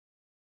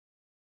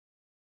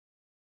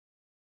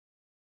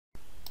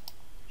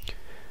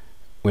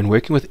when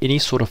working with any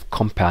sort of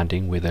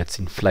compounding, whether it's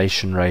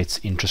inflation rates,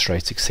 interest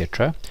rates,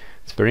 etc.,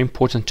 it's very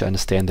important to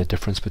understand the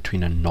difference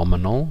between a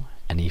nominal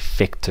and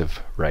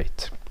effective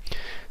rate.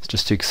 So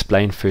just to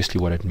explain firstly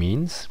what it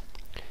means.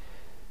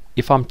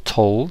 If I'm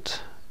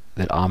told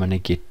that I'm going to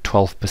get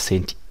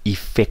 12%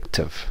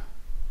 effective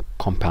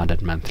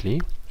compounded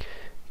monthly,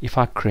 if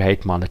I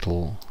create my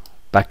little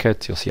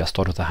bucket, you'll see I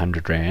start with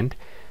 100 Rand.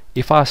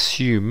 If I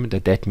assume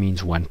that that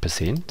means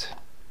 1%,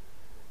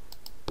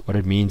 what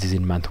it means is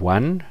in month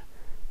 1,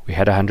 we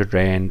had 100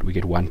 Rand, we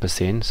get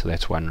 1%, so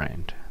that's 1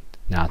 Rand.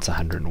 Now it's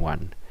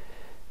 101.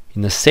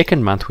 In the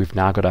second month, we've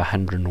now got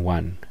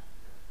 101,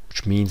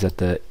 which means that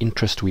the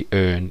interest we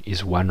earn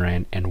is 1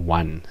 Rand and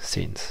 1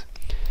 cent.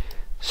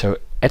 So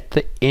at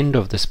the end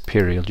of this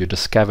period, you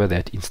discover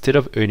that instead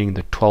of earning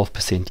the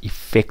 12%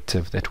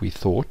 effective that we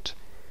thought,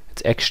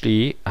 it's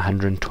actually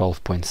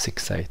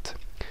 112.68.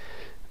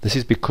 This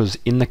is because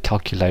in the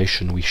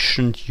calculation, we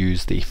shouldn't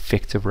use the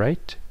effective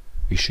rate,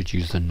 we should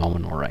use the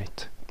nominal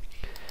rate.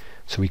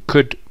 So we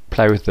could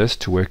play with this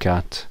to work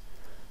out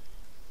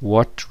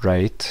what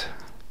rate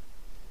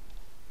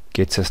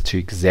gets us to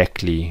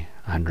exactly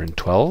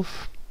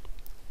 112.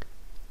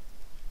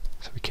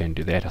 So we can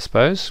do that, I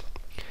suppose.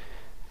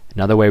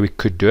 Another way we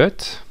could do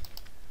it,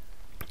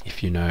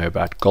 if you know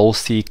about goal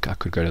seek, I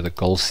could go to the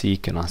goal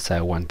seek and I say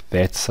I want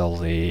that cell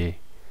there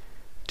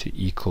to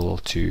equal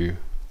to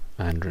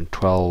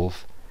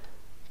 112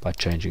 by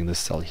changing this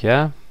cell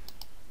here.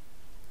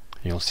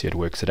 And you'll see it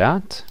works it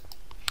out.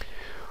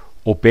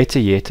 Or better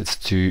yet, it's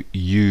to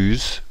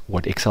use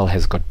what Excel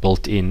has got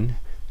built in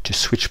to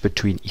switch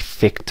between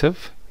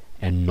effective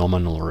and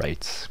nominal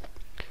rates.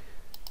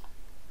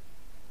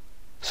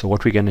 So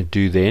what we're going to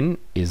do then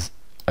is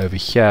over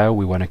here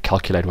we want to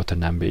calculate what the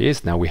number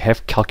is. Now we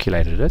have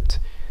calculated it,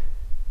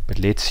 but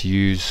let's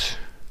use,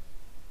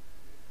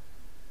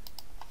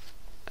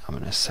 I'm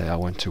going to say I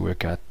want to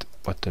work out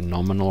what the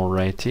nominal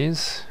rate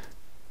is.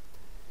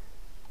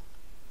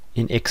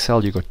 In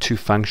Excel you've got two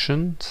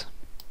functions.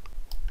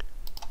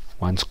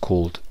 One's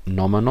called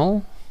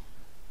nominal.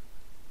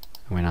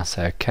 When I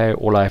say OK,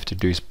 all I have to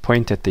do is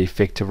point at the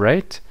effective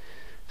rate.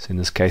 So in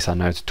this case I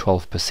know it's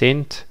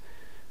 12%,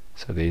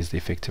 so there's the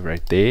effective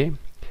rate there,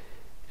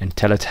 and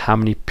tell it how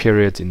many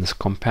periods in this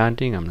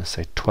compounding. I'm going to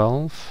say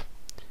 12.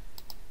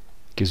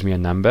 Gives me a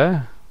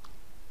number.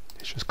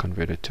 Let's just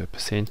convert it to a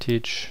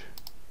percentage,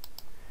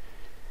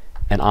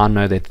 and I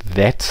know that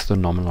that's the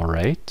nominal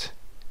rate.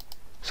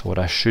 So what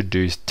I should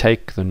do is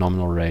take the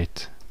nominal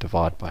rate,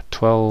 divide by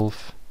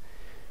 12,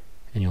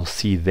 and you'll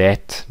see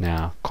that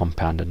now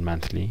compounded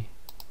monthly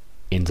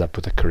ends up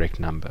with the correct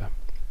number.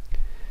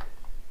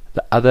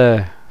 The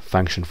other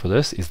function for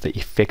this is the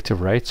effective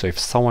rate. So if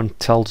someone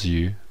tells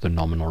you the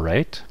nominal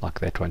rate, like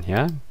that one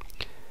here,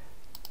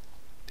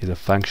 there's a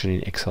function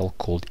in Excel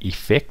called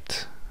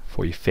effect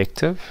for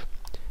effective,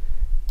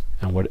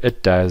 and what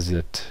it does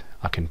is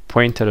I can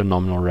point at a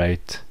nominal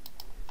rate,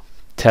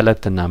 tell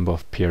it the number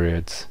of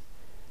periods,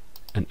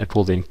 and it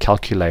will then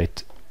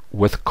calculate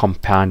with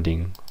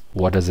compounding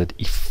what does it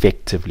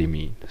effectively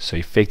mean. So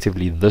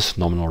effectively this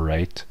nominal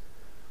rate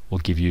will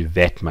give you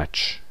that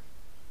much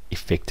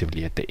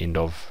effectively at the end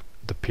of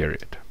the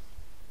period.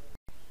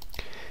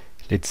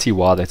 Let's see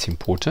why that's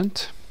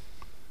important.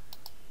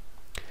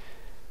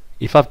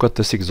 If I've got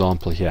this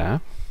example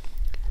here,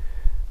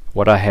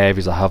 what I have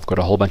is I have got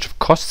a whole bunch of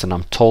costs, and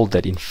I'm told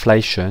that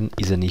inflation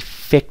is an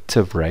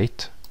effective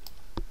rate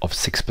of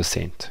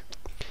 6%.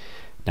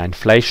 Now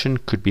inflation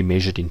could be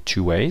measured in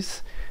two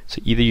ways.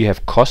 So either you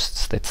have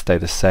costs that stay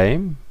the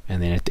same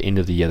and then at the end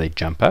of the year they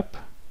jump up,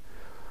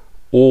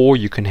 or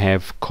you can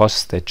have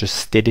costs that just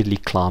steadily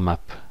climb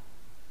up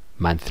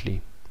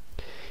monthly.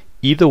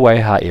 Either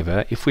way,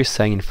 however, if we're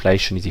saying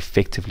inflation is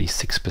effectively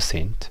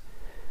 6%,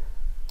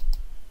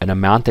 an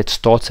amount that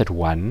starts at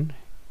 1,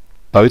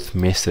 both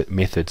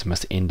methods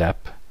must end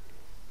up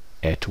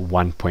at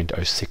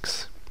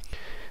 1.06.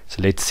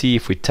 So let's see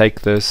if we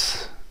take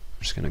this.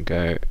 I'm just going to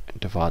go and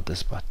divide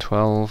this by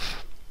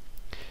 12,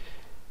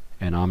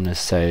 and I'm going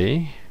to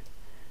say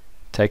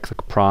take the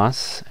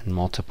price and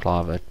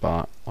multiply it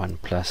by 1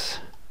 plus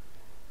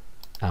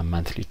our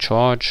monthly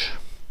charge.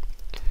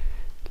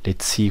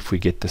 Let's see if we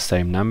get the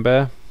same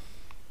number,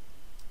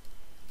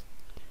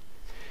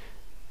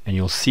 and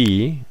you'll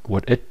see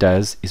what it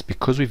does is,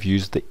 because we've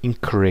used the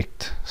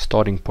incorrect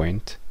starting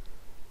point,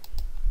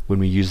 when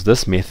we use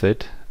this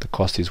method the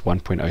cost is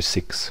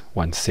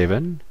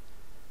 1.0617.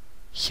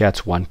 Here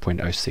it's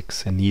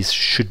 1.06, and these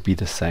should be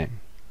the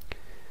same.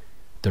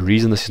 The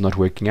reason this is not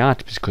working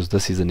out is because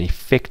this is an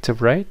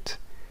effective rate,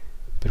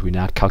 but we're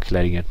now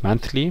calculating it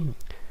monthly,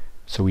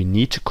 so we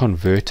need to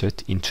convert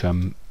it into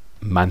a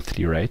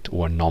monthly rate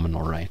or a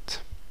nominal rate.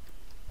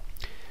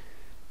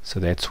 So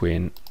that's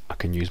when I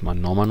can use my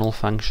nominal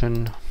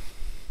function.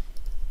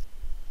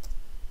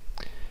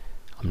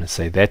 I'm going to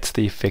say that's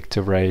the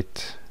effective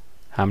rate.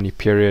 How many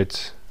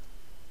periods?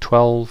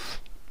 12.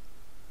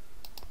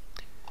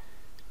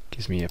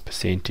 Gives me a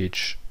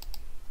percentage.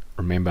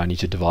 Remember, I need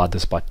to divide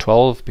this by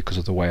 12 because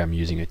of the way I'm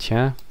using it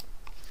here.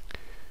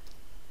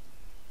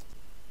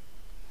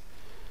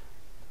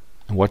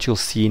 And what you'll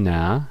see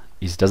now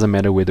is it doesn't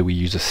matter whether we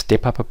use a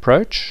step-up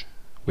approach,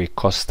 where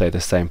costs stay the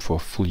same for a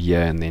full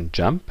year and then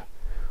jump,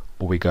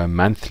 or we go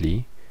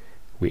monthly,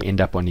 we end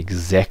up on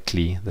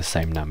exactly the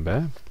same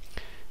number.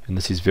 And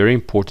this is very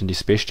important,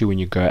 especially when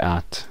you go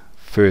out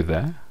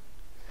further,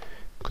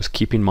 because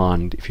keep in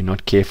mind, if you're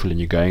not careful and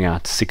you're going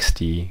out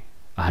 60,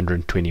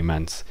 120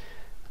 months,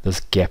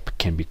 this gap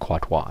can be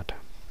quite wide.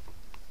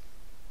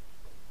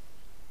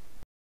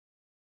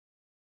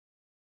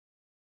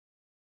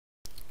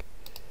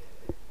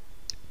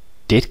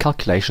 Debt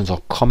calculations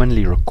are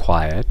commonly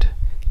required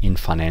in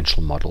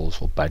financial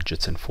models or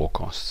budgets and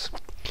forecasts.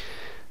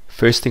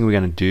 First thing we're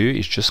going to do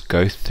is just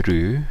go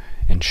through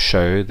and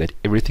show that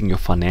everything your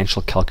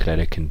financial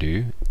calculator can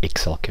do,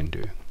 Excel can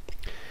do.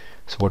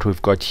 So what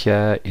we've got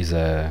here is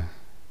a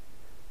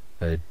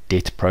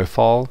debt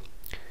profile.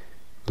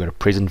 We've got a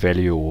present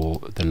value or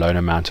the loan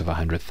amount of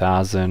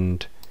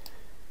 100,000.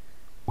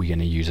 We're going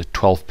to use a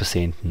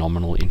 12%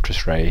 nominal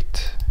interest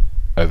rate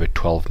over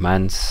 12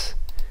 months.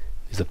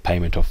 There's a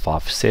payment of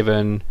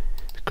 5.7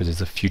 because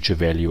there's a future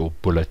value or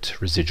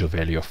bullet residual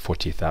value of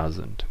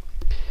 40,000.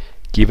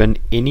 Given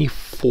any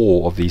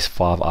 4 of these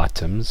 5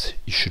 items,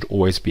 you should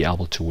always be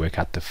able to work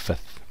out the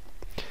 5th.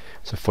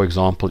 So for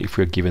example, if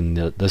we're given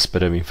this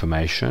bit of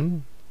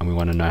information and we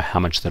want to know how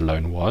much the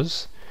loan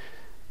was,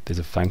 there's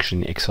a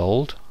function in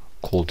Excel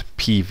called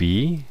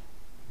PV,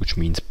 which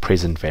means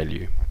present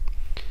value.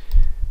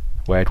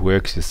 The way it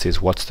works is it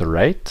says what's the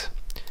rate.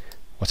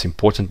 What's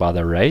important by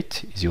the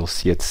rate is you'll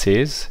see it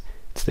says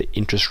it's the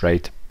interest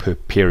rate per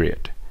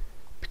period.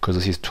 Because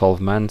this is 12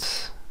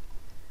 months,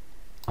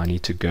 I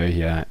need to go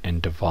here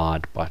and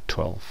divide by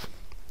 12.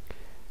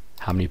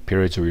 How many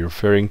periods are we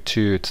referring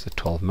to? It's the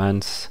 12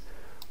 months.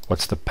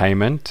 What's the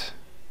payment?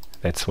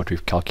 That's what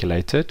we've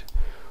calculated.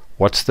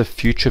 What's the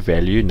future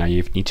value? Now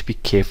you need to be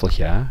careful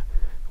here.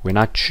 When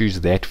I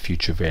choose that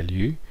future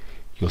value,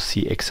 you'll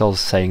see Excel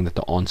saying that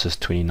the answer is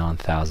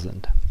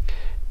 29,000.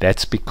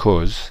 That's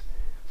because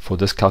for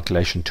this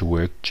calculation to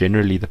work,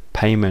 generally the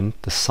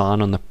payment, the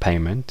sign on the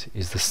payment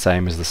is the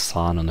same as the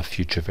sign on the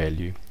future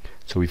value.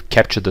 So we've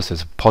captured this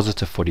as a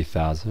positive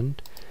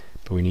 40,000,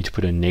 but we need to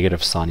put a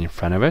negative sign in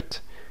front of it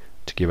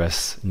to give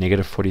us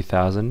negative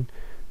 40,000,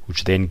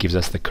 which then gives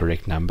us the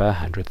correct number,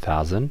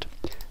 100,000.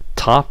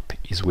 Type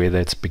is whether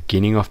it's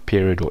beginning of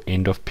period or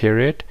end of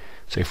period.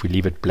 So if we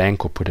leave it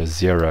blank or put a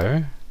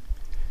 0,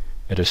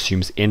 it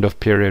assumes end of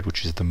period,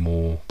 which is the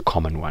more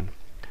common one.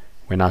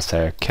 When I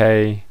say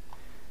OK,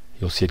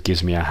 you'll see it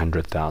gives me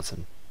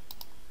 100,000.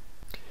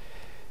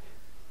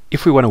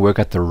 If we want to work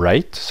out the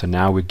rate, so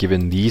now we're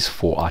given these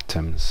 4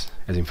 items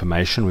as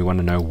information, we want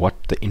to know what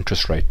the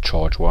interest rate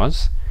charge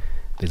was.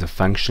 There's a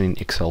function in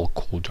Excel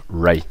called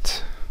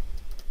rate.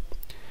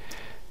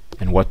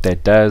 And what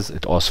that does,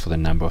 it asks for the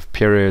number of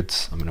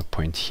periods. I'm going to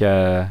point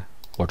here.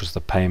 What was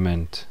the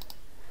payment?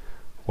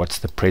 What's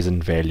the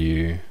present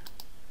value?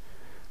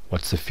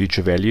 What's the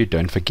future value?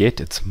 Don't forget,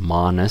 it's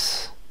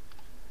minus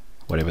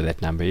whatever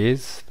that number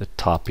is. The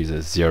type is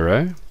a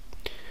 0.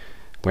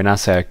 When I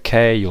say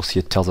OK, you'll see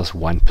it tells us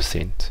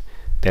 1%.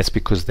 That's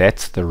because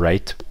that's the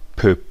rate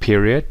per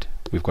period.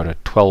 We've got a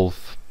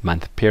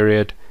 12-month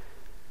period,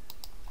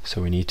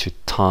 so we need to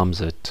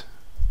times it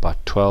by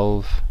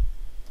 12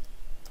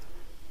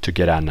 to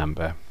get our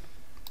number.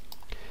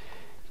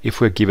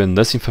 If we're given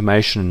this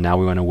information and now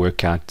we want to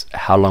work out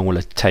how long will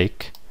it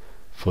take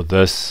for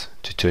this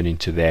to turn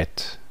into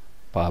that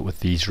with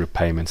these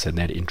repayments and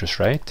that interest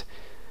rate,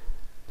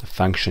 the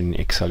function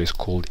in Excel is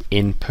called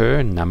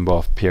NPER, number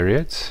of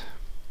periods.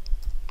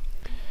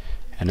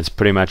 And it's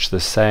pretty much the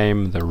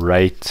same. The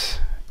rate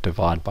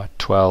divided by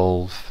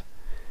 12,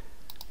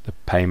 the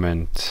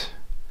payment,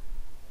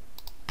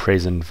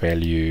 present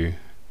value,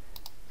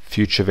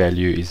 future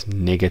value is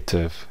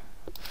negative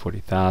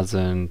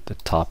 40,000, the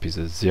type is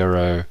a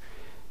 0,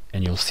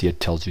 and you'll see it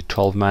tells you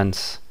 12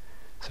 months,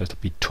 so it'll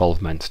be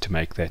 12 months to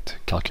make that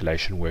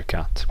calculation work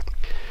out.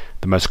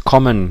 The most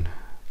common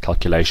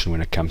calculation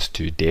when it comes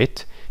to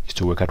debt is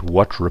to work out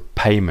what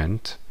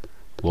repayment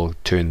will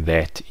turn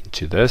that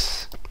into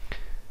this.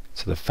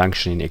 So the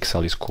function in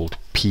Excel is called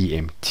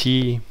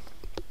PPMT.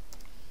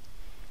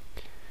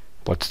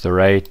 What's the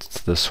rate?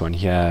 It's this one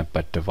here,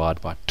 but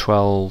divide by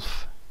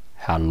 12.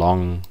 How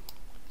long?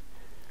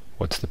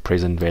 What's the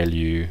present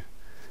value?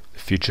 The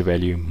future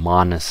value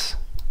minus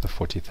the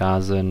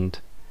 40,000.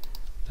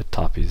 The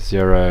type is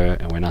 0,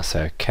 and when I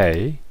say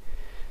OK,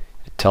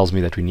 it tells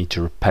me that we need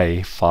to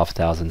repay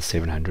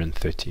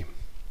 5,730.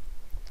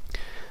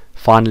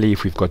 Finally,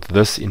 if we've got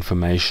this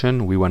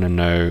information, we want to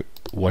know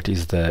what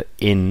is the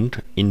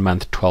end in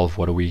month 12.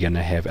 What are we going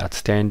to have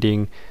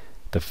outstanding?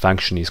 The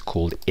function is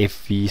called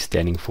FV,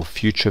 standing for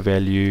future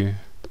value,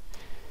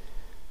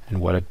 and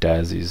what it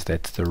does is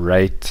that's the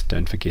rate.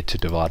 Don't forget to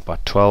divide by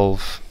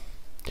 12.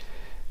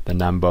 The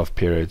number of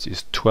periods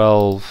is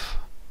 12.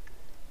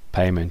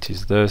 Payment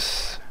is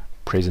this.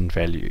 Present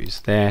value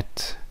is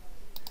that.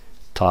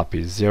 Type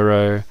is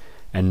 0.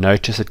 And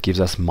notice it gives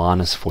us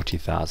minus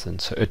 40,000.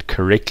 So it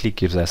correctly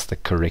gives us the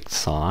correct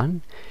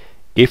sign.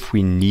 If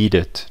we need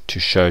it to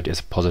show it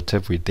as a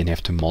positive, we then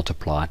have to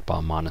multiply it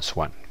by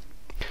 -1.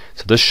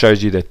 So this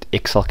shows you that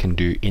Excel can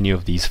do any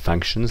of these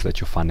functions that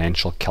your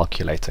financial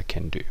calculator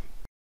can do.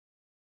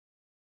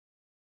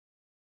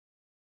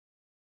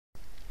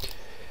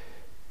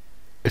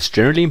 It's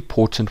generally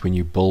important when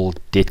you build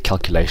debt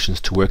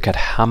calculations to work out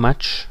how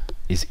much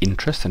is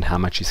interest and how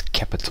much is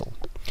capital.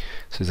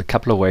 So there's a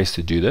couple of ways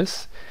to do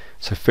this.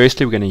 So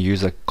firstly, we're going to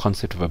use a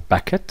concept of a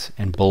bucket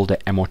and build an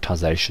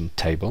amortization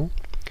table.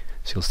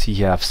 So you'll see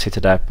here I've set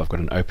it up, I've got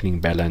an opening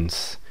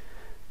balance,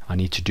 I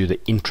need to do the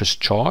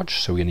interest charge,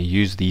 so we're going to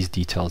use these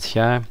details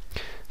here.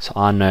 So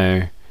I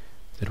know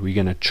that we're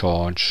going to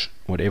charge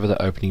whatever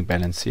the opening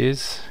balance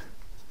is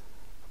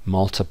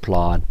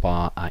multiplied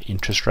by our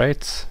interest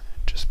rates.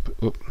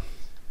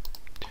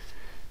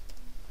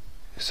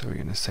 So we're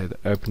going to say the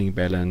opening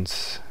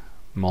balance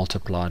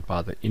multiplied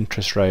by the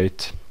interest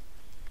rate,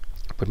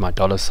 put my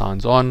dollar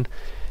signs on,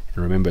 and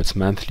remember it's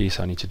monthly,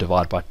 so I need to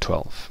divide by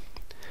 12.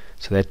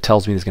 So that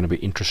tells me there's going to be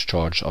interest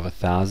charge of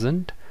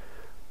 1,000.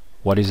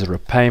 What is a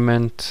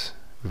repayment?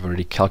 We've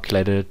already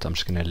calculated it. I'm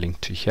just going to link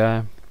to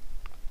here.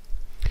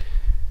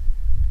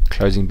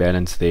 Closing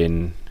balance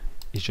then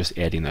is just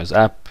adding those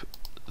up.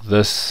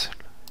 This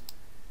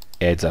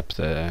adds up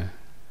the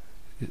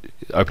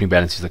opening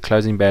balance is the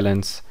closing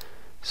balance.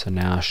 So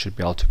now I should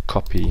be able to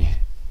copy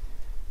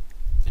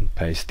and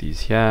paste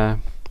these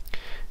here.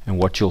 And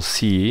what you'll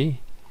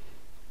see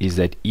is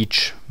that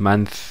each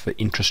month the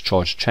interest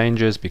charge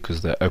changes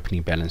because the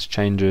opening balance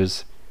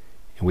changes,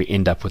 and we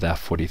end up with our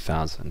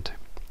 40,000.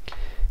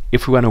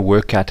 If we want to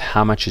work out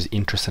how much is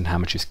interest and how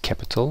much is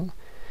capital,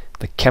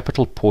 the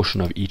capital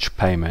portion of each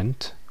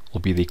payment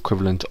will be the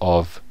equivalent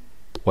of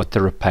what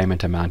the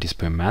repayment amount is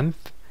per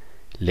month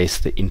less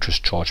the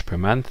interest charge per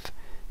month.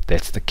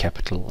 That's the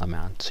capital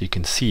amount. So you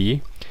can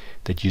see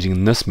that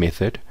using this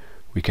method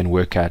we can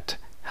work out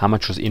how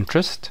much was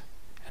interest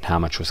and how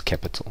much was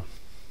capital.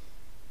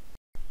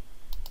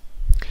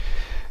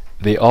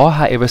 There are,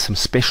 however, some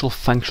special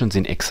functions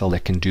in Excel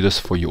that can do this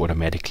for you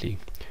automatically.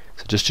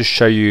 So just to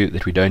show you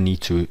that we don't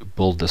need to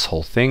build this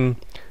whole thing,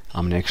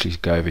 I'm going to actually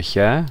go over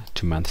here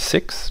to month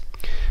 6.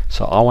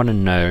 So I want to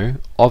know,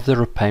 of the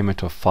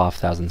repayment of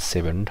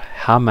 5,007,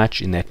 how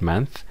much in that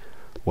month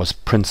was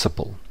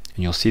principal.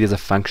 And you'll see there's a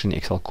function in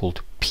Excel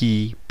called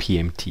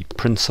PPMT,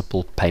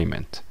 principal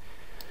payment.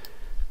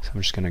 So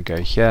I'm just going to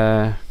go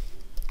here,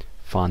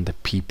 find the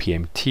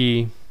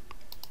PPMT.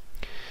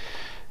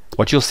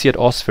 What you'll see, it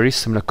asks very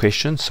similar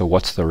questions. So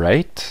what's the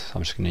rate? So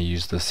I'm just going to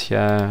use this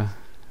here,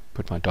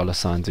 put my dollar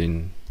signs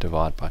in,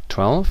 divide by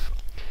 12.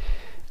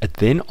 It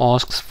then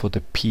asks for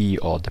the P,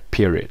 or the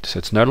period. So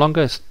it's no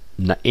longer,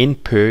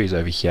 NPER is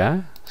over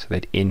here, so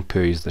that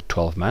NPER is the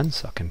 12 months.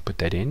 So I can put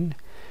that in.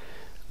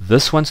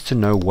 This wants to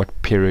know what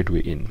period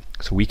we're in.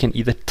 So we can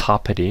either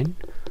type it in,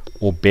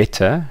 or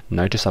better,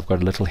 notice I've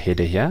got a little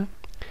header here,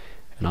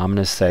 and I'm going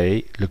to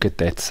say, look at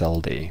that cell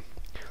there.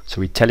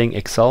 So we're telling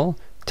Excel,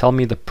 tell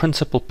me the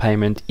principal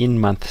payment in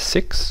month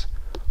 6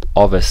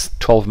 of a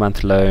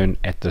 12-month loan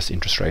at this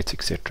interest rate,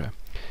 etc.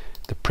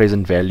 The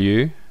present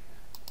value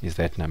is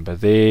that number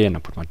there, and I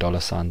put my dollar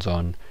signs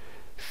on.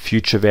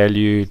 Future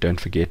value, don't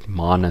forget,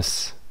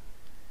 minus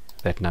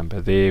that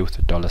number there with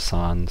the dollar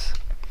signs.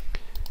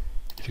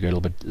 If you go a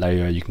little bit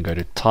lower, you can go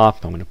to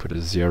type. I'm going to put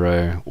a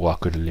 0, or I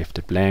could have left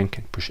it blank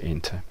and push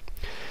enter.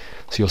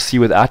 So you'll see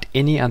without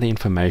any other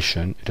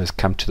information, it has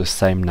come to the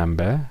same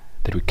number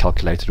that we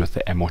calculated with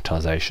the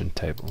amortization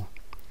table.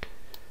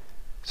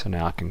 So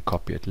now I can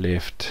copy it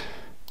left,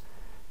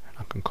 and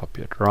I can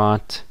copy it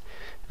right,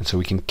 and so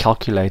we can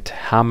calculate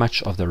how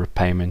much of the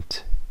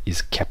repayment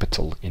is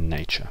capital in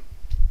nature.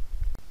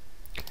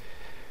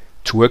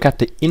 To work out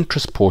the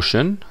interest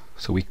portion,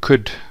 so we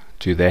could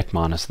do that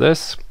minus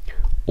this,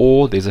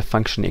 or there's a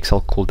function in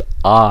Excel called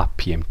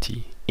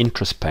IPMT,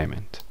 interest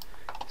payment.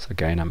 So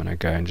again, I'm going to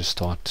go and just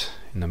start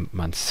in the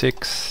month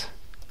 6.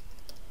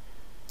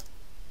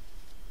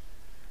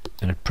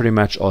 And it pretty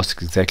much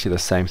asks exactly the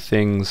same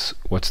things.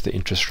 What's the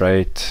interest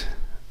rate?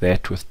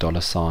 That with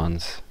dollar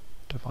signs,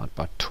 divide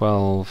by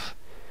 12.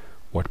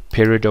 What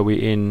period are we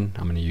in?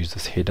 I'm going to use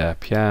this header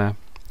up here.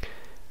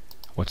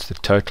 What's the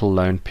total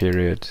loan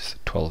period? It's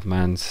 12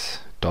 months,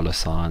 dollar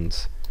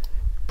signs.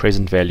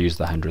 Present value is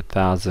the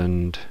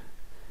 100,000.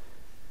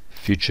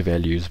 Future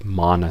value is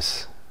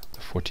minus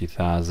the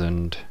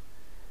 40,000.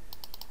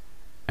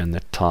 And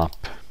the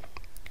type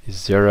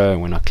is 0.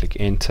 And when I click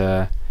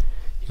enter,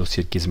 you'll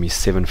see it gives me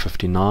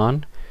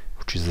 759,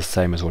 which is the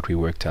same as what we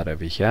worked out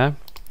over here.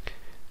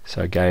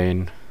 So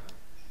again,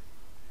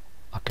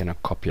 I can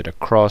copy it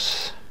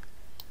across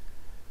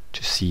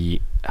to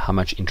see how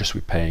much interest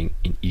we're paying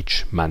in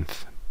each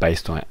month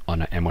based on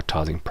an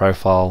amortizing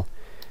profile.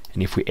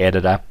 And if we add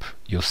it up,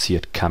 you'll see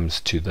it comes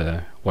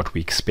to what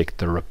we expect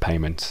the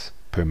repayments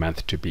per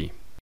month to be.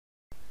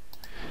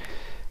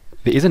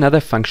 There is another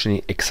function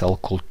in Excel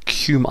called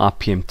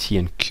CUMIPMT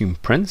and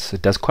CUMPRINC.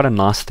 It does quite a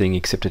nice thing,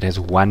 except it has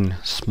one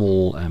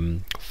small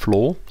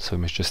flaw.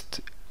 So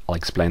I'll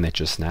explain that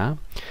just now.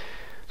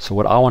 So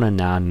what I want to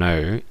now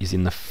know is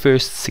in the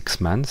first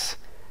 6 months,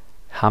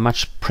 how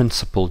much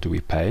principal do we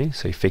pay,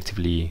 so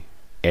effectively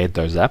add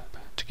those up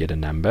to get a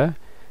number,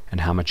 and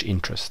how much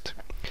interest.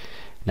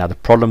 Now the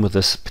problem with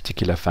this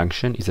particular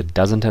function is it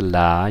doesn't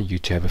allow you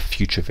to have a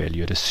future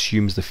value. It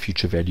assumes the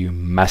future value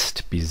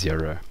must be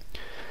 0.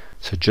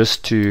 So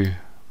just to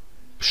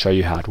show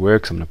you how it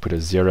works, I'm going to put a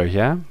 0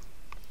 here,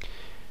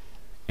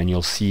 and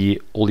you'll see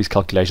all these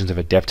calculations have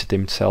adapted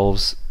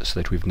themselves so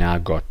that we've now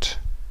got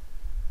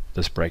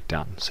this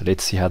breakdown. So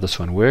let's see how this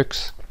one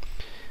works.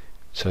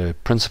 So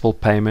principal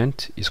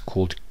payment is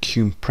called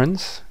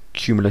CUMPRINC,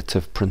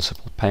 cumulative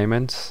principal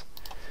payments.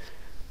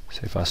 So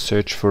if I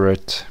search for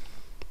it,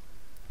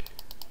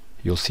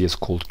 you'll see it's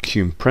called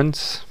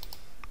CUMPRINC.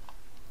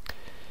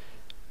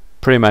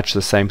 Pretty much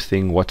the same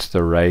thing. What's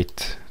the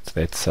rate? It's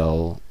that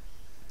cell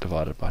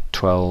divided by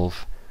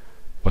 12.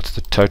 What's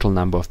the total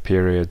number of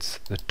periods?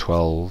 The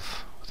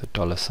 12 with the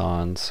dollar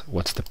signs.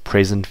 What's the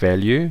present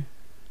value?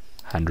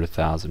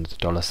 100,000 with the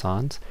dollar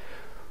signs.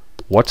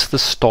 What's the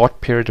start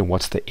period and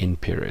what's the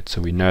end period?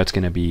 So we know it's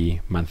going to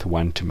be month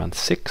 1 to month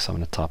 6. I'm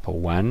going to type a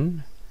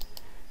 1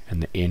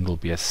 and the end will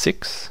be a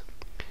 6.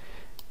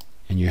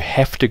 And you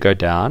have to go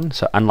down.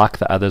 So unlike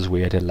the others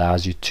where it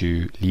allows you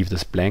to leave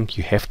this blank,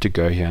 you have to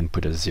go here and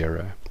put a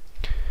 0.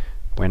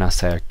 When I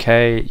say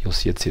OK, you'll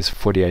see it says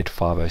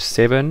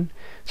 48,507.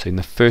 So in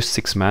the first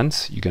 6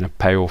 months, you're going to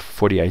pay off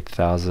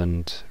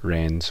 48,000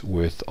 rands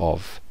worth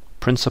of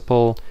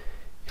principal.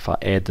 If I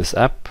add this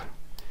up,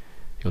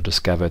 you'll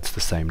discover it's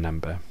the same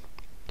number.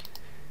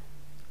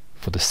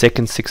 For the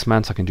second 6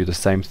 months, I can do the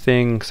same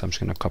thing. So I'm just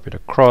going to copy it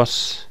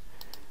across.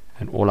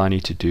 And all I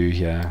need to do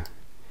here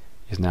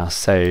is now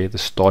say the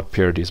start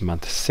period is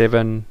month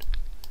 7,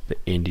 the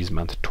end is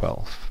month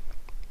 12.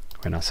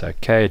 When I say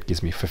OK, it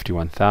gives me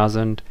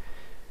 51,000.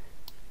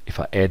 If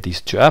I add these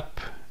two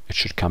up, it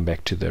should come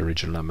back to the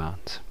original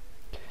amount.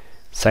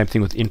 Same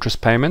thing with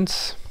interest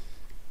payments.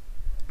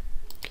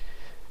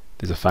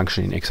 There's a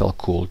function in Excel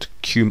called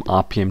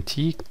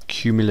CUMIPMT,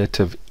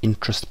 cumulative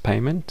interest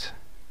payment.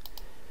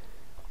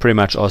 Pretty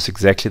much asks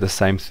exactly the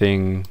same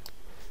thing.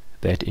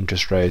 That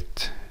interest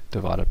rate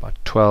divided by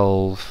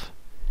 12.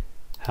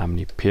 How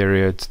many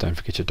periods? Don't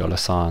forget your dollar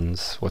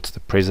signs. What's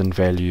the present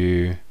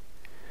value?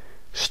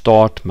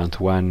 Start month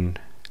 1,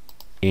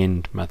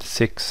 end month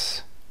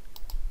 6.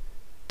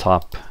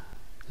 Type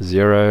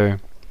 0,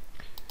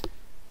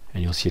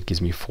 and you'll see it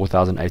gives me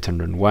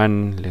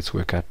 4,801. Let's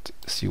work out,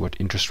 see what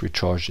interest we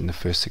charged in the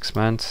first 6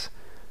 months.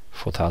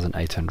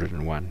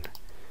 4,801.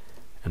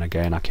 And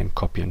again, I can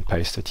copy and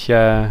paste it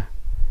here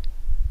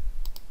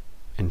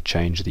and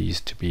change these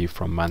to be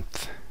from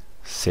month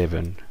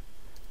 7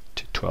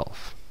 to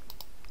 12.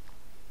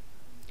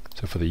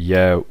 So for the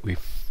year,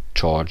 we've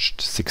charged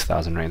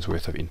 6,000 rands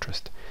worth of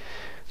interest.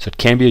 So it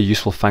can be a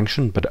useful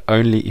function, but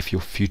only if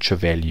your future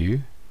value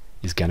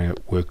is going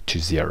to work to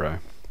 0.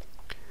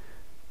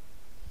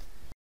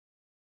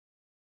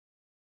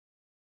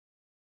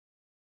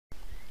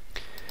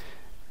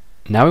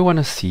 Now we want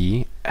to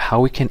see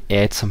how we can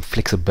add some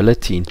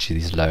flexibility into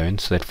these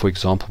loans so that, for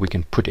example, we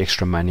can put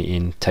extra money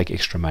in, take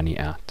extra money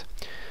out.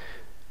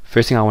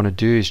 First thing I want to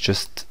do is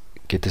just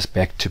get this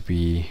back to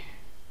be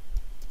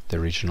the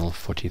original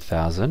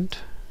 40,000.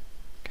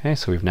 Okay,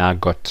 so we've now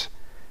got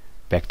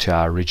back to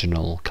our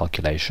original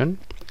calculation.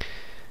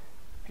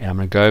 And I'm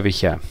going to go over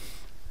here.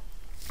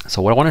 So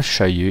what I want to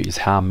show you is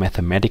how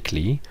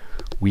mathematically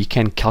we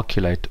can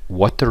calculate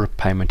what the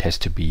repayment has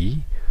to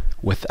be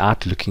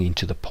without looking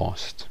into the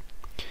past.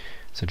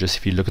 So just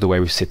if you look at the way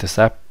we've set this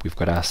up, we've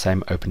got our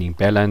same opening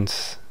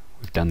balance,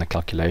 we've done the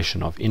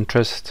calculation of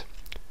interest,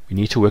 we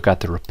need to work out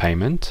the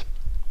repayment.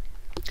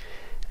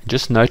 And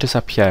just notice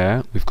up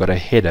here we've got a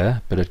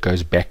header, but it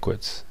goes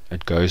backwards.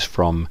 It goes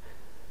from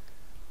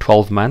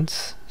 12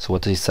 months, so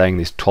what is he saying?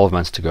 There's 12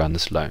 months to go on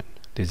this loan,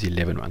 there's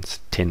 11 months,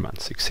 10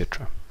 months,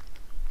 etc.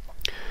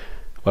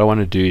 What I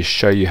want to do is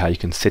show you how you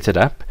can set it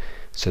up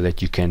so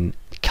that you can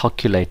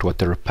calculate what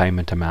the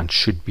repayment amount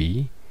should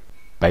be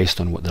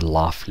based on what the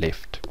life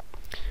left.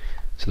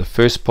 So the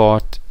first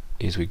part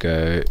is we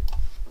go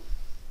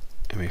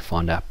and we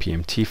find our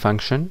PMT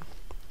function.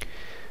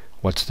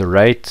 What's the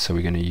rate? So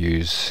we're going to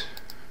use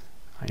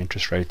our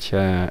interest rate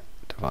here,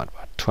 divide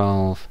by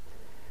 12.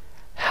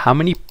 How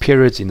many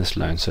periods in this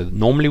loan? So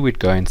normally we'd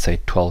go and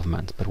say 12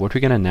 months, but what we're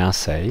going to now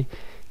say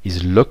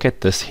is look at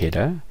this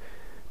header,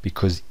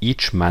 because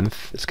each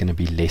month it's going to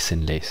be less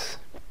and less.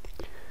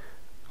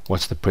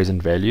 What's the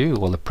present value?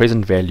 Well, the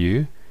present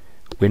value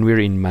when we're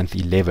in month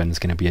 11 is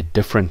going to be a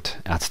different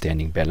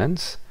outstanding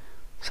balance.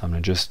 So I'm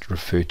going to just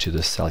refer to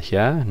this cell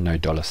here, no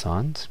dollar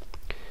signs.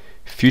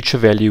 Future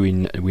value,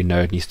 we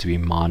know it needs to be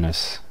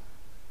minus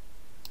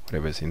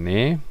whatever's in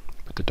there,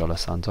 put the dollar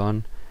signs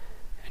on,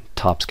 and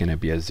type's going to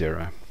be a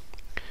 0.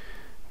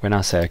 When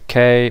I say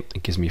OK,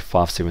 it gives me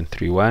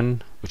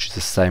 5731, which is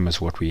the same as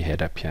what we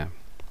had up here.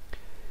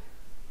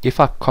 If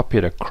I copy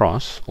it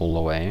across all the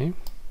way,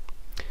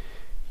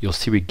 you'll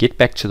see we get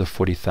back to the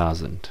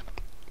 40,000.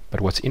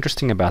 But what's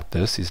interesting about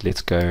this is, let's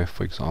go,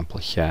 for example,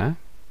 here.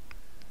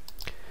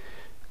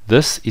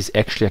 This is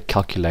actually a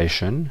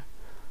calculation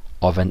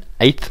of an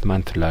 8th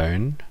month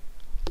loan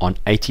on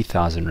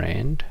 80,000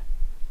 Rand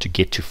to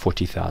get to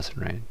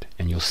 40,000 Rand,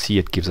 and you'll see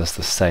it gives us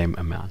the same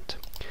amount.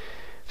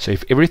 So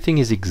if everything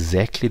is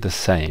exactly the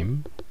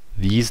same,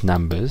 these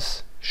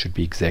numbers should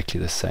be exactly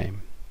the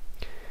same.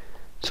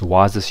 So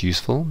why is this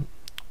useful?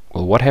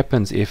 Well, what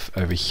happens if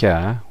over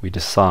here we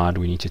decide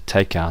we need to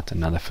take out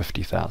another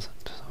 50,000?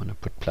 So I'm going to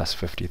put plus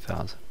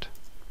 50,000.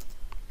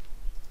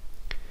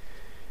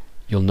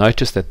 You'll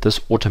notice that this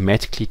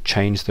automatically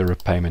changed the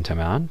repayment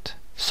amount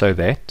so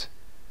that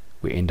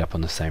we end up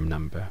on the same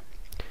number.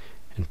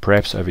 And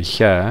perhaps over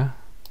here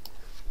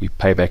we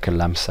pay back a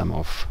lump sum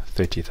of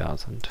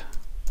 30,000.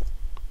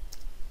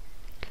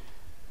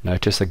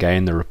 Notice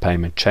again the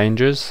repayment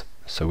changes,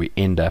 so we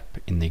end up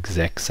in the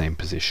exact same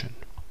position.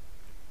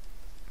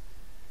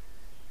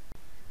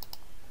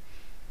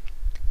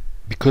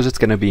 Because it's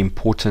going to be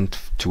important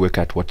to work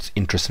out what's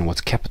interest and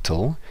what's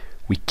capital,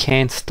 we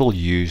can still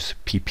use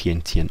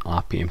PPMT and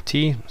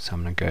IPMT. So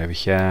I'm going to go over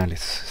here,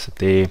 let's sit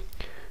there.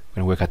 We're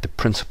going to work out the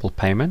principal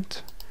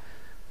payment.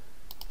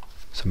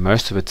 So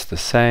most of it's the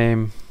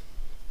same.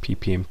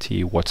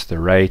 PPMT, what's the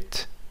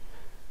rate?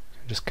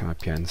 Just come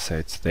up here and say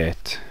it's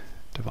that,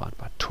 divide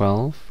by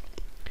 12.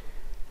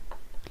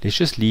 Let's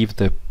just leave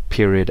the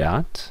period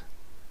out.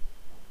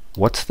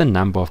 What's the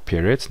number of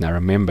periods? Now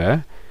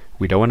remember,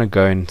 we don't want to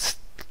go and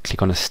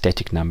click on a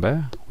static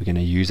number. We're going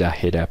to use our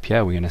header up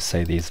here. We're going to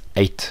say there's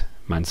 8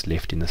 months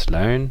left in this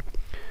loan.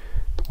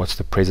 What's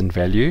the present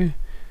value?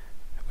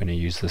 We're going to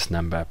use this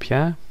number up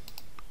here.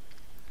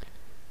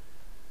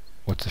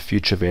 What's the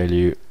future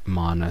value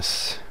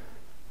minus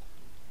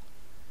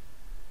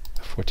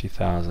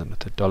 40,000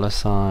 with a dollar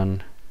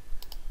sign?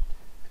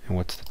 And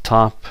what's the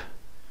type?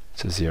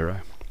 It's a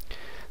 0.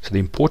 So the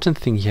important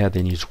thing here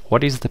then is,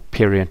 what is the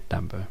period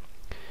number?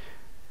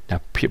 Now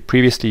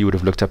previously you would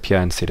have looked up here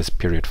and said it's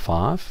period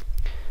 5,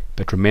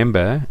 but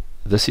remember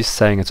this is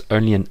saying it's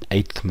only an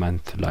 8th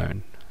month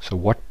loan. So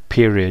what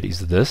period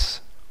is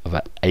this of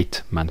an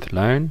 8-month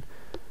loan?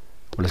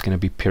 Well, it's going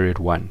to be period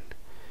 1.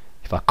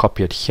 If I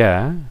copy it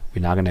here,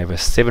 we're now going to have a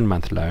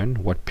 7-month loan.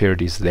 What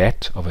period is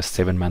that of a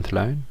 7-month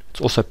loan?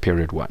 It's also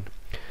period 1.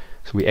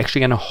 So we're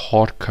actually going to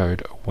hard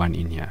code 1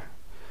 in here.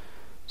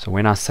 So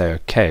when I say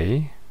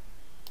OK,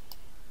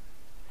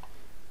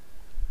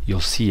 you'll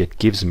see it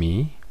gives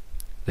me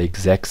the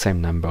exact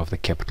same number of the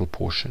capital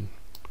portion.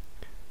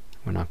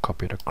 When I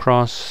copy it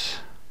across,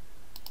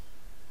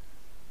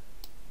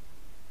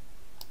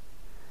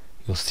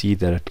 you'll see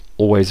that it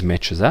always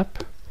matches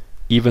up,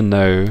 even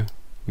though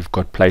we've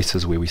got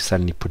places where we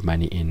suddenly put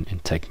money in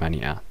and take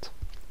money out.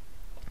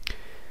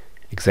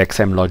 Exact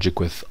same logic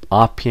with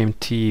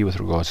IPMT with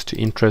regards to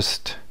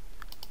interest.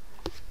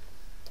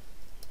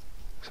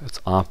 So it's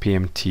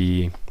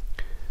IPMT,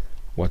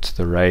 what's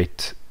the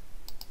rate?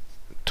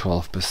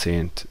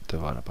 12%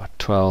 divided by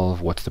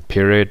 12. What's the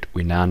period?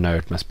 We now know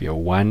it must be a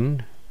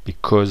 1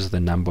 because the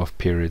number of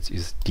periods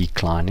is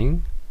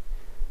declining.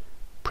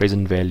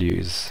 Present value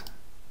is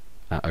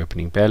our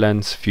opening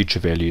balance. Future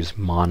value is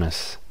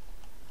minus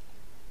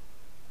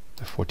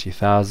the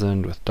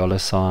 40,000 with dollar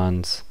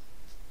signs.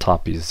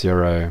 Type is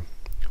 0.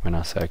 When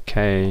I say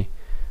OK,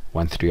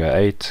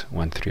 1308,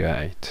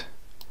 1308.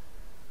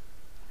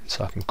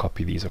 So I can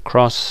copy these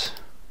across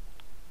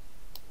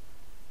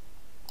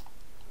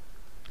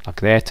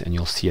like that, and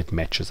you'll see it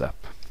matches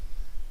up.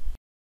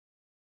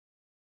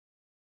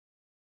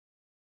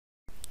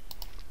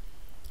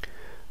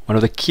 One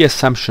of the key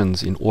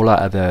assumptions in all our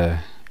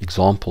other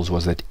examples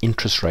was that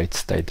interest rates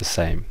stayed the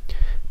same,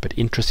 but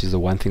interest is the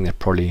one thing that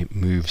probably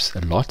moves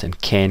a lot and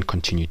can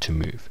continue to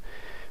move.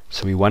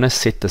 So we want to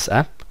set this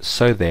up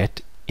so that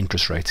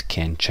interest rates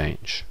can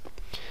change.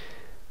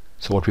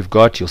 So what we've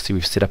got, you'll see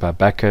we've set up our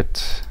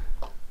bucket.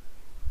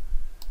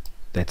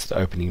 That's the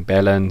opening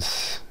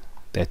balance.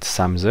 That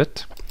sums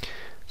it.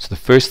 So the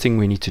first thing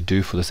we need to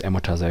do for this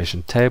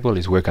amortization table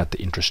is work out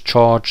the interest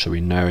charge. So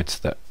we know it's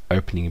the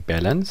opening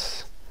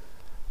balance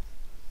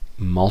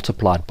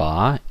multiplied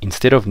by,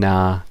 instead of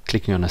now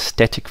clicking on a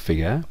static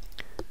figure,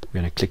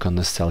 we're going to click on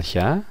this cell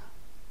here,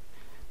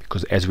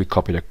 because as we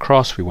copied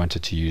across we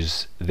wanted to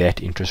use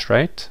that interest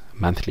rate,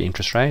 monthly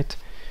interest rate.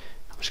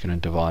 I'm just going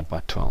to divide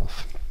by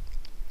 12.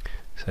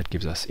 So that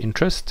gives us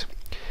interest.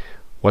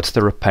 What's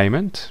the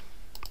repayment?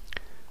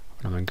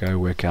 I'm going to go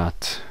work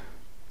out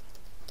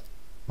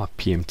my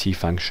PMT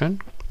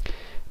function.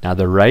 Now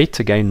the rate,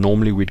 again,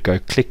 normally we'd go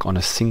click on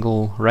a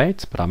single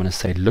rate, but I'm going to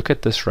say look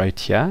at this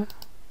rate here,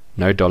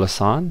 no dollar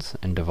signs,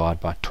 and divide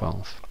by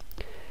 12.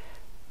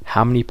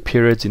 How many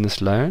periods in this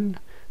loan?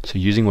 So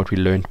using what we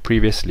learned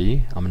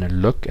previously, I'm going to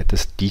look at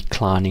this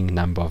declining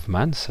number of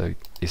months. So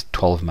there's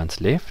 12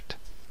 months left.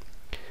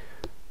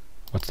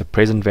 What's the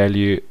present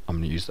value? I'm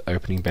going to use the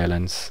opening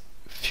balance.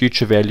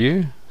 Future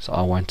value, so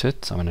I want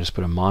it, so I'm going to just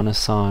put a minus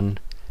sign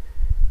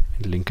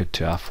and link it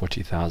to our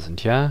 40,000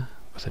 here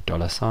with the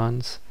dollar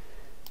signs.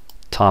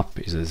 Type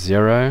is a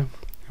 0,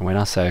 and when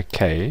I say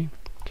OK,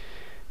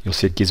 you'll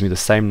see it gives me the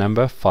same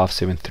number,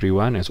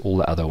 5731, as all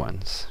the other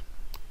ones.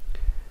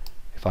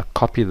 If I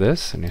copy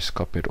this, and let's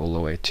copy it all the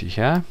way to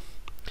here,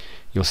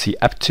 you'll see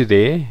up to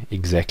there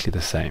exactly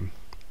the same.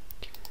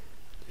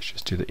 Let's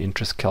just do the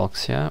interest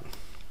calcs here.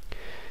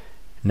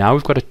 Now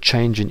we've got a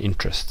change in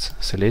interests.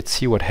 So let's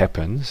see what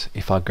happens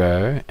if I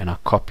go and I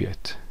copy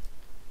it.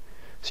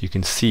 So you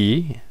can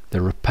see the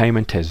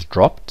repayment has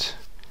dropped,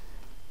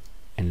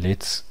 and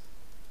let's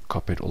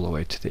copy it all the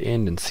way to the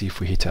end and see if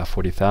we hit our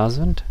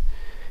 40,000,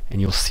 and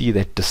you'll see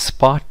that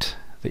despite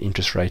the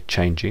interest rate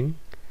changing,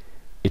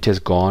 it has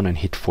gone and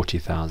hit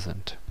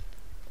 40,000.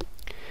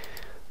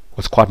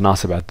 What's quite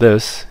nice about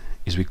this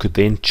is we could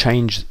then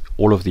change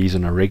all of these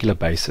on a regular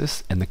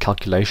basis, and the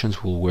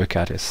calculations will work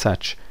out as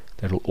such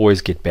that it will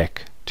always get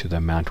back to the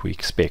amount we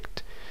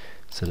expect.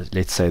 So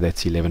let's say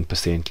that's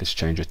 11%, let's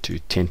change it to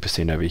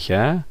 10% over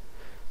here.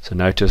 So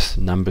notice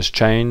numbers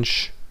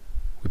change,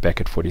 we're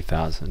back at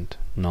 40,000,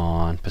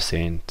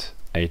 9%,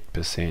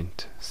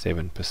 8%,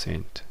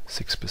 7%,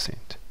 6%.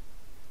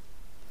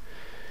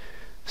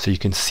 So you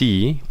can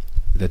see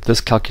that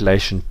this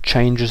calculation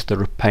changes the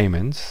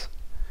repayments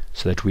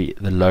so that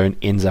the loan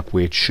ends up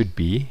where it should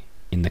be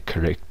in the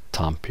correct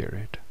time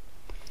period.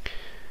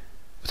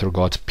 With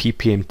regards to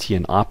PPMT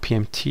and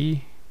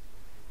IPMT,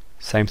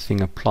 same thing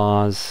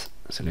applies.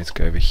 So let's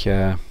go over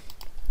here.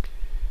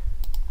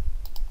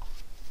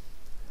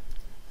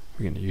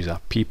 We're going to use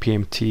our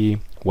PPMT.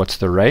 What's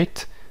the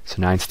rate?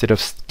 So now instead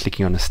of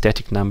clicking on a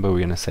static number, we're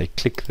going to say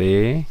click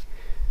there,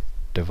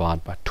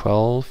 divide by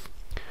 12.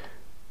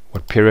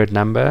 What period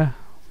number?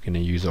 We're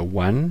going to use a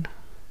 1.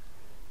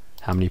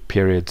 How many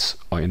periods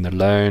are in the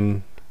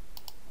loan?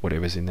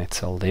 Whatever's in that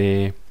cell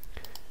there.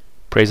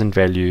 Present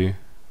value,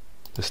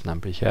 this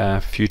number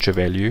here. Future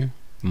value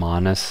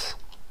minus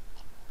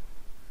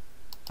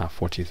our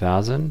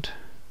 40,000.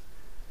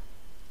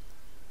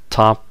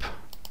 Type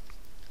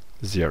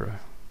 0.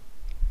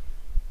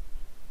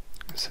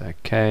 So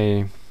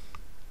okay.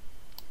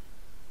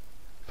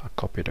 If I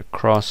copy it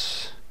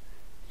across,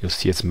 you'll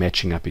see it's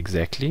matching up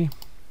exactly.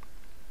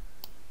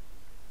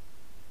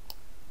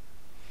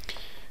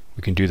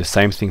 We can do the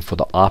same thing for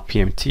the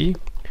IPMT.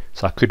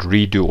 So I could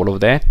redo all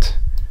of that,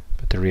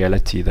 but the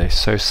reality, they're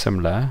so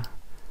similar.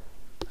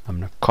 I'm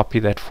going to copy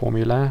that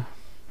formula,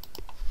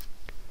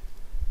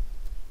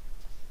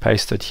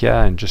 paste it here,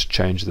 and just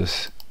change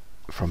this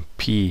from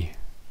P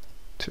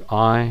to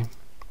I.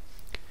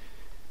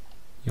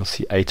 You'll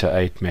see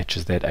 808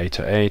 matches that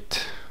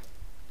 808.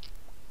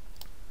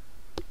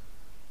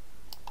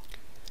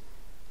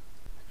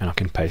 And I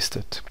can paste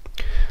it.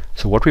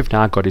 So what we've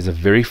now got is a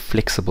very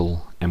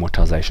flexible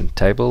amortization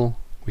table.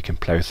 We can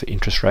play with the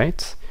interest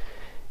rates,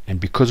 and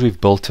because we've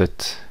built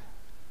it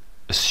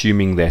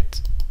assuming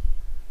that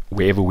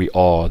wherever we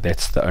are,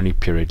 that's the only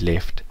period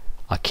left,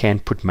 I can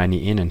put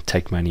money in and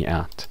take money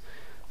out.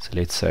 So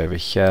let's say over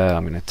here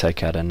I'm going to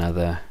take out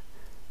another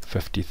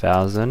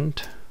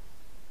 50,000.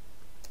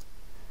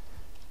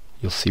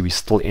 You'll see we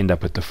still end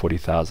up with the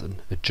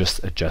 40,000. It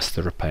just adjusts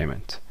the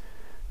repayment.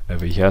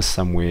 Over here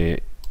somewhere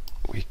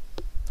we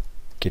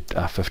get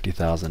our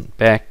 50,000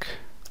 back.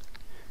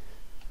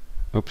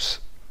 Oops,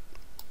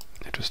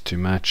 that was too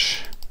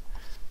much.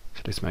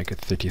 So let's make it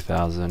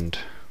 30,000.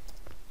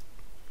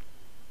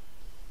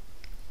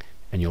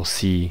 And you'll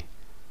see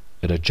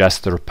it adjusts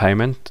the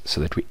repayment so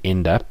that we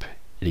end up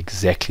at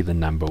exactly the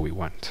number we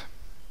want.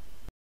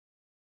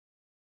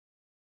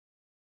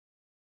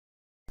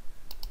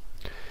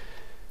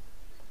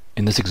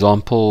 In this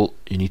example,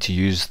 you need to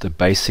use the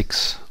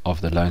basics of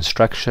the loan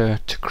structure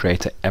to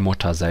create an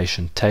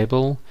amortization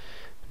table.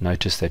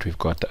 Notice that we've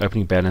got the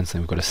opening balance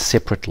and we've got a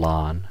separate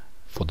line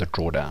for the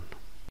drawdown.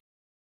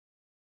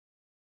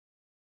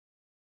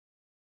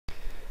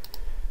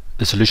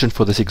 The solution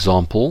for this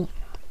example,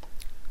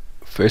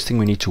 first thing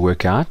we need to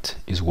work out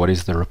is what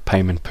is the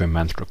repayment per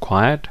month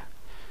required.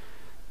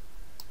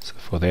 So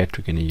for that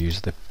we're going to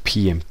use the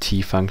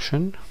PMT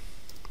function.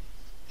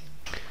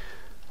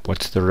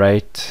 What's the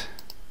rate?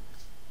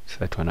 So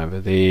that one over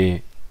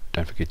there,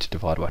 don't forget to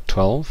divide by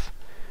 12.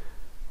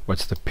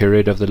 What's the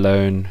period of the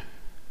loan?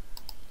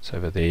 It's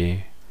over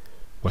there.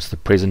 What's the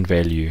present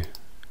value?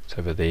 It's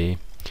over there.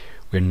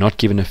 We're not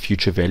given a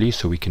future value,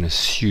 so we can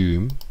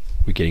assume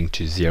we're getting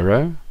to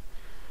 0.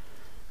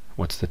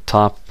 What's the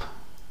type?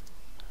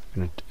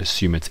 I'm going to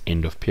assume it's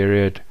end of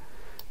period.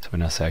 So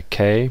when I say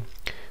OK,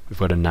 we've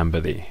got a number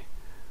there,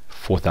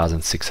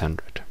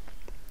 4,600.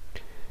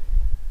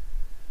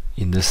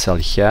 In this cell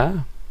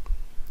here,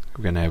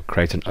 we're going to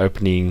create an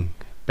opening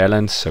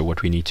balance. So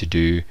what we need to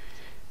do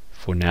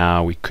for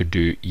now, we could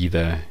do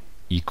either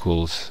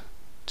equals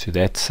to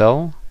that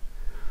cell,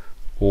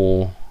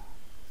 or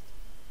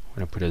I'm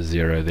going to put a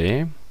 0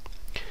 there.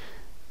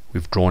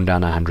 We've drawn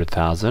down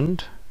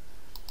 100,000.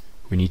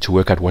 We need to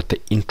work out what the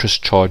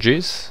interest charge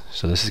is.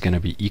 So this is going to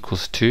be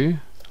equals to,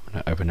 I'm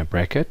going to open a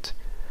bracket,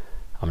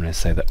 I'm going to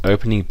say the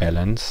opening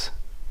balance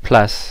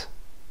plus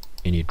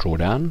any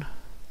drawdown,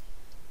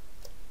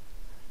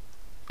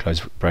 close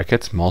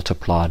brackets,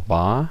 multiplied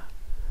by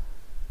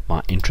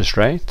my interest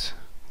rate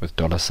with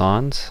dollar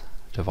signs,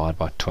 divide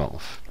by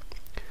 12.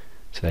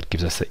 So that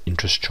gives us the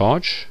interest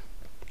charge.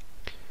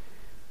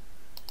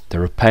 The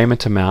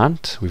repayment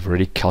amount, we've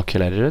already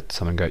calculated it,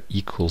 so I'm going to go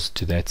equals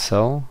to that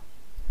cell,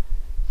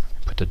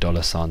 put the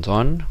dollar signs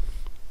on.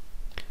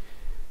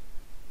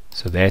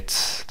 So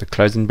that's the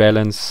closing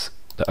balance.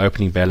 The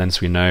opening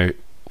balance, we know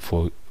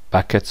for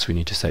buckets we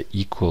need to say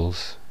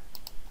equals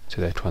to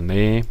that one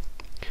there.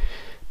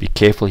 Be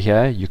careful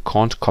here, you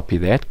can't copy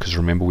that because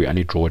remember we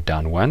only draw it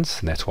down once,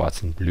 and that's why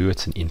it's in blue,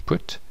 it's an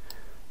input.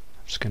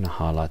 I'm just going to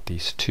highlight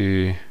these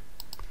two,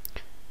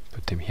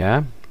 put them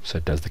here so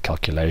it does the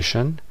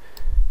calculation,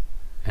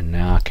 and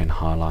now I can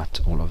highlight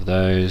all of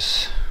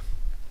those,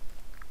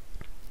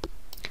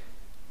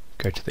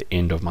 go to the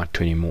end of my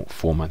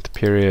 24-month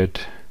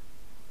period,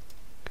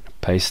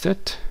 paste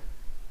it,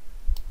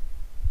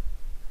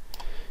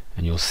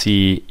 and you'll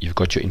see you've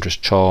got your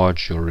interest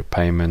charge, your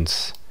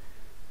repayments,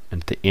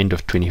 and at the end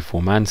of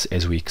 24 months,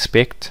 as we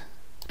expect,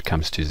 it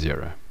comes to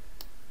 0.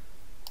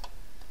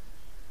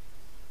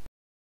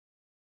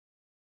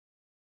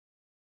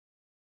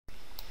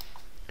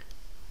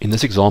 In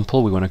this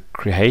example, we want to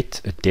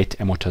create a debt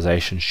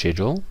amortization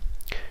schedule.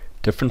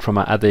 Different from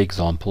our other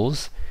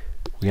examples,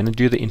 we're going to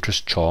do the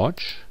interest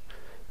charge,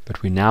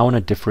 but we now want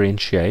to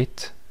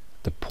differentiate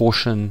the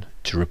portion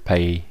to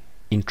repay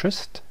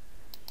interest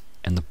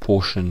and the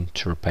portion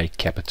to repay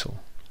capital.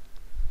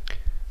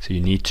 So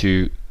you need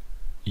to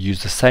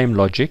use the same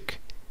logic,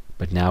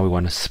 but now we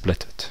want to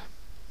split it.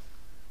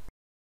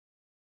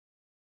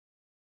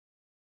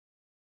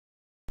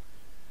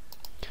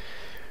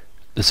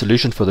 The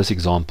solution for this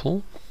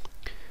example,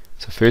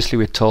 so firstly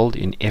we're told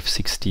in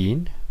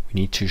F16 we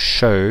need to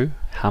show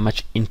how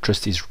much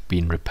interest is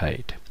being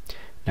repaid.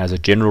 Now as a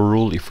general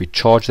rule, if we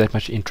charge that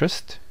much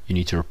interest, you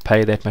need to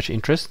repay that much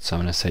interest, so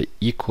I'm going to say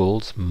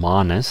equals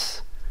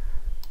minus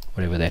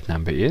whatever that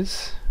number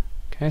is.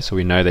 Okay, so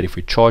we know that if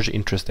we charge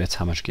interest, that's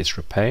how much gets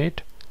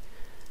repaid.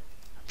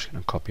 I'm just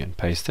going to copy and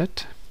paste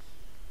it.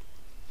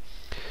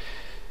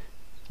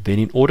 Then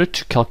in order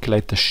to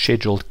calculate the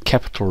scheduled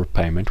capital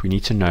repayment, we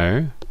need to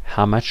know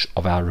how much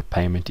of our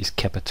repayment is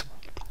capital.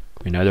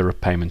 We know the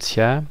repayments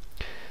here,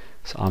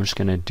 so I'm just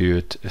going to do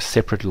it a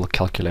separate little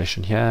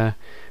calculation here.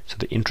 So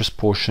the interest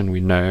portion, we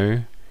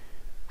know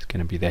it's going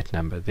to be that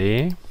number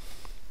there.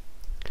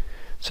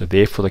 So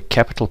therefore the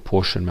capital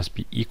portion must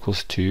be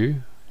equals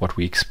to what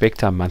we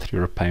expect our monthly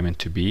repayment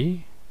to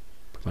be,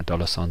 put my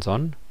dollar signs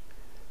on,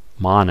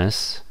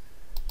 minus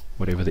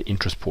whatever the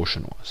interest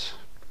portion was.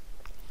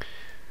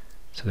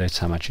 So that's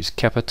how much is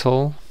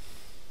capital.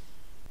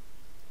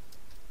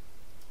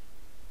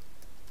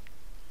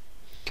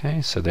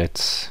 Okay, so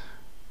that's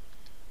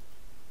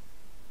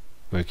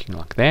working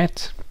like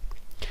that.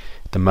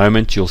 At the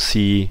moment you'll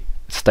see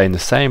it's staying the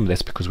same.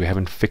 That's because we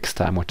haven't fixed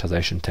the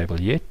amortization table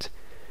yet.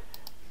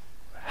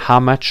 How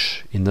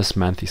much in this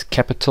month is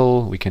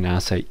capital? We can now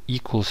say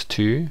equals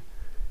to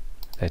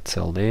that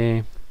cell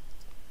there.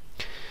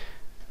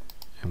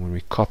 And when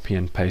we copy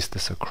and paste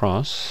this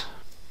across,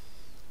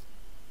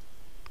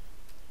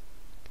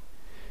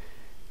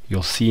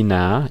 you'll see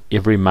now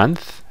every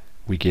month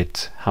we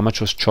get how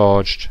much was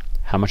charged,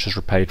 how much is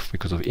repaid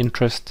because of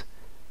interest,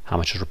 how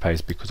much is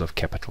repaid because of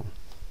capital.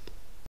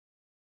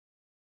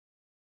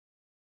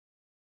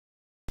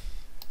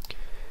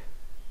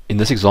 In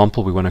this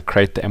example, we want to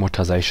create the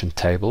amortization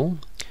table,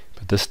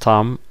 but this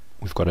time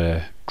we've got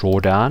a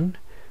drawdown.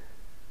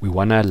 We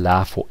want to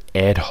allow for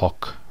ad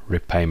hoc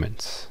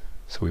repayments.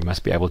 So we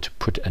must be able to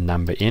put a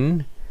number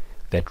in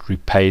that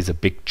repays a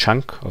big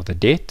chunk of the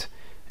debt,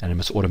 and it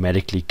must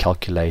automatically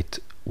calculate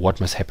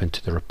what must happen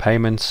to the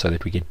repayments so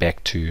that we get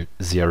back to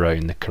 0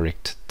 in the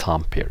correct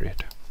time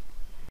period.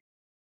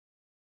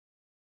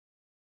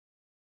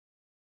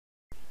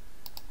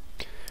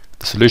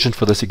 The solution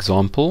for this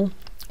example,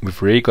 we've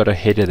already got a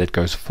header that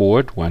goes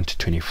forward 1 to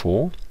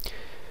 24.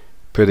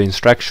 Per the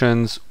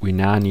instructions, we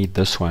now need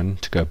this one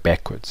to go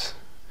backwards.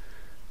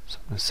 So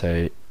I'm going to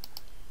say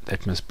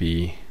that must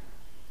be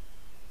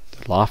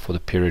the life or the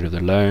period of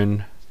the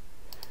loan,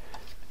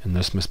 and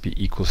this must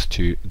be equals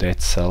to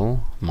that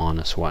cell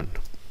minus 1.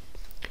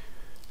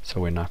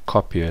 So when I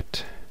copy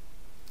it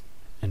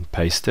and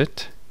paste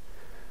it,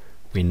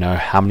 we know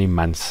how many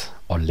months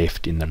are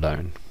left in the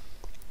loan.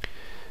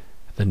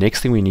 The next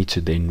thing we need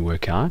to then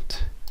work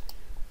out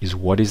is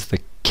what is the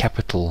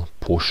capital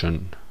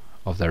portion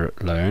of the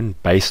loan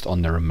based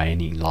on the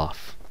remaining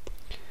life.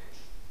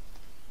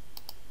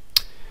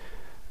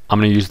 I'm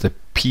going to use the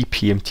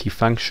PPMT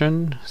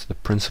function, so the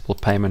principal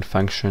payment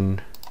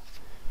function.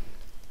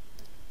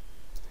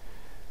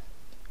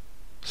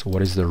 So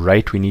what is the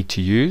rate we need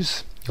to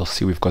use? You'll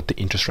see we've got the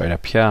interest rate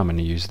up here. I'm going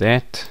to use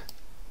that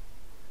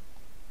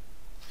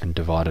and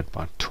divide it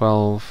by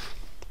 12.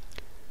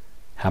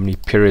 How many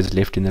periods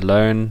left in the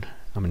loan?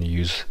 I'm going to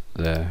use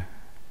the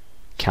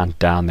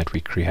countdown that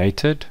we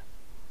created.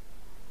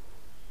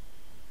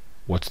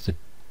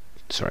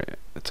 Sorry,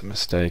 that's a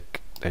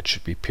mistake. That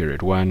should be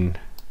period 1.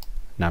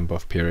 Number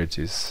of periods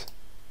is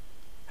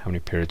how many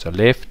periods are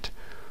left.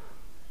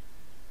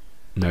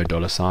 No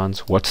dollar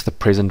signs. What's the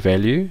present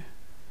value?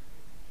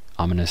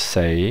 I'm going to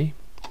say,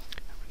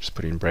 just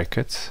put in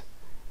brackets,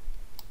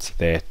 it's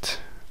that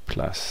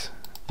plus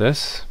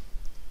this.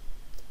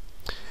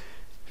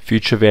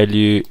 Future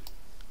value,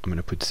 I'm going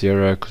to put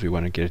 0 because we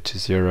want to get it to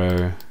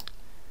 0.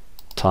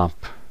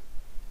 Type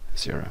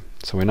 0.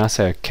 So when I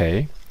say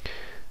OK,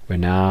 we're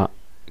now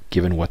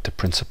given what the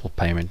principal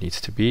payment needs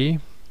to be.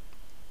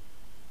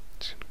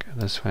 Just go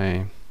this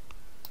way.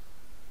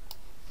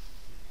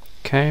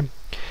 Okay.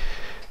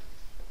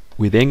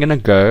 We're then going to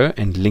go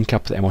and link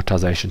up the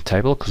amortization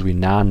table, because we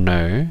now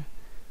know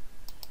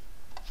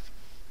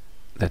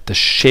that the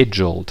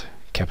scheduled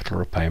capital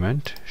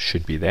repayment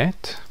should be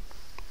that.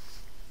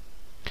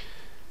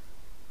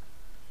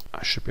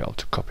 I should be able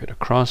to copy it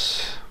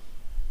across.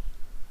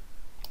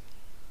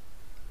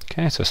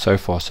 Okay, so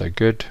far so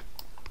good.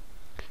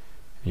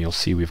 And you'll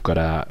see we've got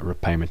our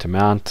repayment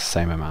amount,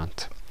 same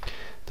amount.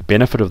 The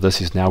benefit of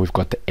this is now we've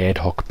got the ad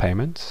hoc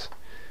payments.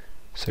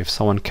 So if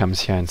someone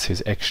comes here and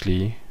says,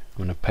 actually,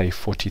 I'm going to pay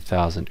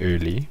 40,000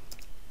 early,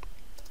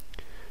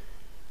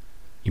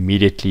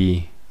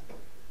 immediately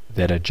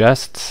that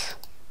adjusts,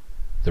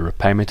 the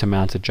repayment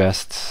amount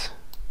adjusts,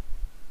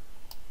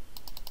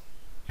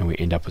 and we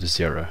end up with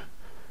 0.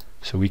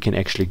 So we can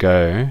actually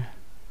go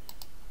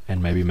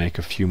and maybe make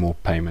a few more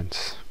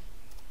payments.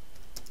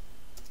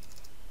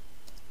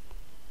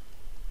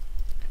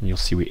 And you'll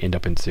see we end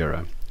up in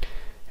 0.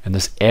 And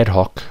this ad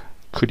hoc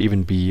could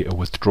even be a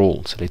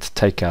withdrawal. So let's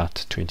take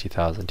out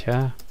 20,000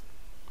 here.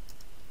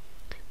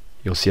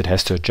 You'll see it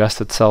has to adjust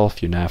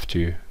itself. You now have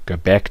to go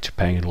back to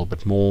paying a little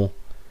bit more.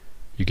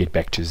 You get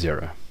back to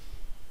 0.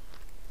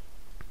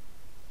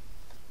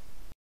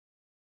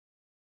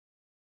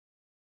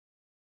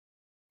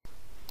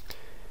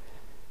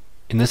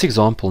 In this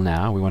example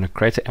now, we want to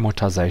create an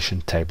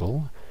amortization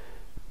table,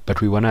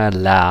 but we want to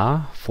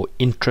allow for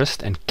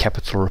interest and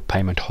capital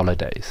repayment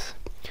holidays.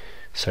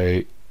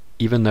 So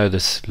even though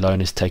this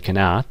loan is taken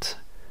out,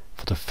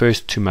 for the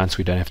first 2 months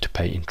we don't have to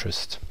pay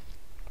interest.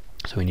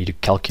 So we need to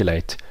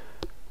calculate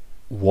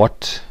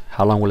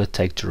how long will it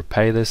take to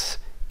repay this,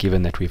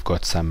 given that we've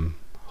got some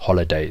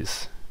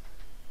holidays.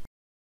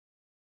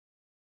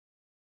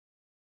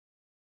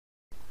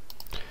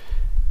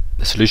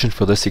 The solution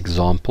for this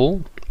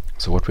example,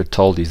 so what we're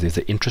told is there's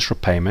an interest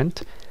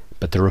repayment,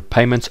 but the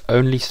repayments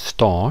only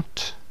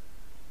start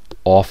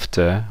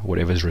after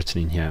whatever is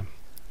written in here.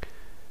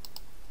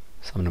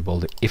 So I'm going to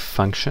build an if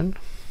function,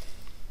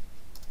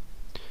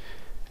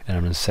 and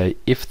I'm going to say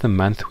if the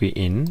month we're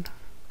in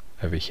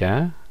over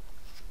here,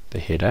 the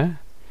header,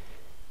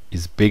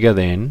 is bigger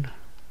than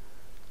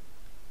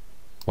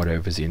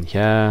whatever's in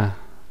here,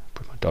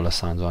 put my dollar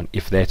signs on.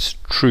 If that's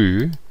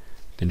true,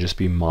 then just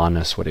be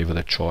minus whatever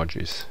the charge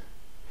is.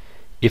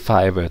 If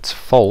however it's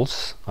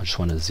false, I just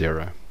want a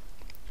 0.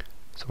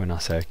 So when I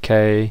say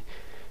OK,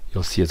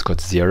 you'll see it's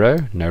got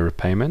 0, no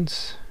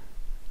repayments.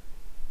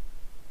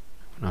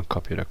 When I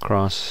copy it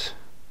across,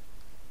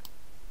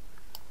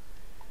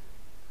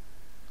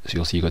 so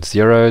you'll see you got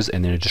zeros,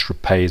 and then it just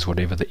repays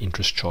whatever the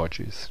interest charge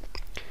is.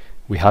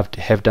 We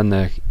have done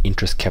the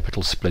interest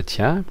capital split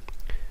here.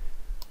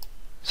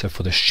 So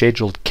for the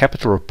scheduled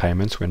capital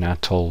repayments, we're now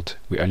told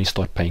we only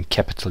start paying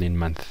capital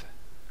in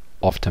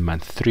after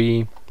month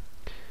 3.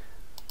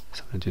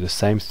 So I'm going to do the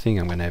same thing.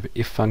 I'm going to have an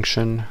if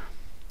function.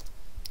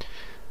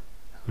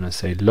 I'm going to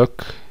say,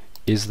 look,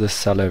 is this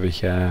cell over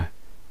here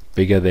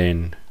bigger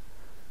than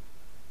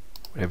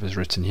whatever's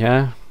written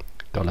here,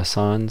 dollar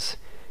signs.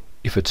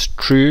 If it's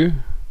true,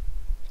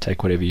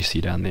 take whatever you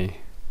see down there.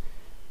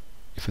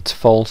 If it's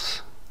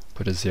false,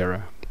 put a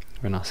 0.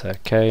 When I say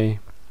OK,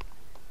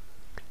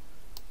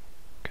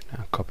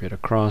 now copy it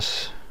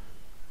across.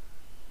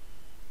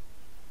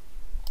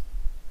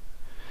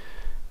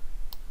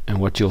 And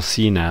what you'll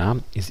see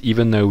now is,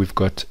 even though we've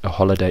got a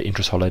holiday,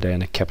 interest holiday,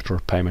 and a capital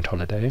repayment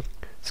holiday,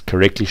 it's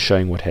correctly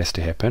showing what has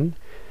to happen.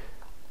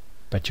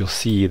 But you'll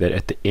see that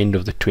at the end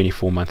of the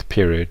 24-month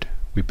period,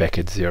 we're back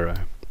at 0.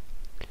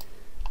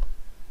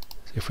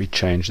 So if we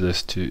change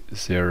this to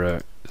 0,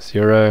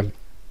 0,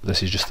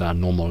 this is just our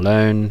normal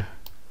loan,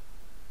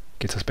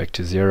 gets us back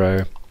to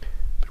 0.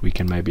 But we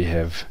can maybe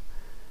have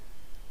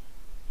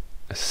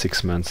a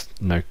 6 months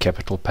no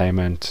capital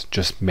payment,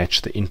 just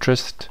match the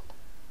interest,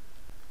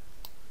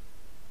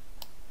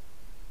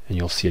 and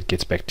you'll see it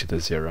gets back to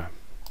the 0.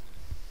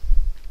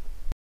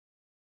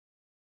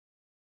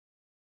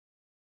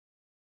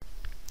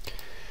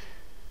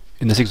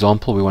 In this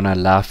example, we want to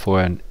allow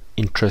for an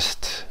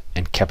interest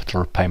and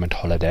capital repayment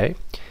holiday.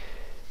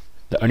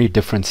 The only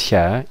difference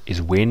here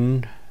is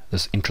when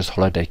this interest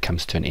holiday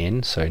comes to an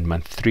end, so in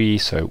month 3,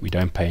 so we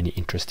don't pay any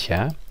interest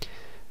here.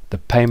 The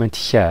payment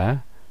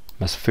here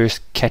must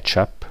first catch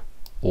up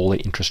all the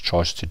interest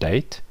charged to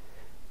date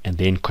and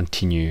then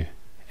continue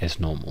as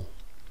normal.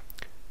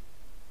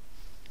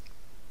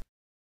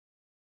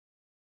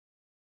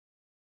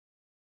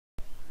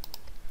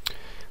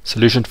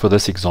 Solution for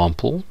this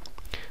example.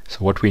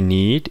 So what we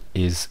need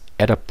is,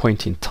 at a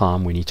point in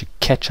time, we need to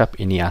catch up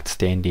any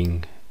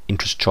outstanding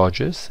interest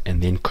charges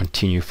and then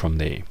continue from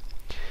there.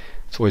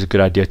 It's always a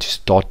good idea to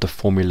start the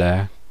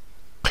formula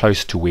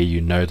close to where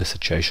you know the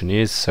situation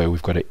is. So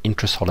we've got an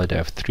interest holiday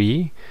of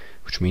 3,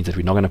 which means that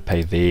we're not going to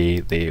pay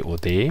there, there, or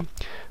there.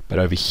 But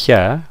over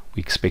here,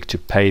 we expect to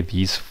pay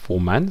these 4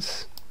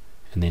 months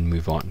and then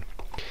move on.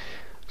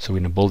 So we're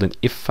going to build an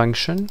if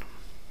function.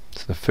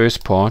 So the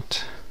first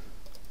part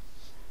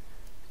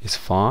is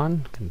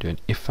fine. Can do an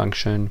if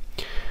function,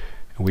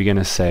 and we're going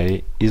to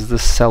say, is the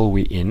cell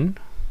we're in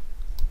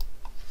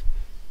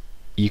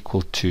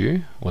equal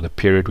to, or the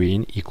period we're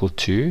in equal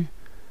to,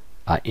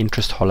 our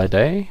interest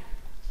holiday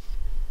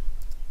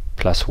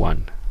plus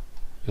 1.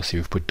 You'll see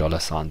we've put dollar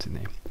signs in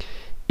there.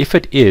 If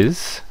it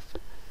is,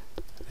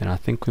 then I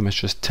think we must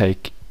just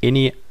take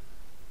any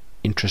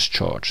interest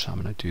charge. So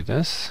I'm going to do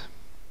this.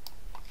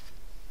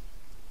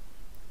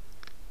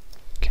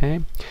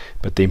 Okay,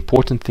 but the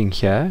important thing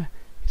here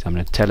is I'm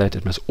going to tell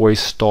it must always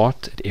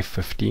start at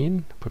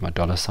F15, put my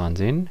dollar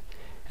signs in,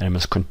 and it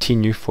must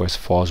continue for as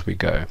far as we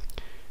go.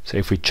 So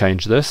if we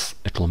change this,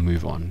 it will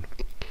move on.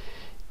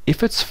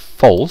 If it's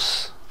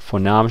false, for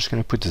now I'm just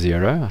going to put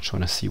 0. I just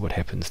want to see what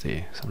happens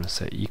there. So I'm going to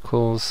say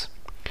equals.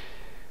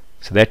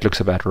 So that looks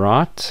about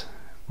right.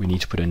 We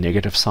need to put a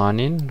negative sign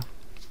in.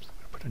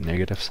 Put a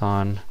negative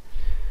sign.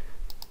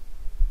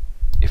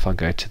 If I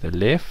go to the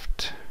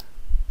left,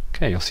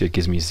 okay, you'll see it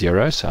gives me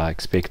 0, so I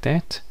expect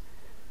that.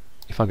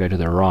 If I go to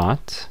the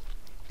right,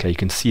 okay, you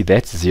can see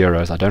that's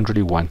zeros. I don't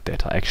really want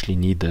that. I actually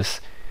need this.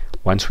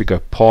 Once we go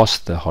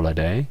past the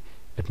holiday,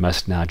 it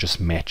must now just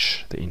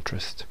match the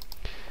interest.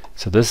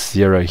 So this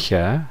 0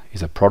 here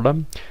is a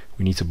problem.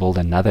 We need to build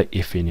another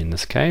if in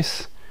this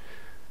case.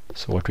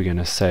 So what we're going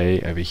to say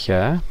over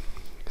here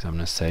is I'm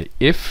going to say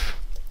if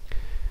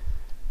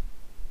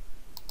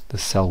the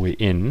cell we're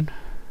in,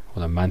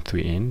 or the month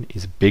we're in,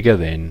 is bigger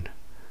than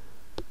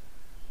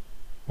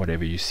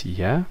whatever you see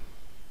here,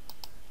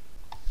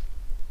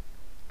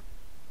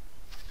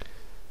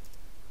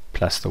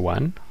 plus the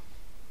 1,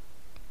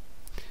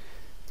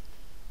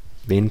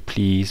 then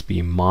please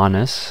be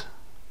minus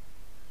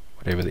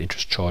whatever the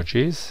interest charge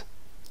is,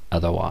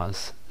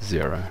 otherwise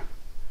 0.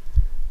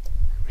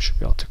 We should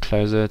be able to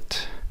close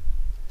it.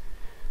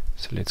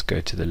 So let's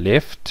go to the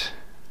left.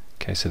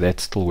 Okay, so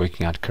that's still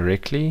working out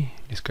correctly.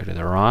 Let's go to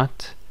the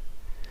right.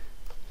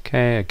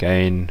 Okay,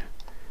 again,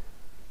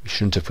 we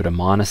shouldn't have put a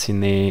minus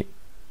in there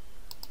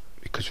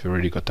because we've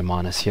already got the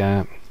minus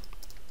here.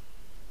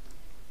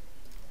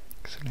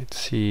 So let's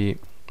see.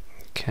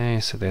 Okay,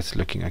 so that's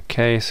looking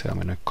okay. So I'm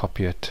going to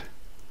copy it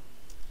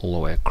all the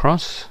way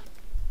across.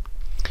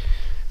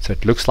 So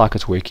it looks like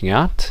it's working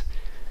out.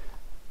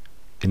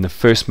 In the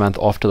first month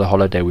after the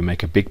holiday, we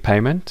make a big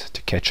payment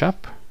to catch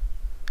up.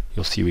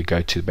 You'll see we go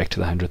back to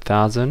the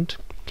 100,000.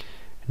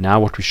 Now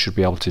what we should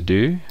be able to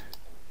do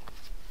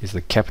is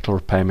the capital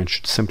repayment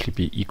should simply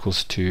be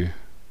equals to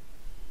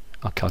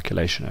our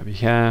calculation over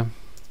here.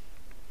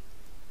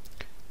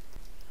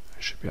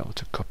 I should be able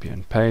to copy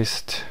and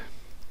paste.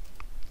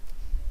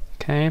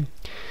 Okay.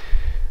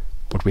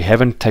 What we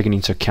haven't taken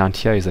into account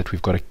here is that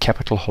we've got a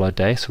capital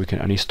holiday, so we can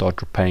only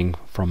start repaying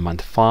from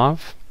month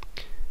 5.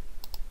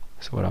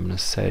 So what I'm going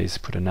to say is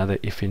put another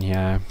if in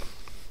here.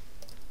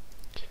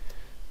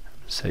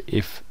 Say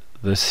if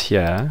this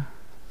here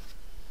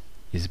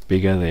is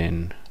bigger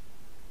than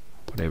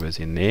whatever's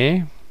in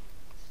there.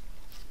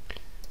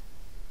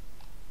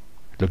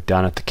 Look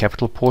down at the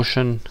capital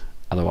portion,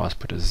 otherwise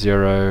put a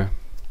 0.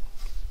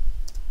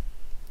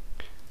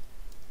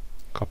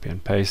 Copy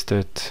and paste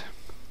it.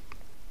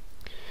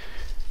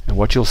 And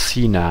what you'll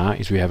see now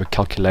is we have a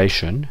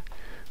calculation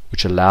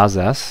which allows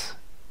us,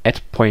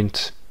 at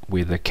point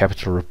where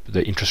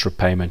the interest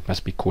repayment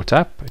must be caught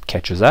up, it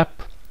catches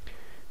up.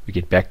 We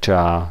get back to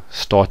our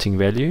starting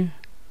value,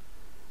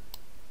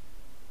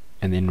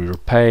 and then we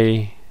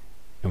repay,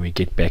 and we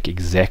get back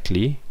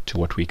exactly to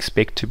what we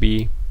expect to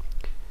be.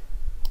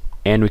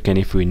 And we can,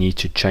 if we need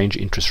to, change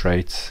interest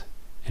rates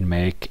and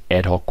make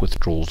ad hoc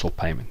withdrawals or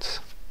payments.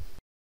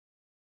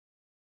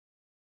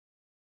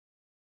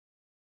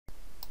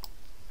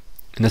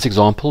 In this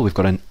example, we've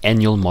got an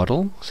annual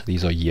model, so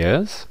these are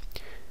years.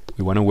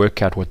 We want to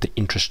work out what the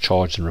interest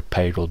charged and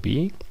repaid will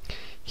be.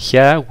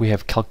 Here we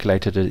have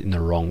calculated it in the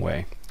wrong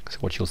way. So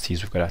what you'll see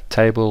is we've got our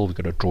table, we've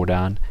got a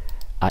drawdown.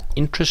 Our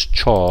interest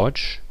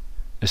charge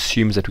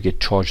assumes that we get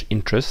charged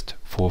interest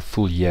for a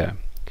full year.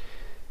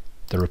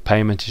 The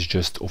repayment is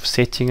just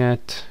offsetting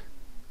it,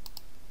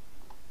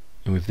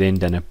 and we've then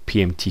done a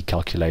PMT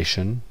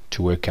calculation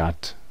to work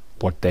out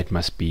what that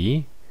must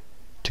be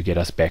to get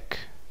us back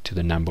to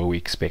the number we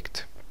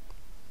expect.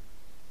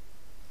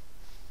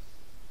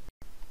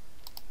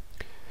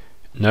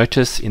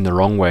 Notice in the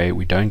wrong way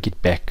we don't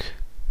get back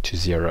to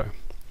 0.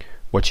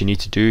 What you need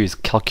to do is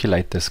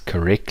calculate this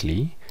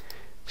correctly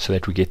so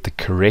that we get the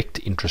correct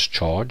interest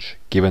charge,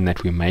 given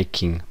that we're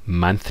making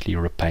monthly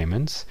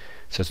repayments.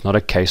 So it's not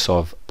a case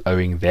of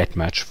owing that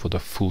much for the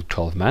full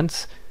 12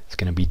 months. It's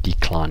going to be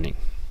declining.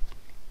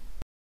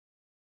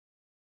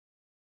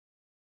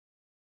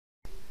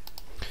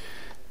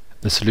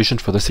 The solution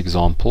for this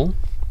example,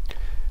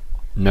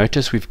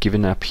 notice we've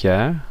given up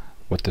here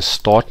what the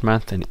start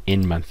month and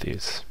end month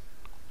is.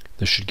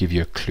 This should give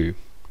you a clue.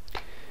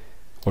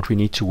 What we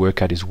need to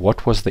work out is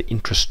what was the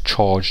interest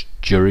charged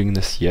during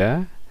this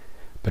year,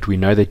 but we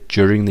know that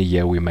during the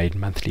year we made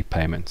monthly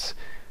payments,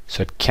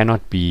 so it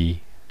cannot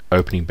be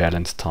opening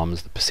balance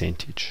times the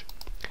percentage.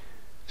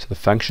 So the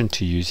function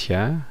to use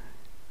here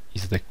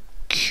is the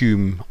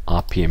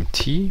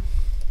CUMIPMT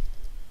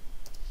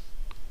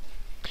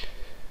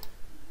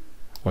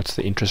What's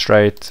the interest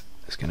rate?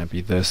 It's going to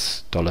be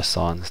this dollar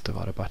signs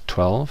divided by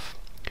 12.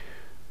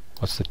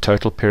 What's the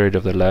total period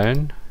of the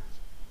loan?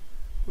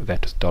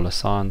 That is dollar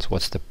signs.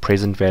 What's the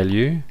present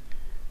value?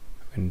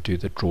 We're going to do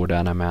the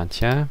drawdown amount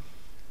here.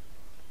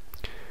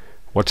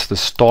 What's the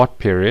start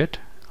period?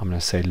 I'm going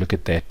to say look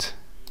at that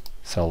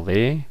cell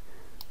there.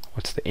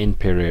 What's the end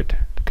period?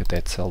 Look at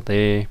that cell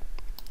there.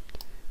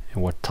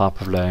 And what type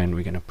of loan?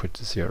 We're going to put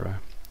 0.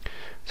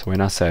 So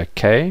when I say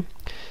OK,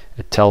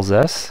 it tells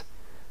us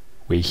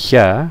where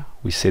here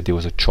we said there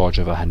was a charge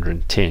of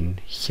 110.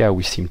 Here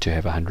we seem to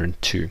have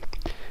 102.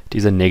 It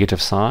is a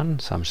negative sign,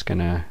 so I'm just going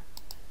to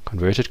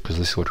convert it because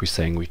this is what we're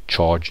saying we're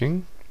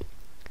charging.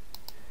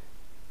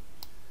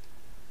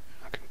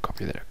 I can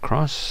copy that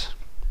across.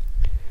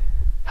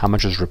 How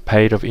much was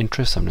repaid of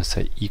interest? I'm going to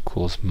say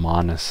equals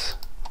minus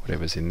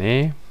whatever's in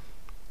there.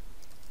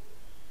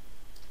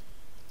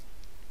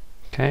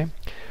 Okay.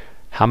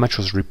 How much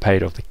was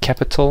repaid of the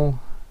capital?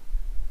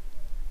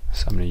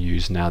 So I'm going to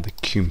use now the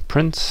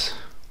CUMIPMT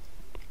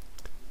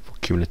for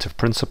cumulative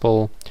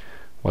principal.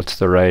 What's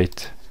the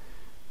rate?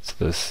 It's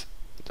this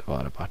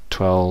divided by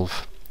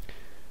 12.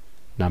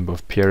 Number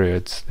of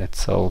periods. That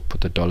cell,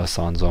 put the dollar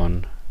signs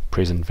on.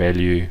 Present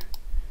value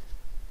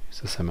is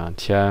this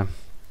amount here.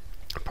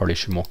 Probably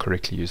should more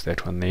correctly use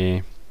that one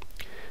there.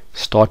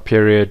 Start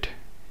period,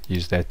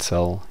 use that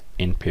cell.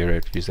 End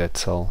period, use that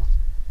cell.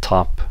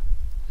 Type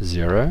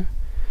 0.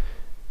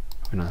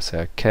 When I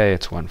say OK,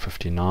 it's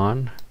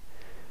 159.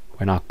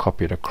 When I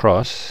copy it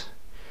across,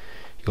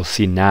 you'll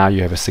see now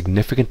you have a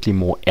significantly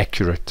more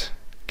accurate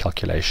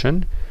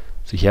calculation.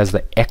 So here's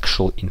the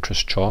actual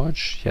interest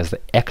charge, here's the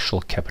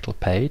actual capital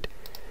paid,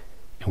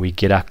 and we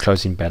get our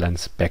closing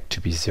balance back to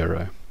be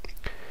 0.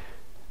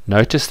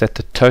 Notice that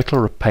the total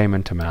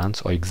repayment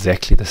amounts are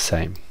exactly the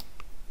same.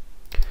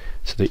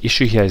 So the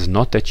issue here is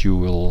not that you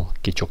will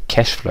get your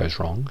cash flows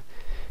wrong.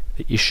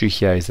 The issue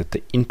here is that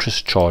the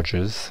interest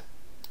charges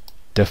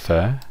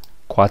differ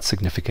quite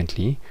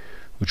significantly,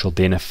 which will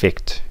then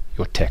affect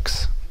your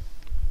tax.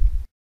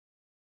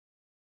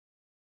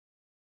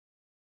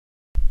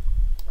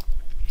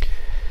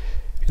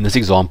 In this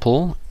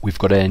example, we've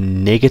got a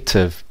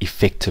negative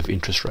effective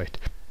interest rate.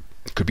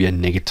 It could be a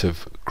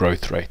negative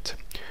growth rate.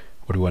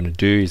 What we want to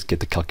do is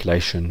get the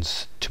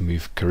calculations to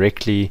move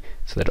correctly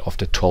so that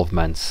after 12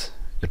 months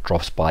it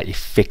drops by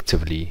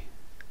effectively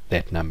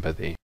that number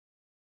there.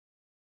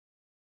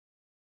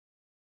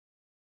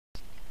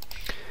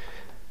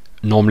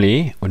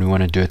 Normally, when we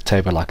want to do a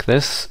table like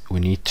this, we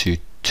need to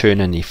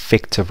turn an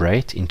effective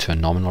rate into a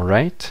nominal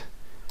rate.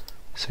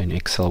 So in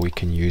Excel we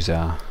can use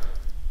our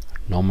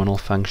nominal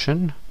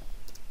function.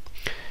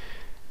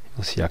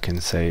 You'll see I can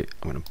say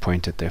I'm going to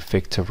point at the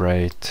effective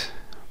rate.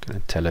 I'm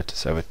going to tell it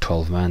it's over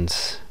 12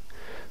 months.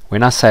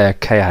 When I say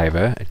OK,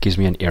 however, it gives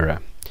me an error.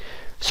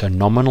 So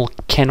nominal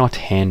cannot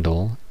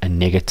handle a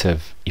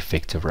negative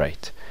effective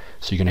rate.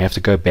 So you're going to have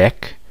to go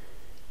back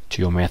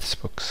to your maths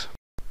books.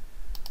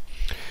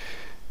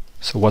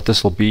 So what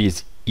this will be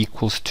is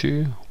equals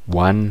to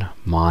 1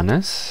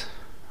 minus,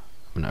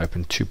 I'm going to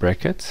open 2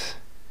 brackets,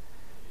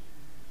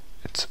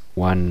 it's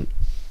 1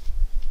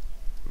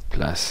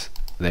 plus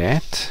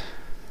that,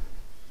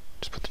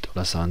 just put the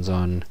dollar signs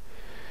on,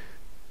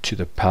 to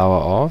the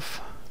power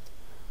of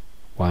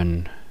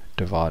 1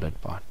 divided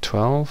by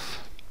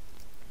 12,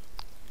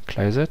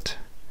 close it.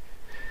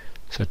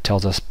 So it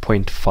tells us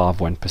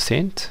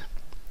 0.51%.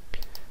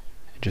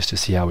 Just to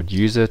see how I would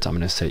use it, I'm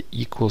going to say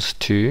equals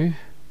to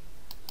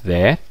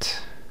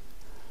that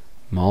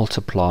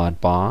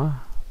multiplied by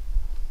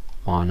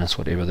minus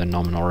whatever the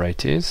nominal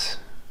rate is,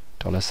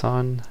 dollar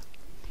sign.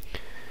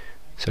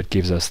 So it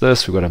gives us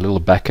this. We've got a little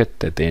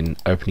bucket that then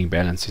opening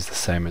balance is the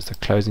same as the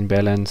closing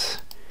balance.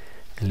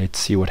 And let's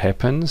see what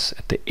happens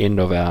at the end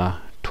of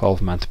our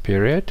 12-month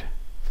period.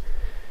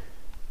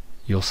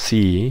 You'll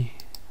see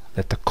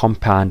that the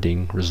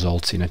compounding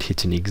results in it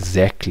hitting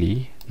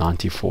exactly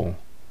 94,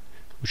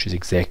 which is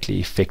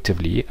exactly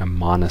effectively a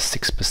minus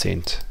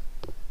 6%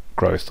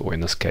 growth, or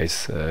in this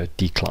case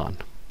decline.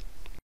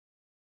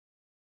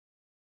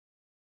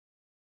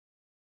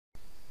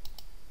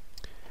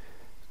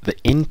 The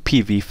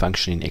NPV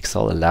function in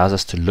Excel allows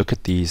us to look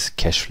at these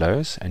cash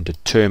flows and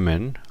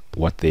determine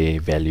what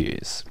their value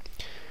is.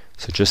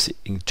 So just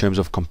in terms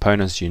of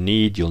components you'll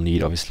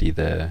need obviously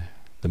the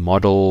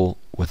model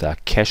with our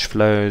cash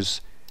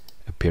flows,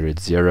 a period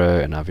 0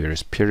 and our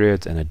various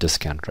periods, and a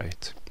discount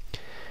rate.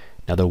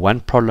 Now the one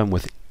problem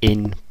with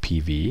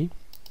NPV,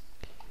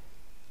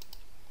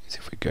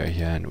 if we go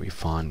here and we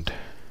find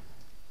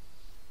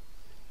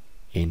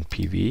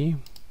NPV,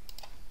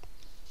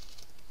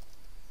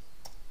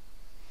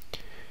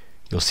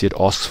 you'll see it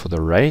asks for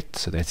the rate,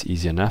 so that's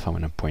easy enough. I'm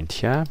going to point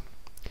here.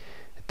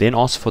 It then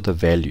asks for the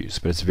values,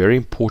 but it's very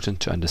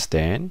important to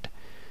understand.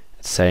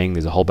 It's saying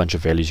there's a whole bunch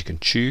of values you can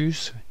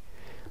choose.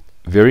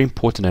 Very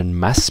important, and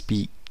must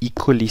be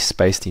equally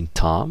spaced in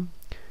time.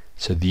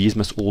 So these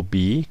must all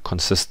be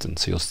consistent.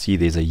 So you'll see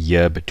there's a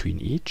year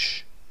between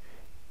each,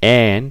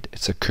 and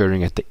it's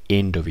occurring at the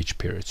end of each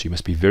period. So you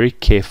must be very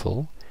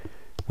careful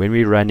when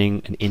we're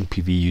running an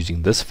NPV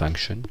using this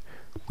function.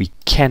 we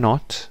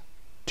cannot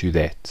do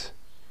that.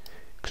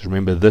 Because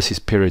remember, this is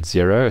period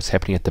 0, it's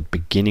happening at the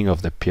beginning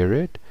of the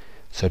period,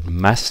 so it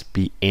must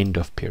be end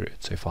of period.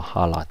 So if I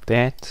highlight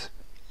that,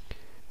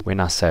 when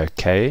I say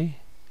OK,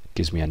 it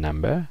gives me a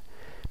number,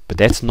 but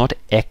that's not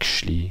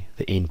actually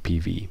the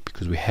NPV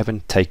because we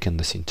haven't taken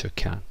this into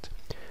account.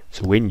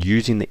 So when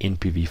using the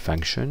NPV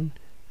function,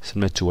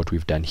 similar to what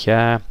we've done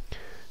here,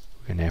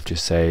 we're going to have to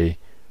say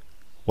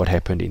what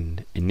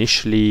happened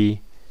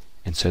initially,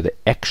 and so the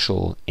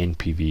actual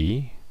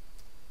NPV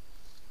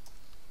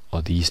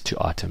are these two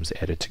items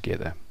added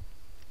together.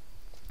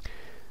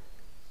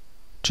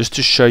 Just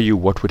to show you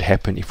what would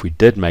happen if we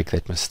did make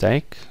that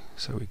mistake,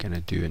 so we're going to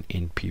do an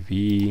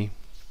NPV,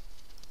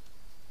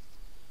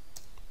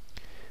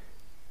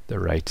 the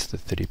rate's the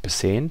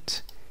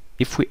 30%.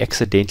 If we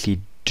accidentally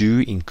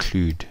do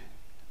include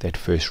that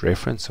first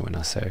reference, so when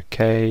I say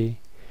OK,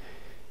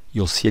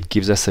 you'll see it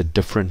gives us a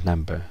different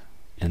number,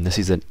 and this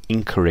is an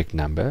incorrect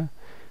number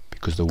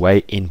because the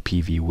way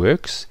NPV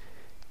works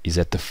is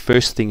that the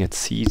first thing it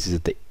sees is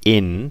at the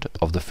end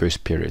of the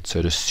first period. So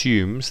it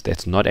assumes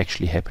that's not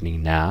actually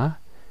happening now,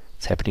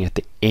 it's happening at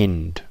the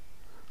end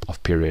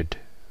of period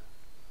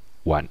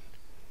 1.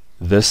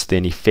 This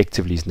then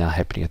effectively is now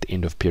happening at the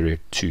end of period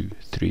 2,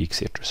 3,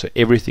 etc. So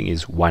everything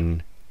is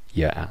 1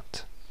 year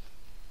out.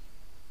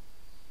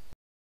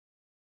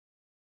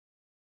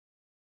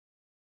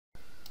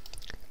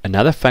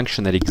 Another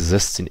function that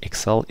exists in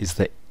Excel is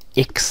the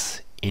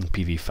X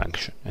NPV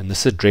function, and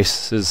this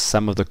addresses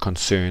some of the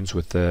concerns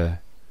with the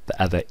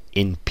other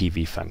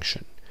NPV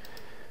function.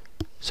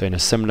 So in a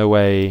similar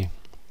way,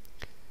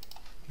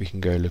 we can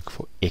go look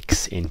for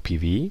X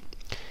NPV,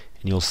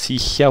 and you'll see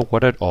here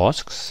what it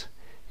asks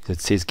is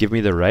it says give me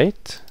the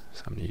rate,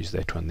 so I'm going to use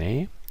that one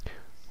there.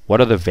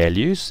 What are the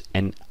values?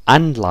 And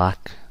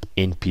unlike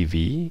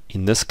NPV,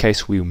 in this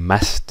case we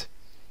must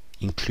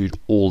include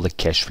all the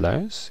cash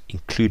flows,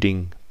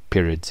 including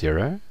period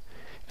 0.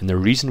 And the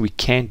reason we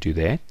can't do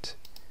that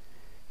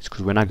is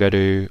because when I go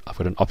to, I've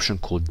got an option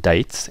called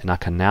dates, and I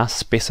can now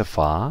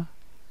specify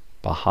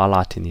by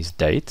highlighting these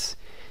dates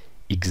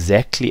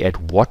exactly at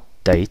what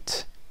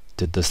date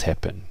did this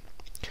happen.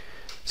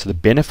 So the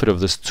benefit of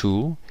this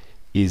tool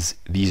is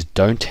these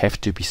don't have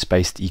to be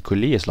spaced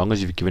equally. As long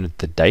as you've given it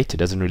the date, it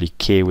doesn't really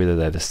care whether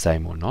they're the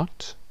same or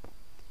not.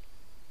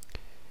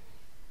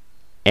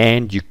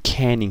 And you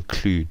can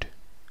include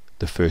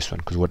the first one,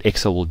 because what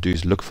Excel will do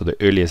is look for the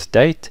earliest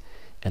date,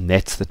 and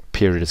that's the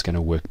period it's going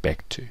to work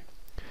back to.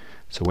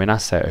 So when I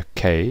say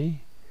OK,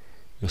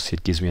 you'll see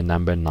it gives me a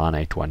number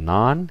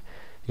 9819.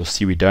 You'll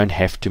see we don't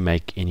have to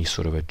make any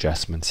sort of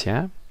adjustments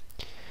here.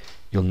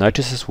 You'll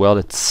notice as well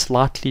it's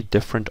slightly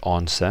different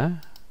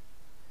answer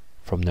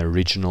from the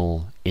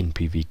original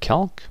NPV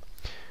calc.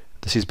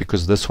 This is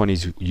because this one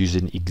is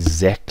using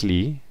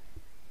exactly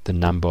the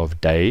number of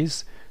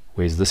days,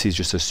 whereas this is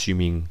just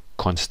assuming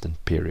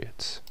constant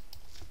periods.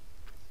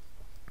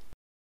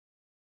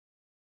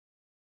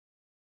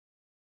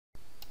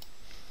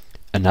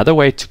 Another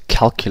way to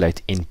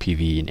calculate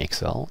NPV in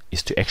Excel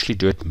is to actually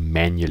do it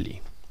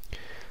manually.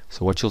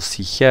 So what you'll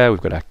see here,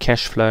 we've got our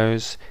cash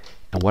flows,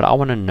 and what I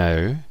want to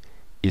know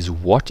is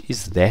what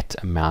is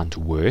that amount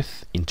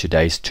worth in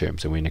today's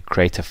terms, and we're going to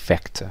create a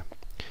factor.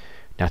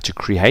 Now to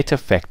create a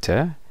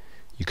factor,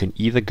 you can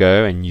either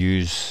go and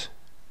use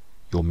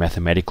your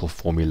mathematical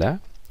formula,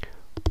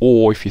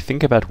 or if you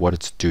think about what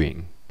it's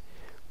doing,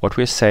 what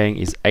we're saying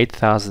is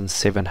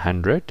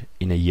 8,700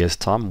 in a year's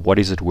time, what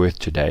is it worth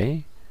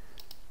today?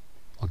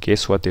 Well,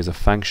 guess what? There's a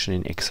function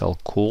in Excel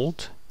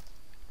called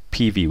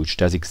PV, which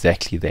does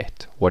exactly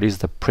that. What is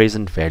the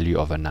present value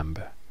of a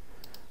number?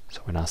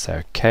 So when I say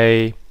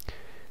OK,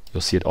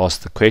 you'll see it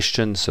asks the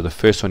question. So the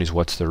first one is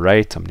what's the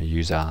rate? I'm going to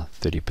use our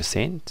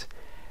 30%.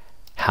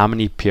 How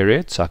many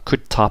periods? So I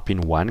could type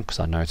in 1 because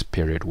I know it's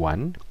period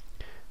 1.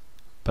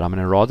 But I'm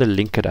going to rather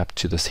link it up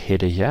to this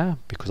header here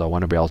because I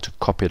want to be able to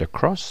copy it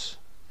across.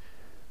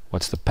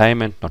 What's the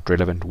payment? Not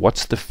relevant.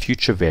 What's the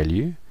future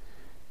value?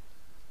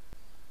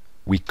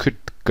 We could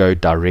go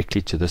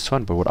directly to this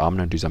one, but what I'm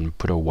going to do is I'm going to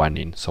put a 1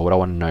 in. So what I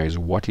want to know is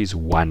what is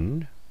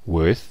 1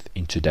 worth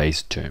in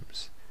today's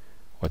terms?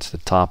 What's the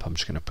type? I'm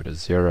just going to put a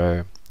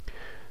 0.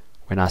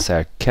 When I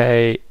say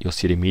OK, you'll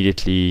see it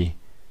immediately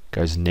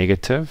goes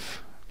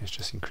negative. Let's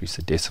just increase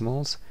the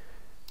decimals.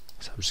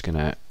 So I'm just going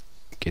to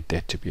get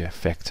that to be a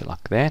factor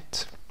like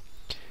that.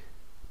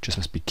 Just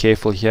must be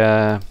careful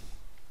here.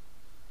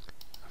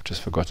 I've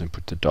just forgotten to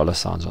put the dollar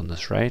signs on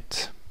this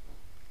rate.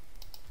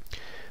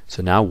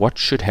 So now what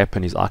should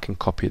happen is I can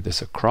copy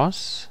this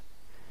across,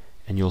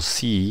 and you'll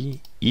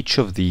see each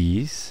of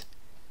these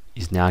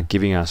is now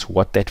giving us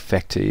what that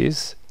factor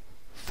is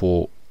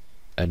for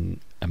an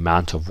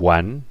amount of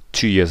 1,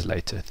 2 years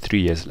later,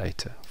 3 years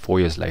later, 4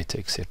 years later,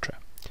 etc.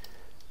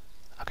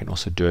 I can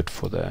also do it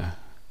for the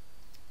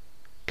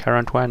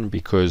current one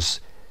because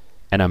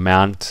an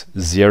amount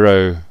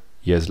 0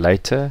 years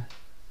later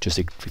just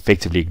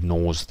effectively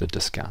ignores the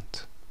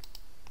discount.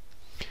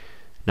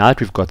 Now that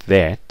we've got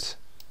that,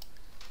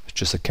 it's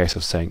just a case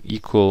of saying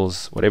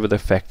equals whatever the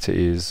factor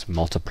is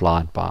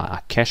multiplied by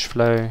our cash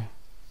flow.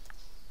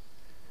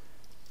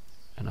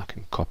 and I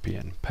can copy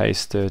and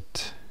paste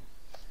it.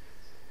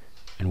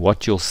 And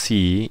what you'll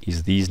see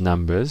is these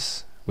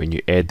numbers, when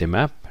you add them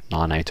up,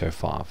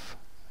 9805,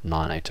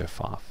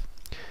 9805.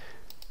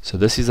 So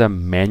this is a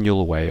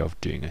manual way of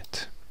doing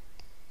it.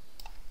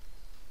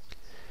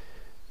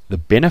 The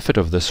benefit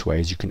of this way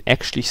is you can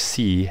actually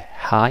see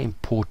how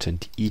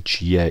important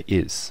each year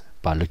is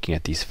by looking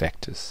at these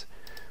factors.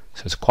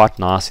 So it's quite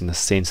nice in the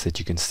sense that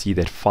you can see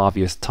that 5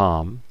 years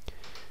time,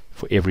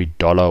 for every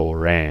dollar or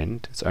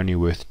rand, it's only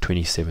worth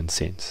 27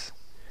 cents.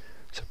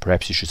 So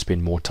perhaps you should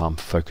spend more time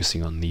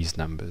focusing on these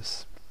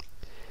numbers.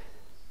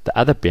 The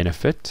other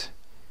benefit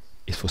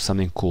is for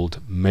something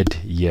called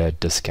mid-year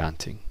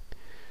discounting.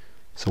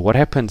 So what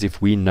happens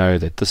if we know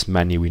that this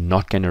money we're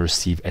not going to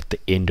receive at the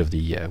end of the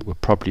year? We'll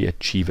probably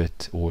achieve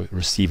it or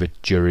receive it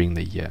during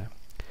the year.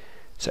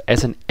 So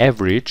as an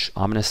average,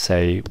 I'm going to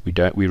say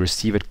we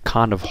receive it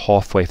kind of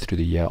halfway through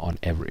the year on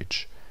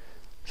average.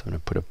 So I'm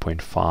going to put a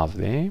 0.5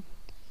 there.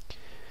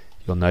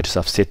 You'll notice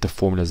I've set the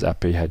formulas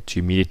up. You had to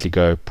immediately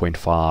go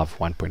 0.5,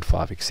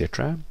 1.5,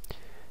 etc.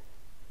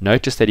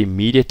 Notice that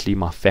immediately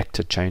my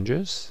factor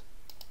changes,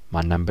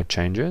 my number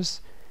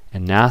changes,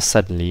 and now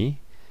suddenly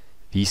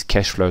these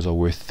cash flows are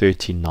worth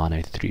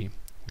 13,983,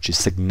 which is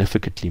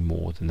significantly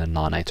more than the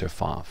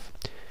 9805,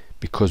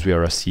 because we are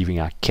receiving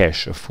our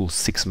cash a full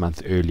 6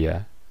 months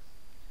earlier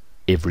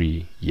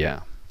every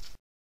year.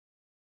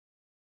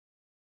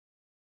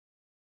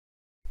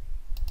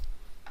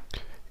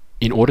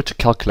 In order to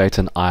calculate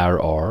an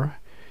IRR,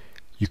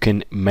 you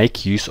can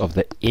make use of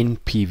the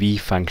NPV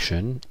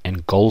function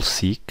and goal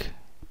seek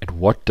at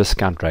what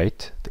discount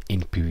rate the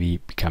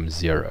NPV becomes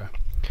 0.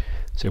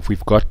 So if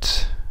we've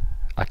got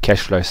our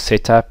cash flow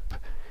set up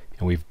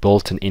and we've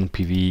built an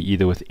NPV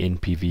either with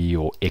NPV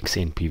or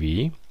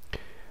XNPV,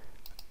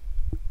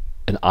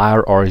 an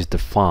IRR is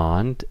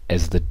defined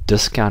as the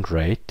discount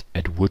rate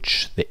at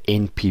which the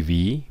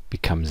NPV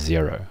becomes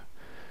 0.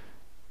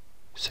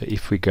 So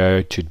if we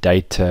go to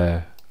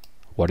data,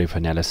 what if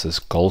analysis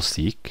goal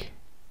seek,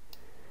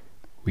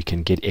 we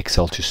can get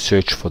Excel to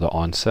search for the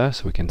answer.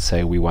 So we can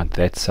say we want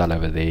that cell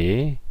over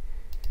there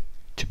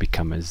to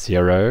become a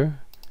 0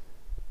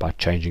 by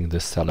changing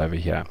this cell over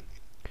here.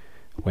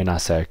 When I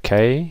say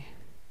OK,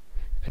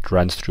 it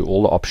runs through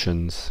all the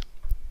options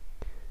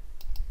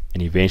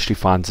and eventually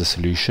finds a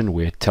solution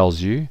where it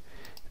tells you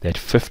that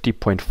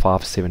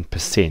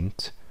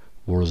 50.57%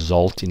 will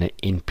result in an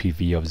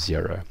NPV of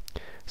 0.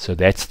 So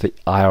that's the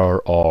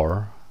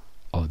IRR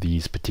of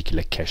these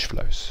particular cash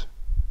flows.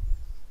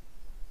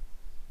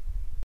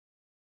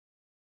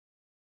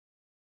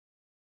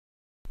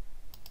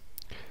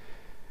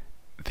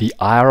 The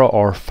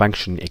IRR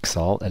function in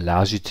Excel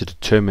allows you to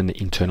determine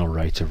the internal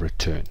rate of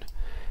return.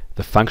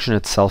 The function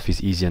itself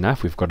is easy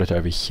enough. We've got it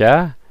over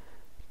here,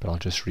 but I'll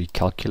just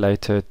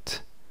recalculate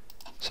it.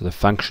 So the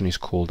function is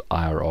called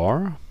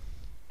IRR,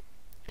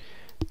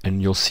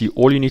 and you'll see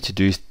all you need to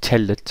do is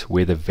tell it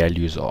where the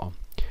values are.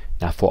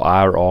 Now for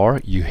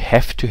IRR, you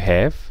have to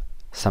have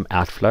some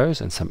outflows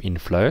and some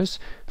inflows,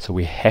 so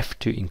we have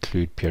to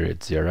include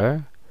period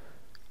 0.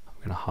 I'm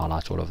going to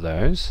highlight all of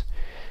those,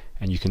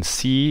 and you can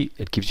see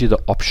it gives you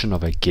the option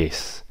of a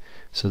guess.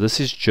 So this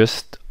is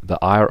just the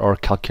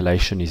IRR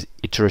calculation is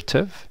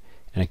iterative,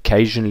 and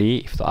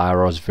occasionally if the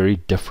IRR is very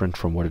different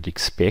from what it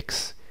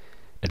expects,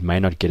 it may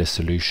not get a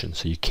solution.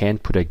 So you can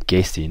put a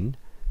guess in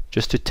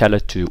just to tell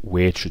it to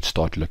where it should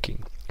start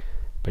looking,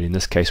 but in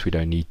this case we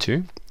don't need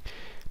to.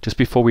 Just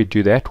before we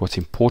do that, what's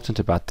important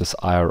about this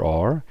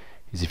IRR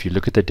is if you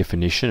look at the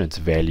definition, it's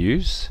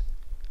values,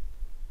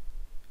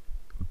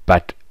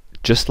 but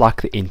just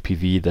like the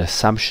NPV, the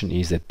assumption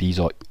is that these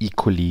are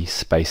equally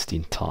spaced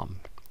in time.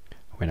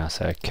 When I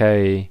say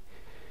OK,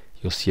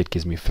 you'll see it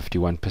gives me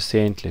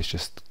 51%. Let's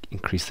just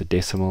increase the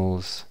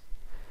decimals,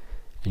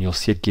 and you'll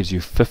see it gives you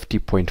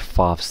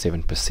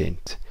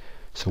 50.57%.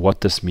 So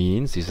what this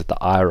means is that the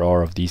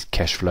IRR of these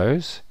cash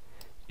flows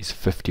is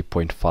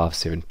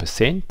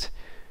 50.57%.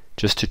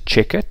 Just to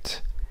check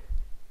it,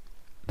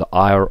 the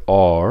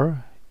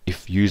IRR,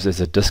 if used as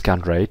a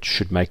discount rate,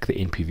 should make the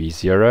NPV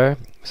 0.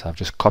 So I've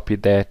just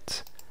copied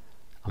that.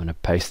 I'm going to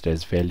paste it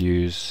as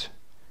values,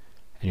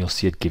 and you'll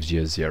see it gives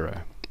you a 0.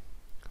 I'm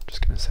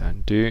just going to say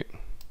undo.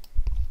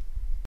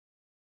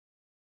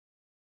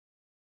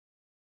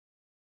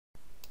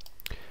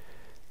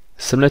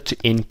 Similar to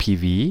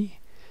NPV,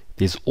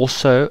 there's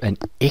also an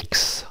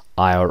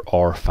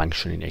XIRR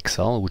function in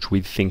Excel, which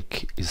we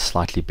think is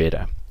slightly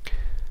better.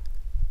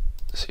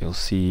 So you'll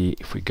see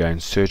if we go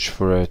and search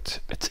for it,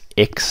 it's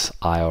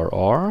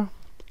XIRR,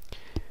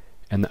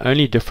 and the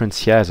only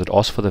difference here is it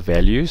asks for the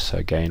values. So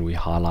again, we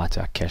highlight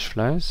our cash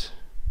flows,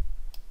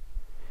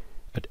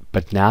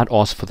 but now it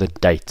asks for the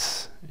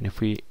dates, and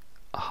if we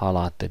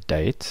highlight the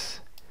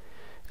dates,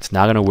 it's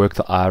now going to work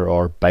the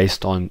IRR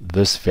based on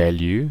this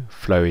value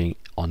flowing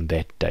on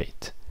that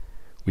date.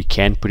 We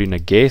can put in a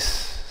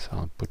guess, so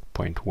I'll put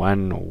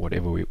 0.1 or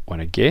whatever we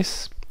want to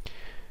guess.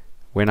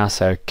 When I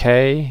say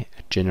OK,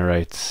 it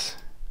generates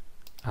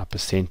our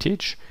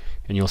percentage,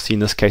 and you'll see in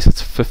this case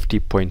it's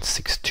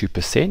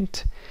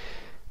 50.62%.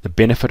 The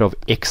benefit of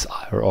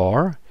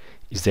XIRR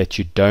is that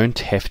you don't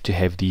have to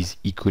have these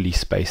equally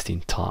spaced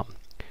in time.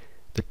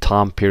 The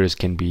time periods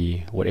can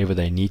be whatever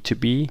they need to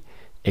be.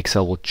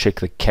 Excel will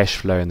check the cash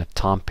flow in the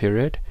time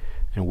period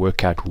and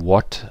work out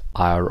what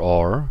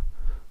IRR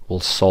will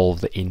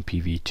solve the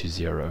NPV to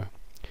 0.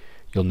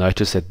 You'll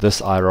notice that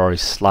this IRR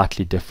is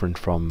slightly different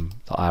from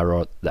the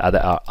other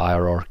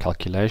IRR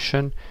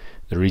calculation.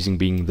 The reason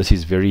being this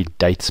is very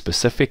date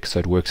specific, so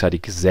it works out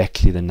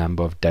exactly the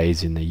number of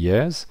days in the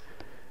years,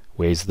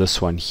 whereas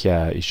this one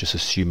here is just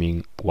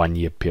assuming 1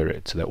 year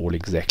period, so they're all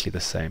exactly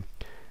the same.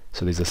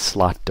 So there's a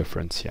slight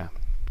difference here.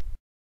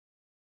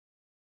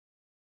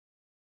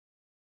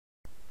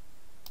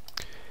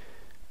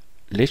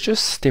 Let's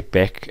just step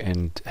back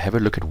and have a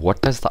look at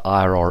what does the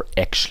IRR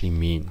actually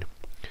mean.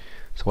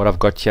 So what I've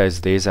got here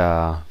is there's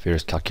our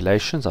various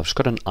calculations. I've just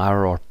got an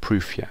IRR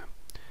proof here,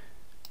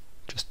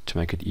 just to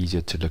make it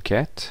easier to look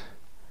at.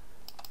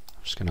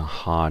 I'm just going to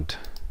hide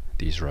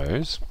these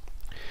rows.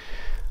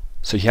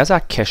 So here's our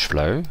cash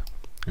flow,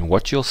 and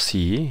what you'll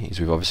see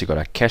is we've obviously got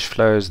our cash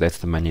flows. That's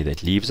the money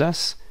that leaves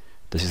us.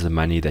 This is the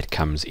money that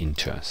comes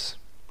into us.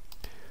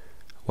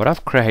 What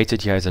I've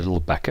created here is a little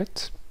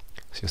bucket.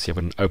 So you'll see I've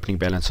got an opening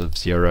balance of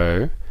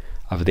 0.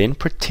 I've then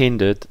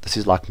pretended this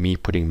is like me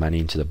putting money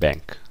into the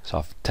bank. So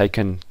I've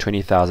taken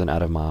 20,000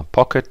 out of my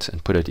pocket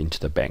and put it into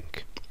the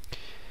bank.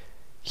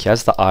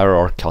 Here's the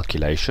IRR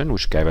calculation,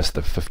 which gave us the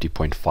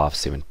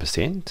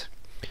 50.57%.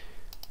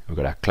 We've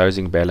got our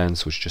closing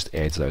balance, which just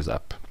adds those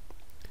up.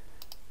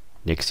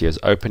 Next year's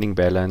opening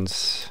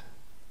balance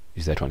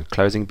is that one,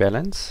 closing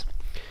balance.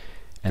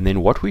 And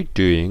then what we're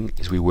doing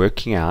is we're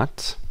working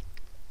out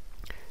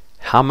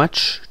how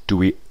much do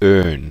we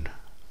earn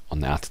on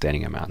the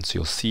outstanding amount. So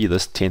you'll see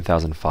this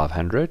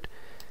 10,500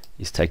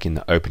 is taking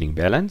the opening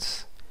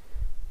balance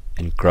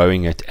and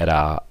growing it at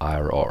our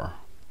IRR.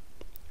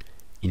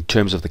 In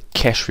terms of the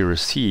cash we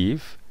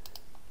receive,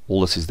 all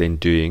this is then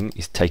doing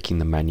is taking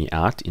the money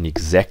out in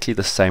exactly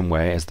the same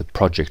way as the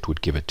project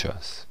would give it to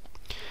us.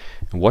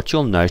 And what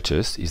you'll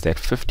notice is that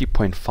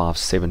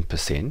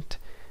 50.57%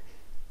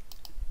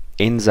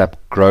 ends up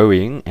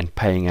growing and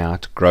paying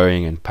out,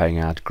 growing and paying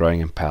out,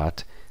 growing and paying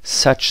out,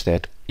 such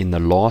that in the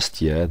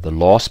last year, the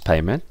last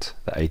payment,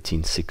 the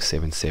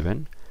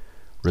 18,677,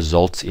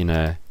 results in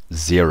a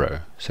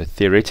 0. So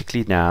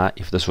theoretically now,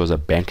 if this was a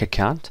bank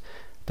account,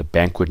 the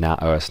bank would now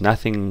owe us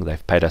nothing.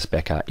 They've paid us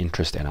back our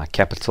interest and our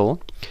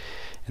capital.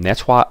 And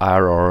that's why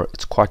IRR,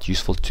 it's quite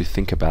useful to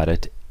think about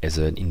it as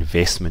an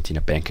investment in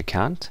a bank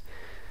account,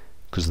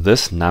 because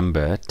this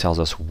number tells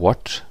us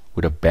what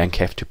would a bank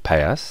have to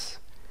pay us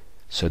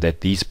so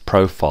that these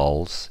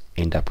profiles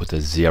end up with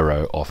a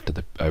 0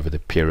 over the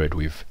period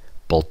we've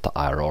built the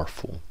IRR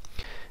for.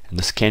 And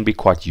this can be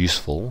quite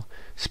useful,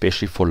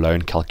 especially for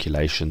loan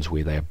calculations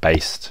where they are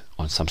based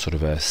on some sort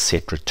of a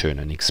set return,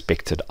 an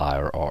expected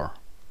IRR.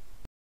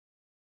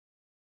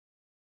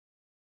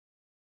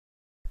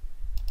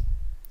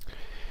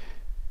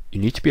 You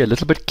need to be a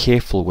little bit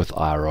careful with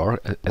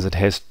IRR as it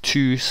has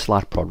two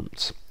slight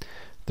problems.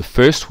 The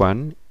first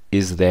one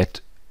is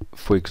that,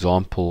 for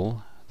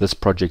example, this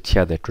project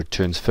here that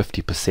returns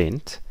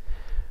 50%,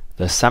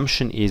 the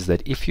assumption is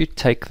that if you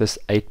take this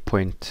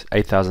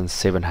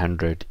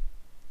 8,700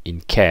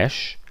 in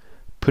cash,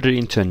 put it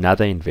into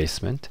another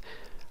investment,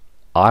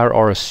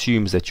 IRR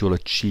assumes that you'll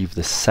achieve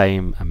the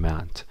same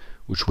amount,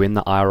 which when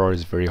the IRR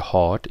is very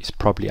hard is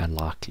probably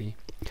unlikely.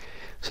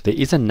 So there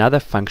is another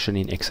function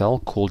in Excel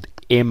called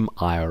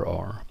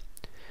MIRR.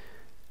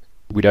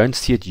 We don't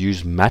see it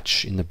used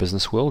much in the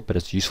business world, but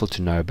it's useful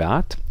to know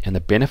about. And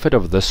the benefit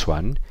of this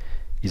one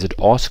is it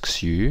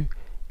asks you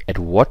at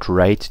what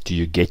rate do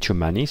you get your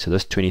money. So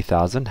this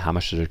 20,000, how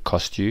much did it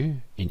cost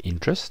you in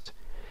interest?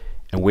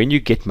 And when you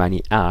get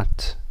money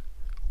out,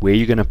 where are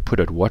you going to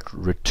put it? What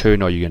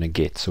return are you going to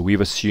get? So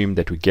we've assumed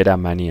that we get our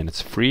money and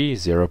it's free,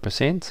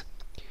 0%.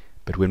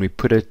 But when we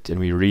put it and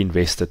we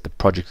reinvest it, the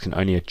project can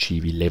only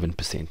achieve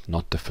 11%,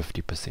 not the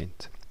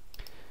 50%.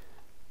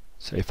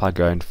 So if I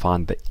go and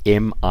find the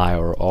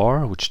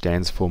MIRR, which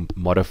stands for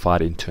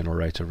Modified Internal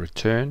Rate of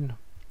Return,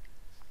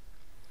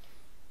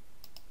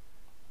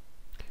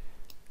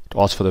 it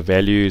asks for the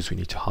values. We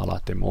need to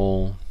highlight them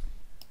all.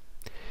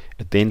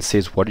 It then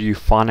says, what do you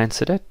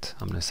finance it at?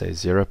 I'm going to say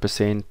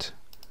 0%.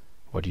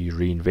 What do you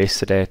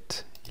reinvest it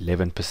at?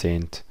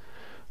 11%.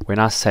 When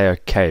I say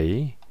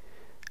OK,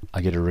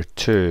 I get a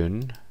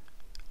return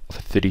of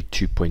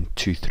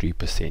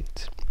 32.23%.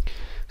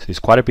 So there's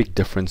quite a big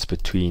difference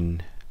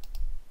between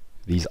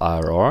these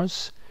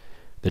IRRs.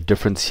 The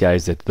difference here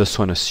is that this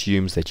one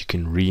assumes that you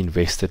can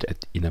reinvest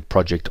it in a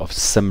project of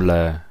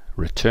similar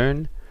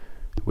return,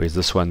 whereas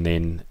this one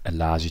then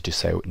allows you to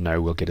say,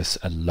 no, we'll get us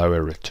a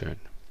lower return.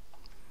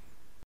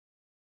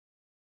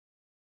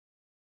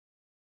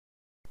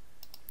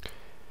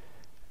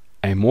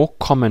 A more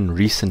common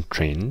recent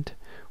trend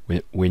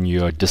when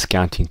you're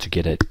discounting to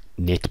get a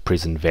net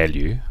present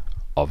value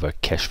of a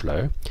cash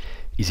flow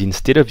is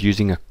instead of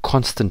using a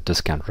constant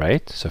discount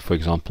rate, so for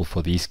example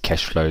for these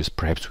cash flows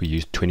perhaps we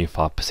use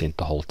 25%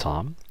 the whole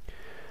time,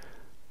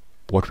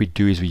 what we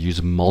do is we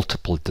use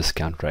multiple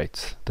discount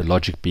rates. The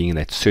logic being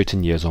that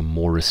certain years are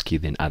more risky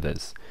than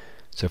others.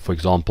 So for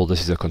example, this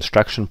is a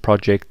construction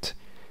project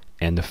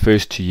and the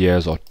first 2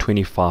 years are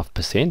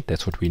 25%.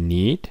 That's what we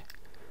need.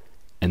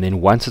 And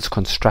then once it's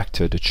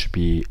constructed, it should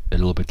be a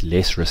little bit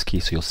less risky.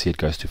 So you'll see it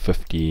goes to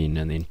 15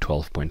 and then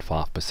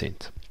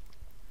 12.5%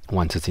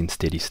 once it's in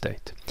steady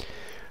state.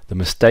 The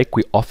mistake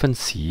we often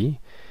see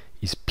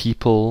is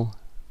people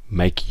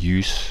make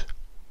use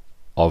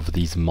of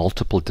these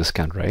multiple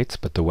discount rates,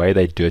 but the way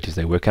they do it is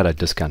they work out a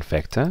discount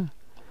factor,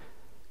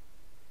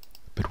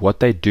 but what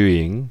they're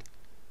doing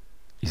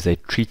is they're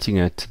treating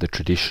it the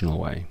traditional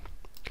way.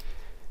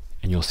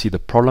 And you'll see the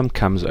problem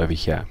comes over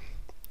here.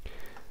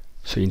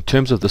 So in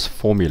terms of this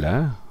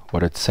formula,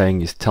 what it's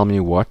saying is tell me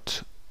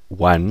what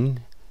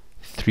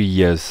 3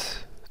 years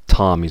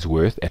time is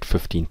worth at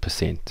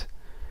 15%.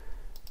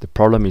 The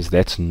problem is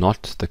that's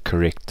not the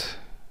correct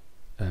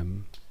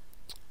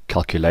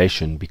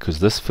calculation, because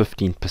this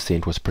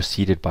 15% was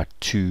preceded by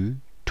two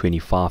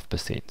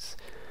 25%.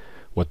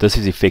 What this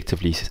is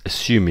effectively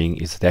assuming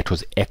is that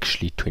was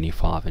actually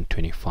 25 and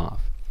 25.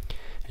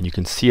 And you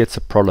can see it's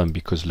a problem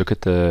because look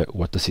at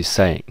what this is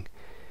saying.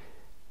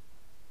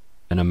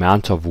 An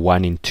amount of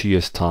 1 in 2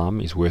 years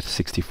time is worth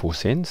 64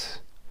 cents,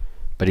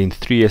 but in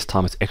 3 years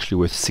time it's actually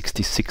worth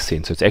 66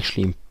 cents. So it's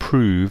actually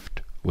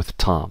improved with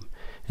time,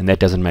 and that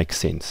doesn't make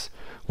sense.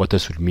 What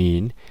this would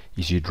mean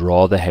is you'd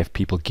rather have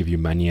people give you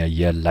money a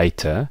year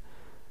later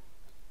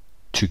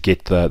to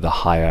get the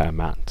higher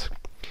amount.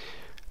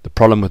 The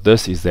problem with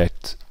this is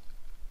that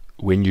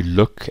when you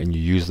look and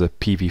you use the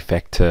PV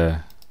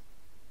factor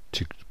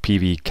to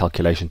PV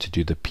calculation to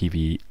do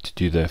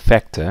the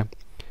factor,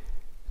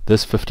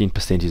 this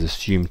 15% is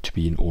assumed to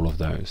be in all of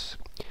those.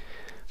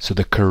 So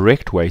the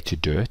correct way to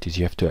do it is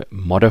you have to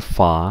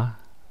modify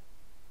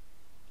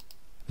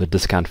the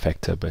discount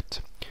factor a bit.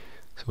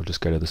 So we'll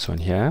just go to this one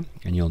here,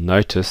 and you'll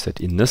notice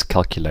that in this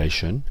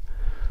calculation,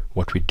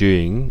 what we're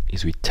doing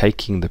is we're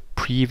taking the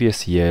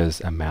previous year's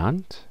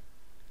amount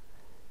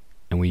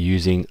and we're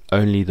using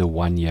only the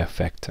 1 year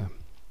factor.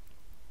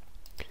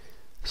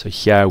 So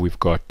here we've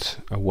got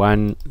a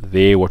 1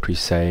 there. What we're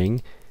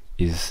saying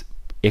is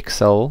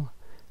Excel,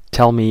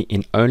 tell me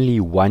in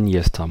only 1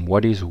 year's time,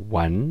 what is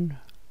 1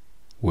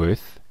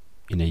 worth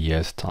in a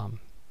year's time?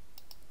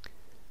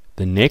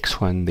 The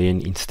next one then,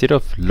 instead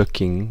of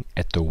looking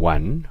at the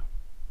 1,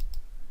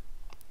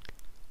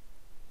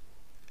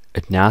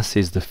 it now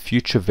says the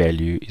future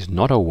value is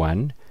not a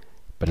 1,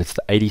 but it's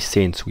the 80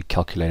 cents we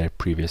calculated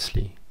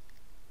previously.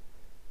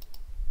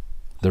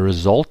 The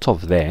result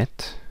of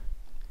that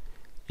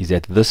is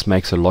that this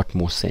makes a lot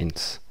more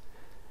sense.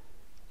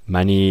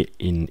 Money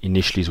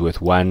initially is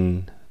worth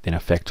 1, then a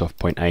factor of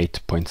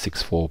 0.8,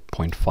 0.64,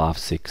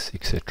 0.56,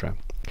 etc.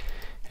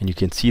 And you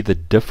can see the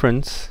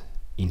difference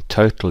in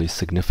total is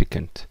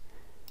significant.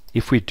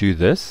 If we do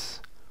this,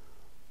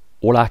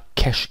 all our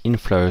cash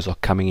inflows are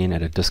coming in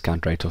at a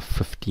discount rate of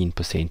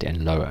 15%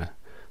 and lower.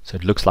 So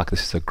it looks like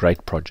this is a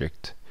great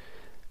project.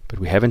 But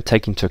we haven't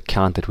taken into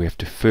account that we have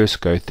to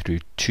first go through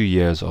 2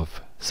 years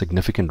of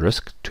significant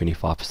risk,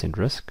 25%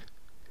 risk.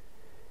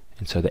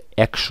 And so the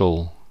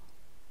actual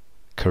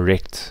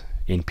correct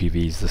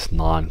NPV is this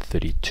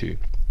 932,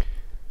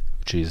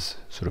 which is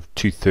sort of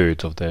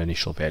 2/3 of the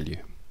initial value.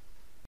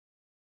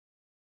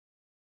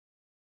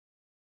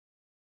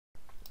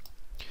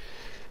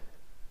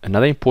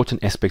 Another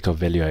important aspect of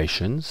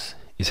valuations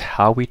is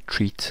how we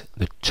treat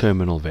the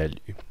terminal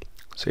value.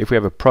 So if we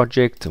have a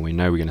project and we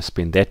know we're going to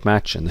spend that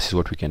much and this is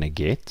what we're going to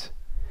get,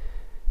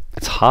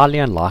 it's highly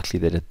unlikely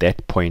that at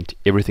that point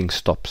everything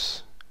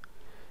stops.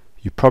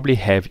 You probably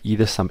have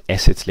either some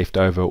assets left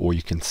over, or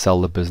you can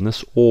sell the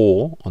business,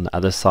 or on the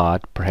other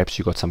side perhaps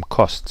you've got some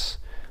costs.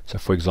 So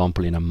for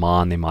example, in a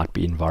mine there might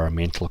be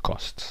environmental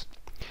costs.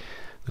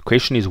 The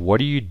question is, what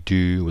do you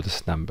do with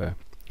this number?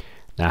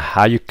 Now,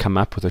 how you come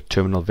up with a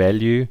terminal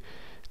value,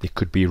 there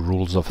could be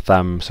rules of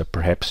thumb. So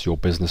perhaps your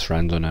business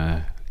runs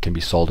on can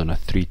be sold on a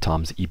 3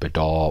 times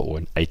EBITDA or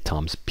an 8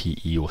 times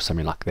PE or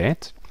something like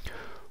that.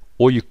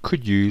 Or you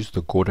could use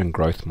the Gordon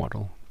growth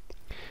model.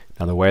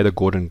 Now, the way the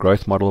Gordon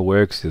growth model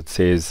works, it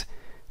says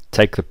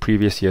take the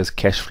previous year's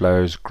cash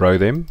flows, grow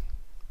them,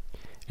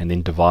 and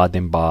then divide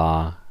them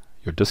by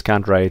your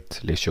discount rate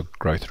less your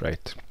growth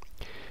rate.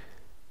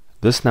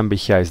 This number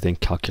here is then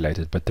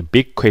calculated, but the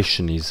big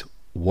question is,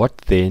 what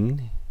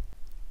then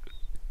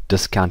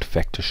discount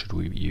factor should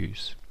we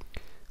use?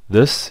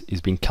 This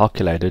is being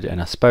calculated,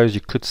 and I suppose you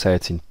could say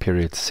it's in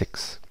period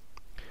 6.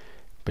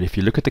 But if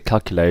you look at the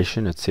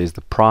calculation, it says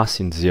the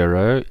price in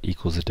 0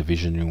 equals a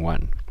division in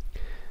 1.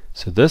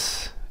 So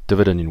this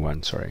dividend in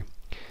 1, sorry.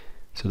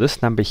 So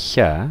this number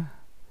here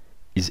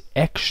is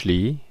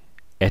actually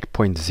at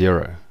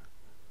 0.0,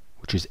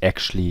 which is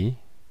actually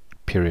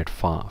period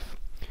 5.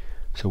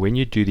 So when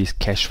you do these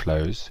cash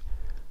flows,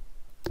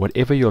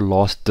 whatever your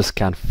last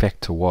discount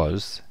factor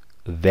was,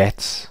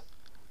 that's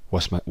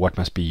what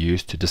must be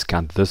used to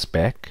discount this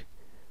back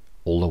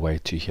all the way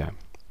to here.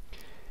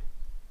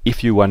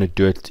 If you want to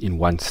do it in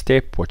one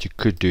step, what you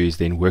could do is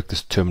then work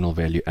this terminal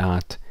value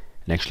out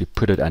and actually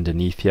put it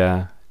underneath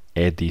here,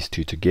 add these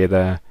two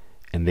together,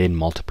 and then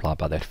multiply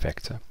by that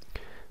factor.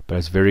 But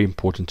it's very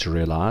important to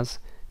realize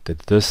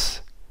that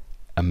this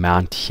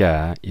amount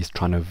here is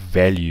trying to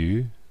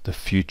value the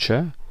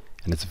future,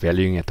 and it's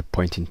valuing at the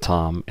point in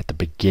time at the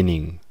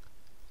beginning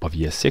of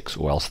year 6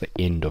 or else the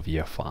end of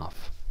year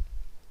 5.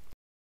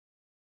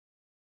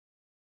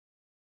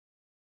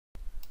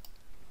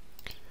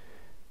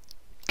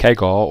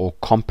 CAGR, or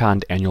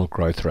compound annual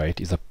growth rate,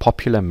 is a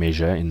popular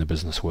measure in the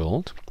business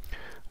world.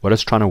 What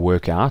it's trying to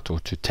work out, or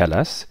to tell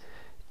us,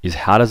 is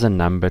how does a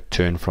number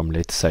turn from,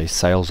 let's say,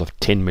 sales of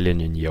 10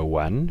 million in year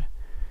 1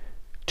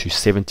 to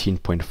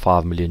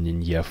 17.5 million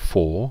in year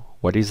 4.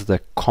 What is the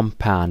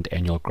compound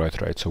annual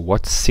growth rate? So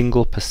what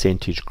single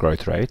percentage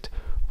growth rate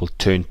will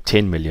turn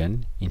 10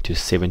 million into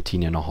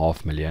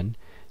 17.5 million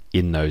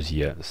in those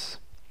years?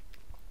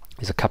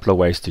 There's a couple of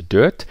ways to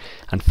do it.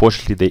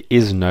 Unfortunately, there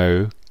is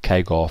no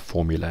CAGR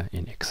formula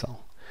in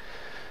Excel.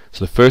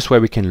 So the first way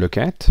we can look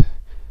at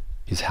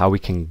is how we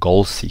can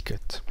goal seek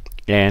it,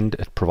 and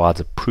it provides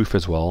a proof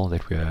as well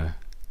that we are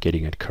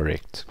getting it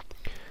correct.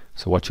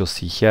 So what you'll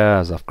see here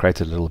is I've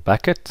created a little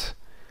bucket.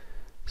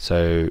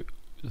 So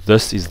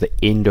this is the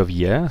end of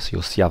year, so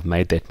you'll see I've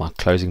made that my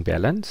closing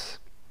balance.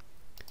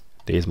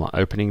 There's my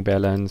opening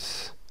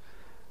balance.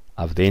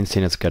 I've then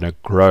said it's going to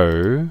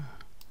grow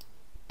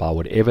by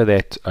whatever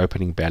that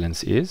opening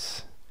balance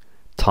is,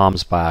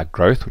 times by our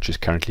growth, which is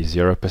currently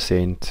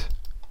 0%,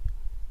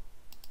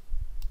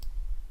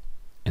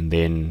 and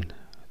then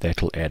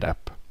that will add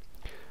up.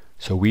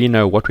 So we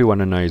know what we want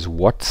to know is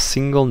what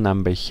single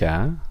number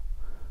here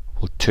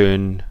will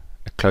turn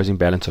a closing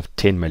balance of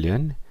 10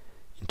 million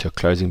into a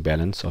closing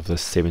balance of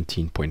this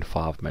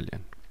 17.5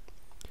 million.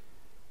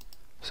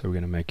 So we're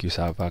going to make use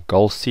of our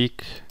goal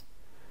seek,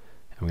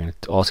 and we're going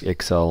to ask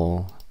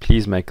Excel,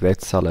 please make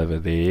that cell over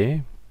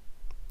there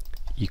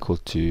equal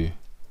to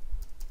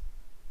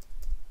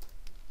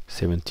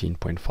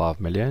 17.5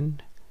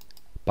 million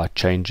by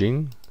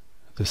changing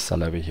this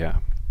cell over here.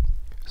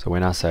 So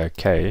when I say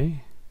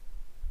OK,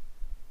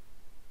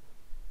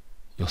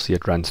 you'll see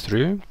it runs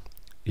through,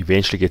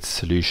 eventually gets a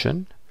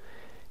solution,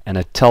 and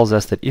it tells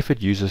us that if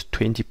it uses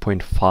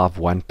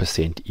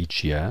 20.51%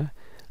 each year,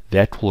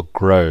 that will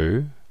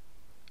grow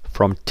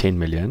from 10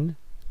 million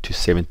to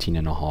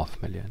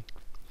 17.5 million.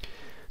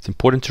 It's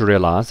important to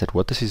realize that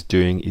what this is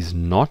doing is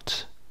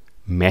not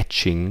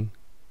matching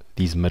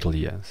these middle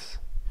years.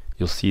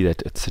 You'll see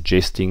that it's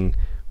suggesting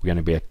we're going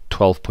to be at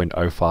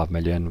 12.05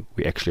 million.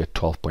 We're actually at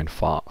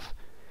 12.5.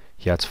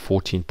 Here it's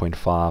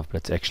 14.5, but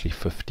it's actually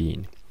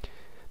 15.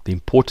 The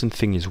important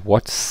thing is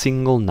what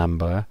single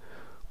number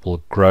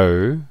will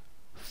grow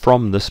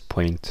from this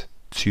point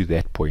to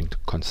that point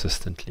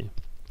consistently.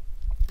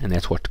 And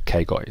that's what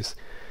CAGR is.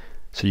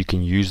 So you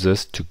can use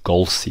this to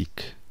goal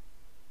seek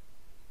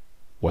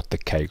what the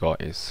CAGR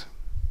is.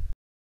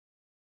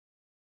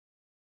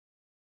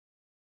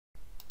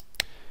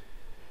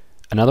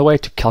 Another way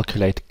to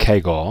calculate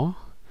CAGR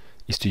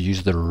is to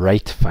use the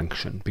rate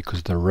function,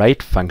 because the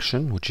rate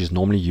function, which is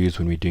normally used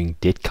when we're doing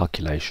debt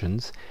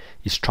calculations,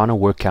 is trying to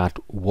work out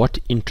what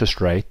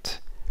interest rate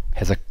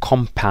has a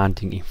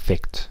compounding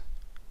effect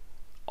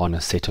on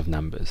a set of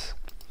numbers.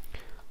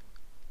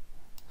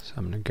 So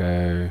I'm going to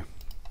go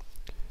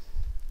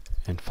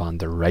and find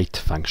the rate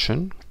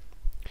function.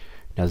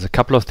 Now there's a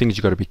couple of things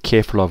you've got to be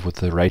careful of with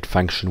the rate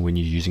function when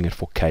you're using it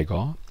for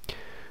CAGR.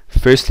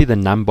 Firstly, the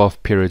number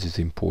of periods is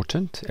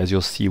important. As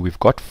you'll see, we've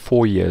got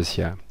 4 years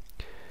here,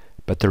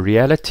 but the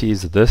reality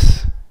is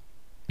this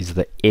is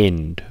the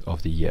end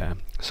of the year.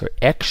 So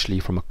actually,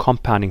 from a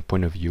compounding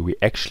point of view, we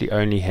actually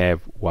only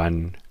have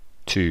 1,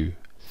 2,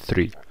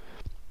 3.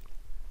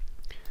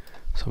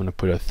 So I'm going to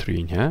put a 3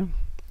 in here.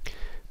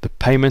 The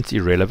payment's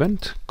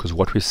irrelevant, because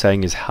what we're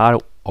saying is how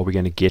are we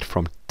going to get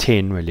from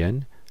 10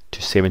 million to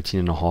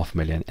 17.5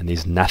 million, and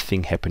there's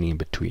nothing happening in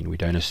between. We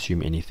don't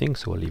assume anything,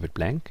 so we'll leave it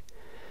blank.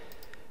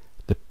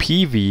 The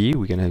PV,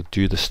 we're going to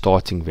do the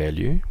starting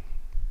value,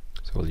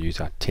 so we'll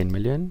use our 10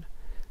 million.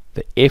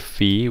 The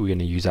FV, we're going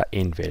to use our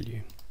end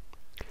value.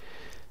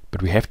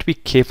 But we have to be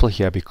careful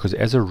here, because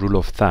as a rule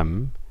of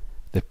thumb,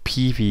 the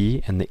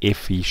PV and the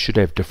FV should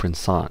have different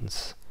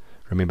signs.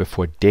 Remember,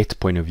 for a debt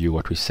point of view,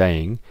 what we're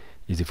saying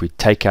is if we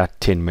take out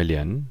 10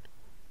 million,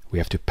 we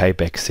have to pay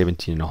back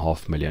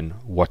 17.5 million.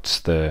 What's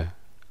the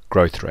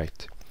growth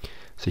rate?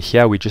 So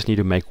here we just need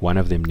to make one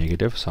of them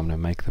negative, so I'm going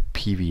to make the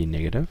PV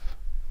negative.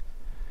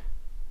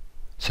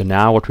 So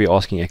now what we're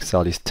asking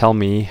Excel is tell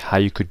me how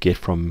you could get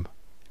from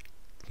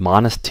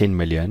minus 10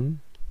 million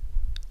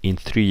in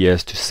 3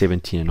 years to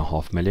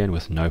 17.5 million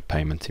with no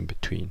payments in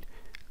between.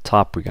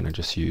 Type, we're going to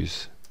just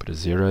put a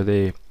 0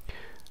 there.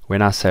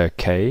 When I say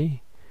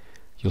OK,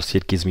 you'll see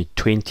it gives me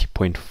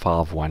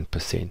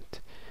 20.51%.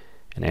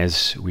 And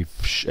as we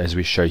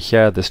show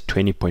here, this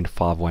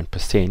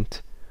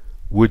 20.51%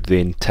 would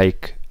then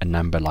take a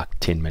number like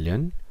 10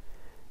 million,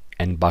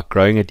 and by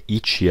growing it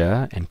each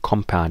year and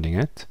compounding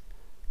it,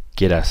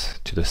 get us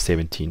to the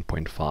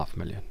 17.5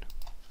 million.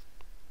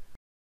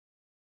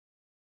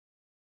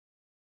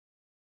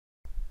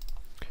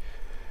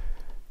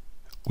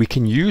 We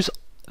can use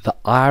the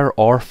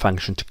IRR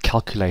function to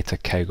calculate a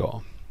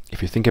CAGR.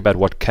 If you think about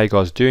what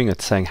CAGR is doing,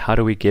 it's saying how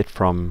do we get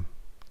from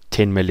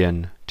 10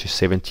 million to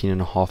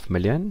 17.5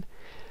 million?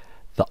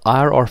 The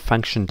IRR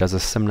function does a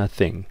similar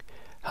thing.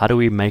 How do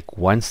we make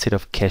one set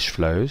of cash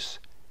flows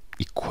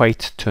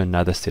equate to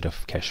another set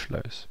of cash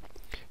flows?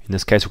 In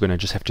this case, we're going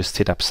to just have to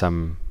set up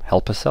some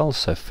helper cells.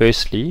 So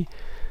firstly,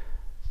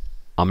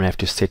 I'm going to have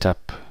to set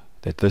up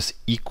that this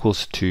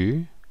equals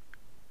to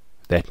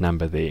that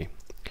number there.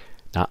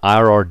 Now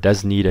IRR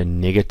does need a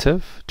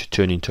negative to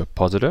turn into a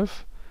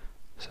positive,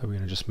 so we're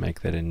going to just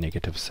make that a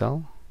negative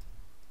cell.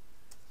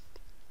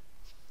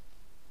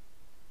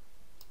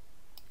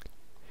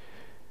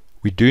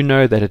 We do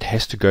know that it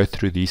has to go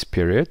through these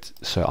periods,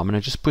 so I'm going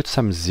to just put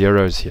some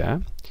zeros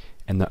here,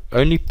 and the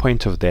only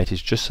point of that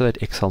is just so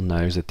that Excel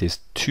knows that there's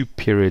 2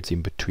 periods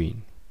in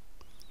between.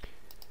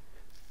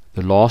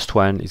 The last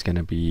one is going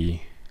to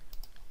be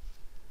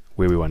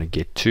where we want to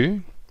get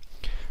to.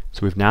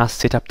 So we've now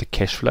set up the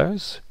cash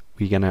flows.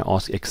 We're going to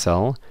ask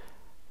Excel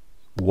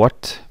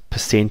what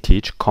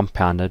percentage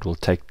compounded will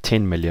take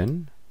 10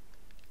 million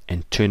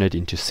and turn it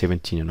into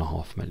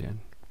 17.5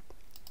 million.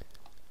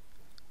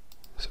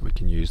 So we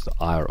can use the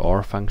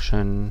IRR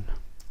function,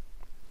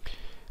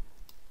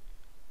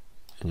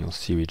 and you'll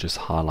see we just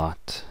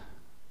highlight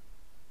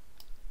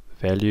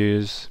the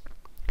values.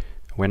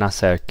 When I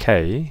say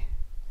OK,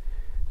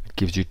 it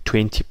gives you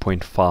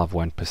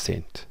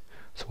 20.51%.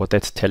 So what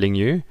that's telling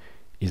you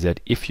is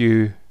that if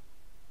you,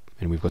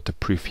 and we've got the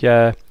proof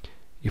here,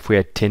 if we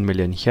had 10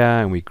 million here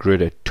and we grew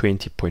it at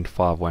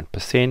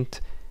 20.51%,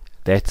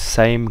 that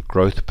same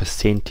growth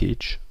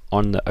percentage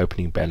on the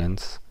opening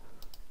balance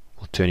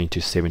will turn into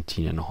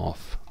 17.5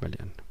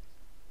 million.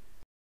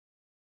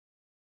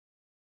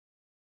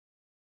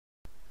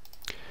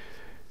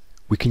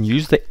 We can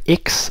use the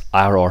X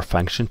IRR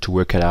function to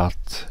work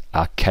out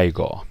our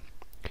CAGR.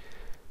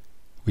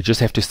 We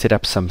just have to set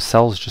up some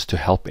cells just to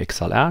help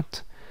Excel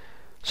out.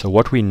 So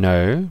what we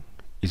know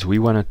is we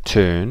want to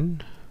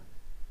turn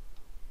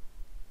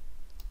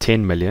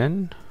 10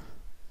 million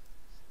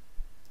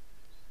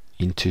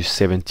into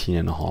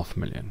 17.5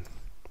 million.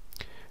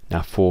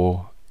 Now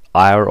for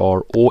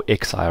IRR or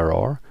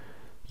XIRR,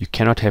 you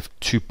cannot have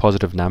 2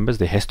 positive numbers.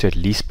 There has to at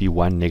least be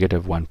one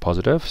negative, one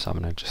positive. So I'm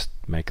going to just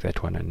make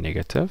that one a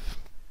negative.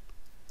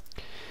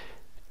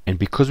 And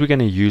because we're going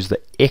to use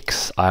the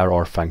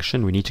XIRR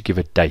function, we need to give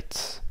it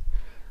dates.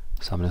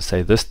 So I'm going to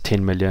say this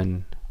 10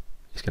 million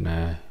is going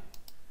to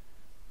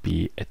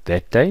be at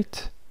that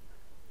date,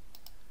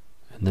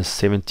 and this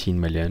 17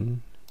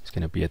 million is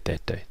going to be at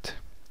that date.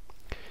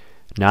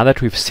 Now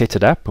that we've set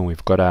it up and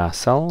we've got our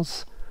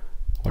cells,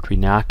 what we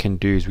now can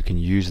do is we can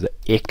use the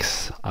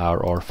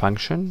XIRR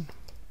function,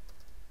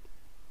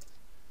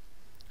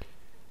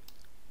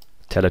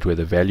 tell it where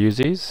the values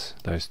is,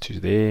 those 2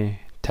 there,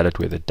 tell it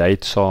where the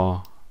dates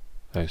are,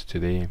 those 2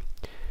 there.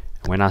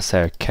 And when I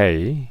say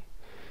OK,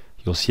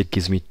 you'll see it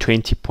gives me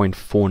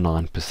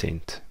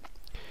 20.49%.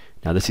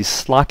 Now this is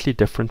slightly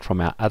different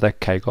from our other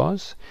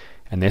CAGRs,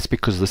 and that's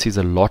because this is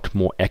a lot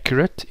more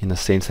accurate in the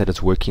sense that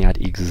it's working out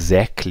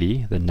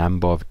exactly the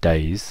number of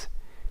days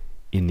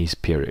in these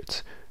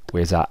periods,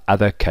 whereas our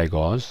other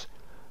CAGRs,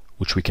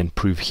 which we can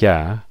prove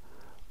here,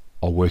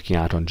 are working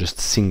out on just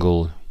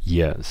single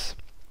years.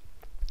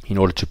 In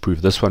order to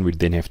prove this one, we'd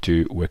then have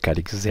to work out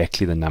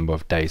exactly the number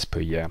of days per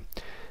year.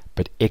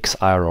 But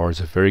XIRR is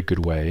a very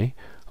good way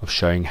of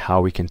showing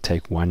how we can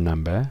take one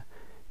number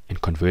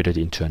and convert it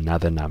into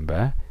another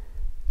number,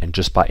 and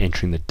just by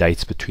entering the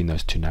dates between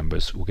those 2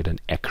 numbers, we'll get an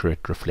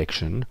accurate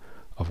reflection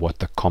of what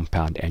the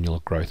compound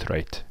annual growth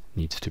rate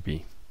needs to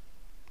be.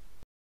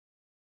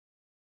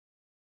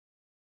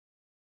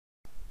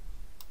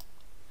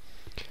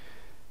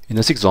 In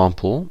this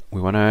example,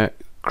 we want to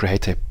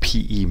create a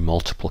PE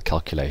multiple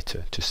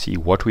calculator to see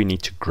what we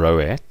need to grow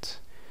at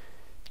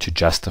to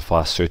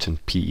justify certain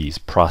PEs,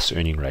 price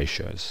earning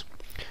ratios.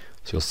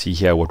 So you'll see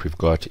here what we've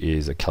got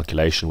is a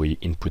calculation where you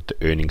input the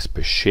earnings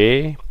per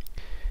share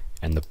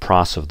and the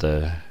price of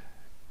the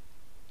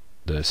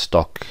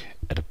stock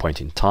at a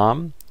point in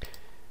time.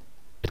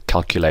 It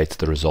calculates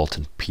the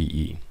resultant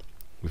PE.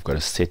 We've got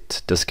a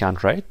set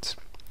discount rate.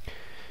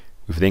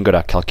 We've then got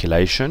our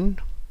calculation,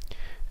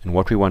 and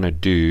what we want to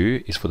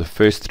do is for the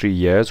first 3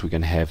 years we're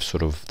going to have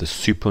sort of the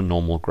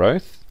supernormal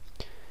growth,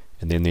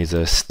 and then there's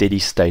a steady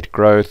state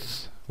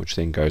growth which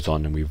then goes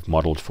on, and we've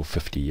modeled for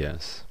 50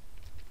 years.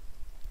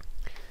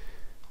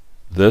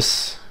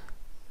 This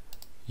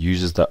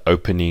uses the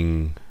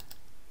opening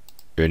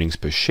earnings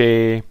per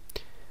share,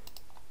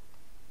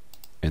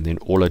 and then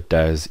all it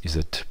does is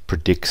it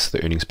predicts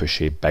the earnings per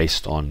share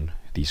based on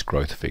these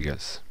growth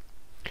figures.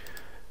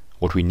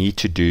 What we need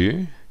to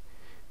do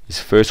is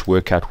first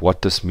work out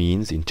what this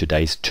means in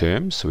today's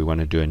terms. So we want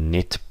to do a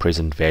net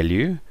present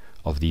value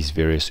of these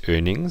various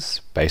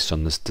earnings based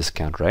on this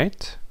discount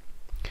rate,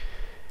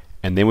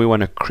 and then we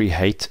want to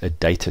create a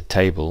data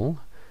table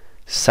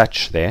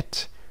such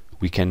that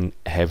we can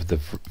have the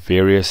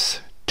various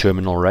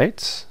terminal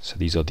rates. So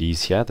these are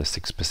these here, the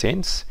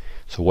 6%.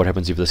 So what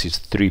happens if this is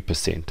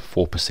 3%,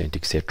 4%,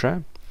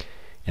 etc.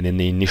 And then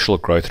the initial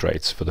growth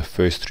rates for the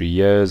first 3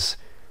 years,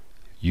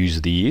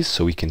 use these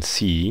so we can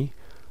see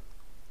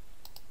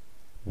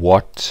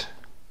what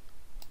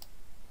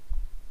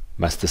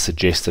must the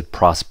suggested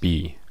price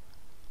be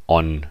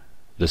on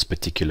this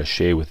particular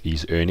share with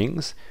these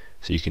earnings,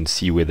 so you can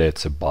see whether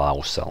it's a buy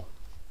or sell.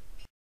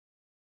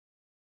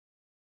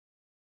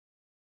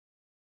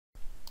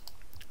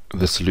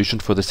 The solution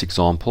for this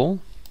example.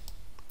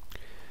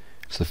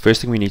 So the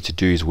first thing we need to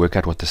do is work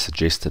out what the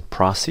suggested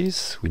price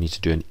is. We need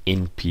to do an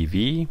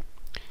NPV.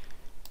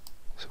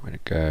 So we're going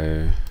to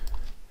go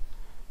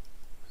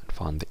and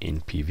find the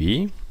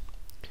NPV.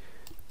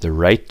 The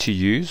rate to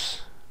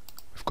use,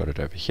 we've got it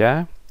over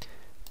here.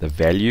 The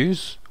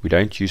values, we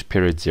don't use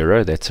period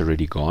 0, that's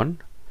already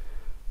gone.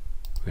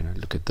 We're going to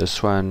look at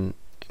this one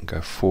and go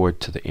forward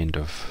to the end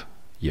of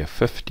year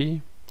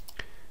 50.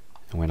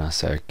 And when I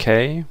say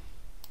OK,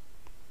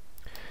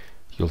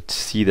 you'll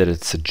see that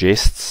it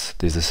suggests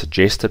there's a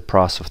suggested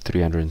price of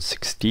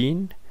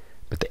 316,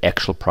 but the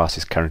actual price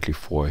is currently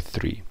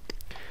 403.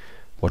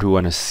 What we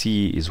want to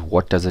see is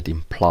what does it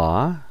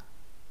imply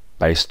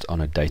based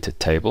on a data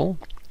table.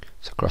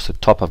 So across the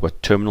top I've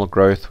got terminal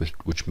growth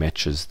which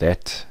matches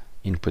that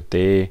input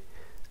there.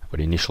 I've got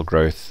initial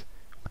growth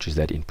which is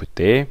that input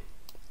there.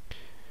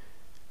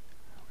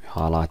 We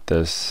highlight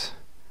this,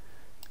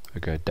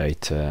 we go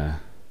data,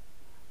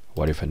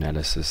 what if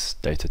analysis,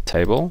 data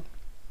table.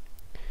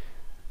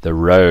 The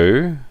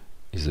row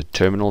is the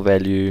terminal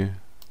value,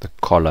 the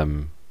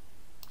column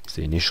is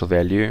the initial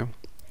value.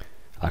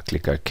 I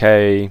click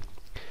OK.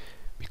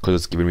 Because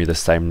it's giving me the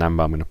same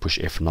number, I'm going to push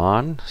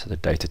F9 so the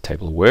data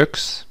table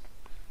works.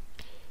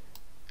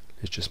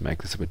 Let's just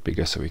make this a bit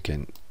bigger so we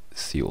can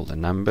see all the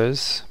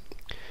numbers.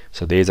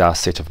 So there's our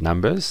set of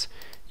numbers.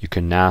 You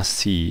can now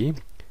see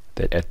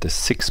that at the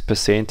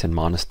 6% and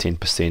minus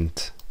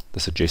 10%, the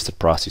suggested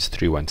price is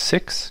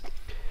 316.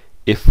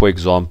 If, for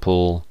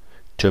example,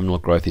 terminal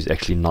growth is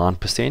actually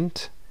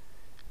 9%,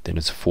 then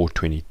it's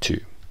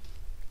 422.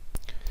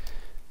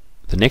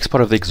 The next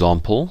part of the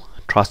example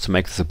tries to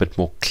make this a bit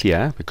more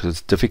clear because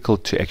it's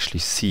difficult to actually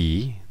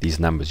see these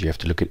numbers. You have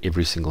to look at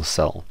every single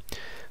cell.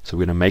 So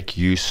we're going to make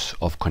use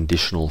of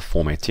conditional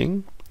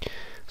formatting.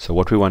 So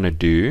what we want to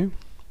do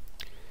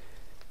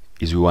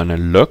is we want to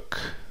look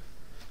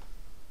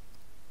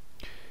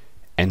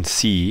and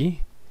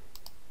see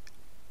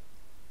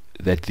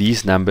that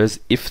these numbers,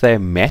 if they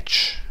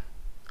match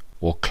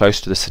or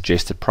close to the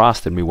suggested price,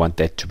 then we want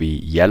that to be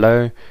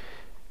yellow.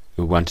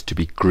 We want it to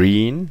be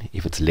green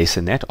if it's less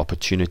than that,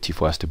 opportunity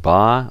for us to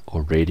buy,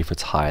 or red if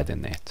it's higher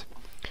than that.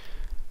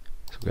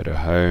 So we go to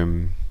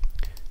home,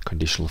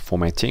 conditional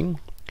formatting.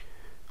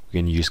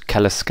 We're going to use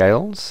color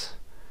scales.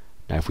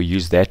 Now if we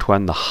use that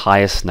one, the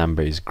highest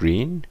number is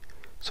green,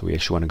 so we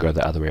actually want to go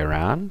the other way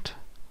around.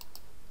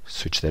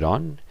 Switch that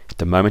on. At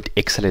the moment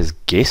Excel has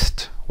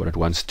guessed what it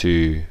wants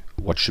to,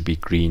 what should be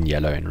green,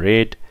 yellow and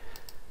red.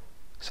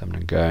 So I'm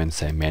going to go and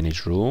say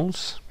manage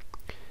rules.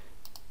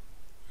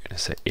 We're going to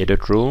say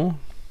edit rule.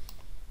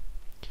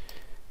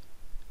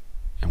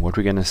 And what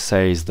we're going to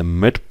say is the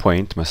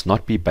midpoint must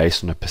not be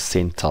based on a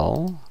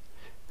percentile.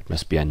 It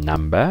must be a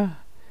number.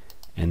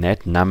 And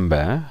that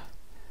number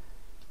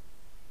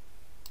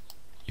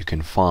you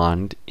can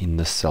find in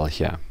this cell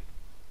here.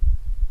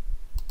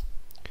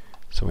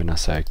 So when I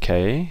say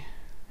OK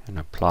and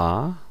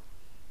apply,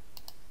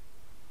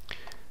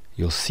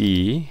 you'll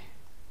see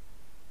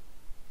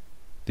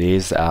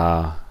there's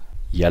our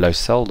yellow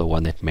cell, the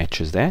one that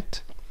matches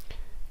that,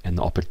 and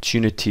the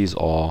opportunities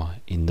are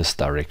in this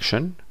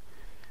direction,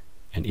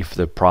 and if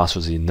the price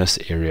was in this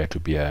area it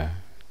would be a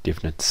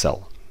definite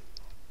sell.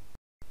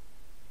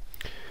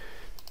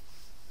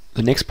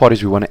 The next part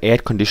is we want to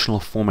add conditional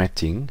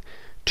formatting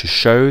to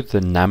show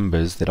the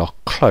numbers that are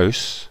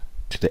close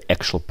to the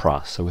actual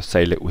price. So we'll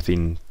say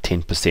within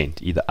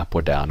 10%, either up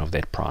or down of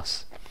that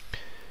price.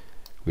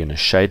 We're going to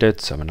shade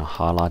it, so I'm going to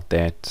highlight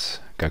that,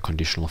 go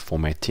conditional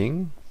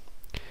formatting.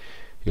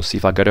 You'll see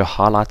if I go to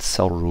highlight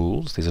cell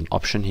rules, there's an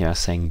option here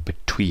saying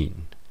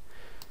between.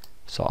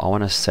 So I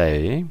want to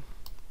say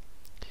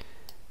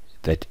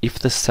that if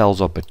the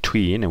cells are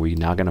between, and we're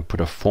now going to put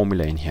a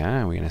formula in here,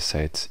 and we're going to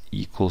say it's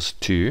equals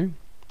to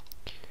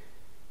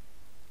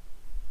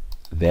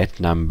that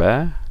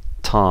number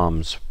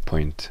times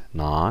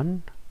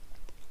 0.9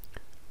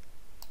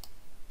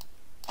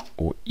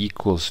 or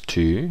equals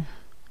to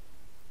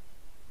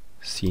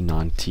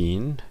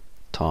C19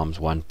 times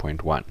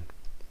 1.1.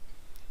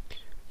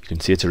 You can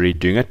see it's already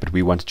doing it, but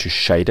we want to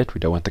shade it. We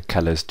don't want the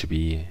colors to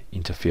be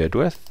interfered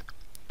with.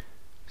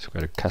 So go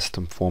to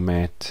custom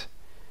format.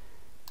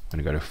 I'm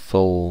going to go to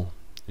fill,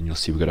 and you'll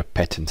see we've got a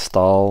pattern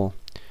style.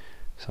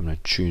 So I'm going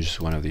to choose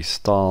one of these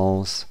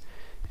styles,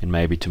 and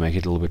maybe to make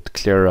it a little bit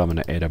clearer, I'm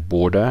going to add a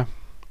border.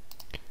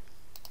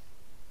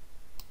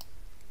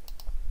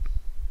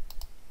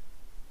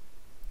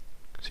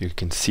 So you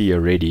can see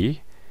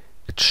already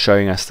it's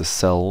showing us the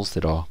cells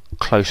that are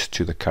close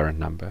to the current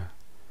number.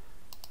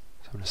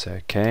 So I'm going to say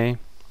OK.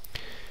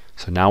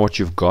 So now what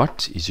you've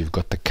got is you've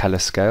got the color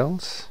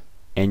scales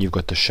and you've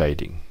got the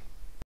shading.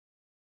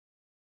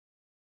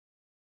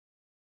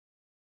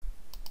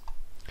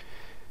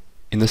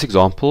 In this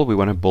example, we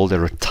want to build a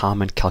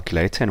retirement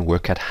calculator and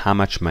work out how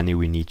much money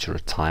we need to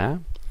retire.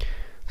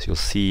 So you'll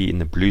see in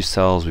the blue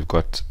cells we've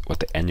got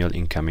what the annual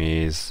income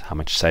is, how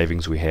much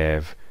savings we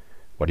have,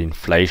 what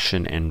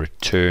inflation and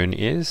return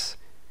is,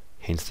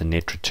 hence the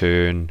net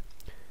return,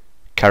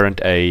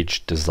 current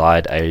age,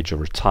 desired age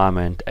of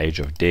retirement, age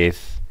of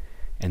death,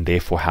 and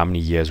therefore how many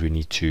years we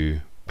need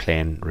to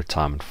plan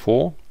retirement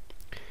for,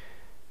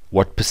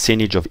 what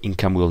percentage of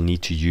income we'll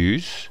need to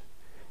use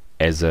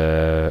as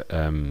a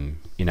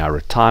in our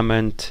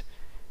retirement,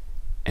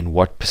 and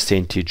what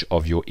percentage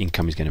of your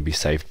income is going to be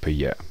saved per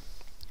year,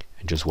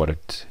 and just what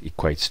it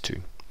equates to.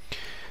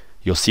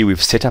 You'll see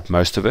we've set up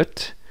most of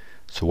it.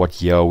 So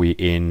what year are we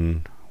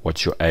in,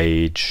 what's your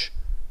age,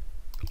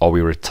 are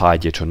we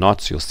retired yet or not?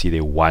 So you'll see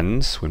there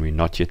ones when we're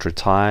not yet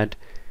retired,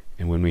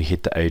 and when we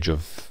hit the age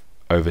of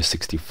over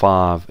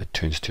 65 it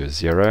turns to a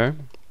 0.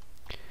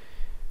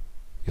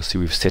 You'll see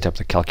we've set up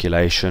the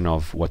calculation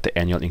of what the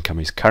annual income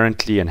is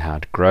currently and how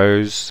it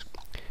grows.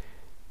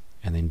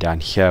 And then down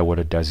here what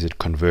it does is it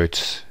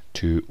converts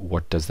to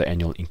what does the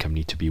annual income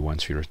need to be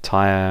once we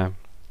retire,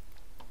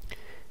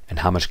 and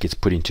how much gets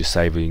put into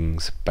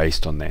savings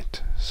based on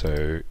that.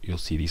 So you'll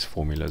see these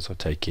formulas are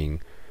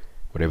taking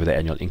whatever the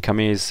annual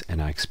income is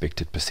and our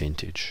expected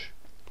percentage.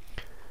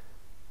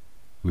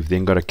 We've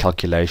then got a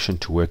calculation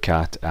to work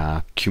out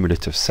our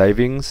cumulative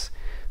savings.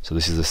 So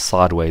this is a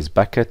sideways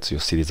bucket. So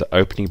you'll see there's an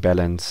opening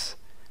balance,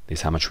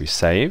 there's how much we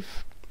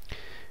save.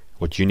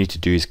 What you need to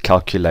do is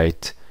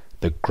calculate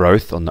the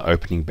growth on the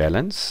opening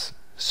balance.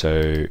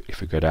 So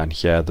if we go down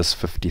here, this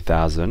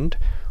 50,000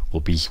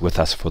 will be with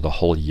us for the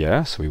whole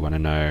year, so we want to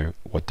know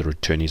what the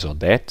return is on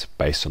that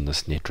based on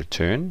this net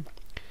return.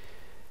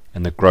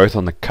 And the growth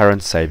on the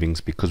current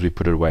savings, because we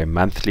put it away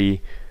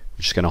monthly,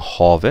 we're just going to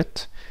halve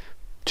it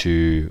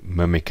to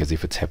mimic as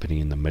if it's happening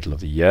in the middle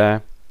of the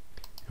year,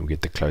 and we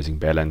get the closing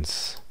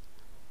balance,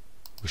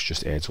 which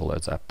just adds all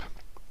those up.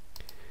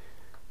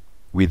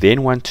 We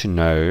then want to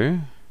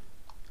know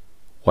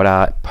what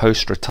our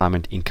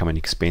post-retirement income and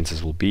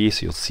expenses will be.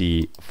 So you'll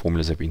see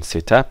formulas have been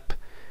set up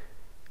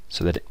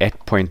so that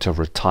at point of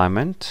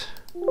retirement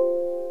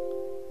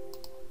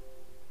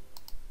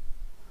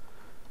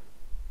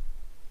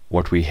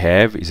what we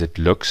have is it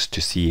looks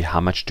to see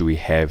how much do we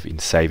have in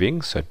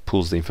savings. So it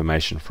pulls the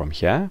information from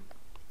here,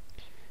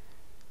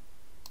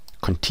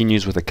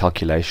 continues with the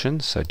calculation,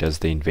 so it does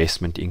the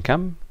investment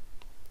income.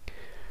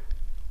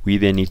 We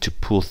then need to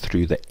pull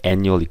through the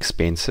annual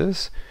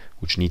expenses,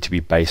 which need to be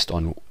based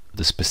on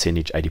this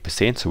percentage,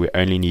 80%, so we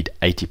only need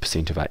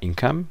 80% of our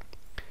income,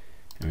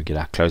 and we get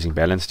our closing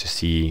balance to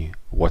see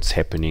what's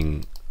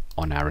happening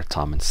on our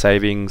retirement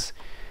savings.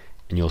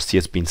 And you'll see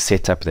it's been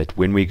set up that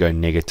when we go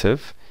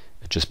negative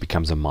it just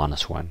becomes a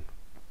 -1.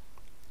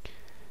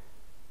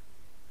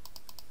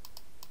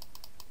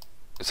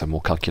 Some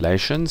more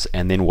calculations,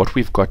 and then what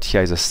we've got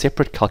here is a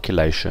separate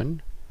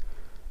calculation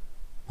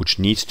which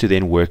needs to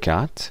then work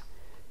out,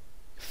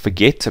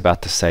 forget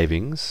about the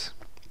savings,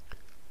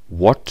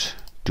 what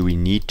do we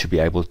need to be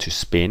able to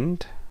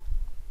spend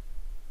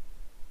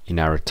in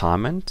our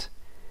retirement,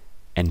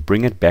 and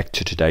bring it back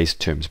to today's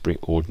terms,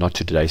 or not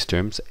to today's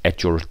terms,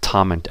 at your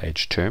retirement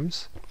age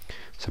terms.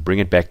 So bring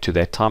it back to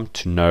that time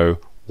to know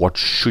what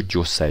should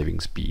your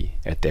savings be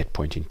at that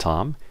point in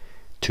time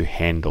to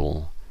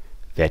handle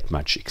that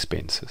much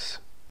expenses.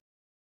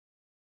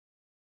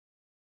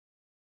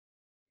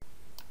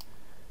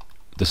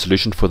 The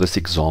solution for this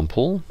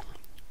example,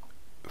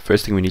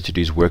 first thing we need to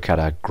do is work out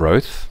our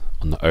growth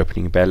on the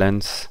opening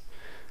balance.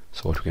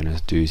 So what we're going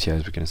to do is here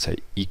is we're going to say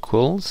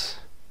equals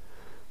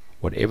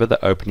whatever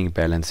the opening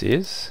balance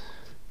is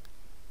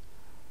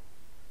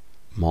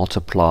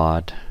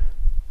multiplied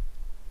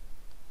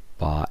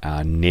by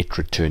our net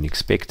return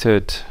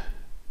expected.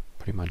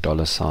 Putting my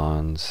dollar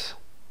signs,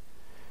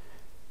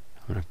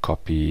 I'm going to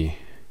copy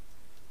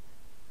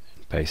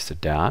and paste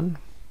it down.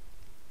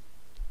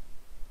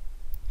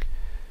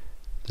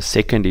 The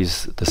second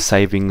is the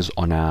savings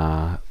on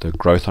the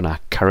growth on our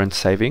current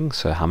savings,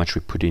 so how much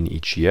we put in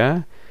each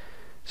year.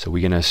 So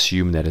we're going to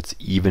assume that it's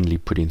evenly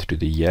put in through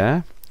the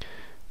year.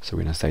 So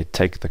we're going to say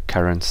take the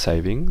current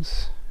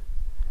savings,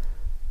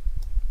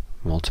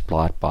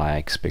 multiply it by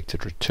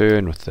expected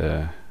return with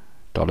the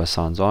dollar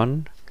signs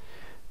on,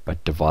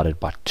 but divided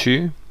by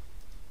 2.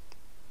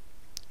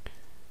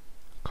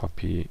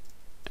 Copy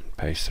and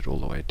paste it all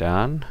the way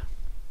down.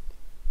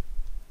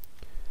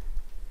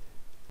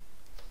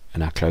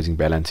 And our closing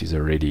balance is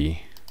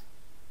already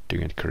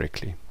doing it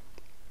correctly.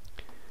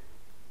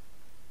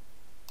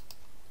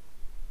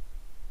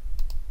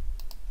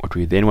 What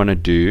we then want to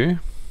do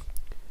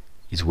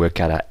is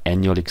work out our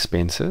annual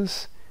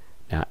expenses.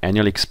 Now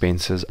annual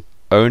expenses,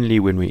 only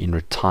when we're in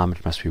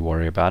retirement must we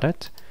worry about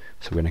it.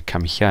 So we're going to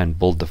come here and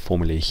build the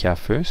formula here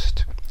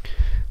first.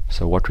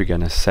 So what we're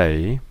going to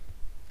say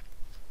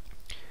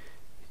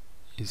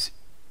is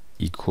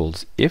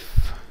equals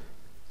if.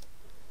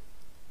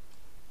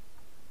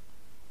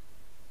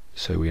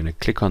 So we're going to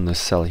click on this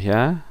cell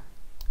here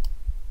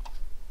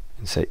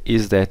and say,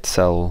 is that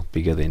cell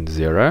bigger than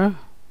 0?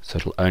 So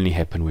it'll only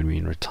happen when we're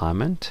in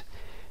retirement.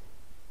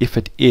 If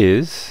it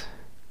is,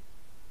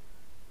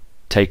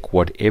 take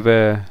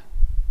whatever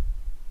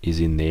is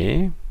in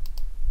there,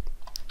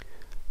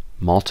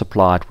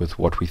 multiply it with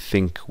what we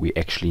think we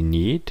actually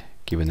need,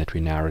 given that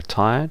we're now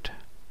retired.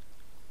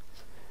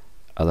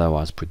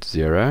 Otherwise put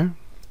 0.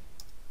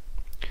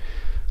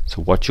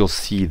 So what you'll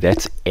see,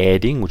 that's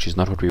adding, which is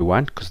not what we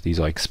want because these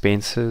are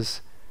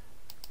expenses.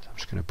 So I'm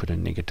just going to put a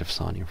negative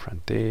sign in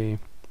front there.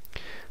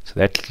 So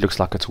that looks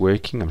like it's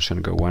working. I'm just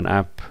going to go one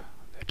up.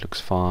 That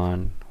looks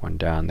fine. One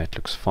down. That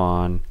looks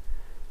fine.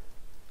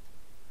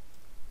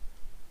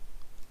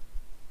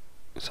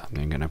 So I'm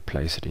then going to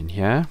place it in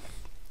here.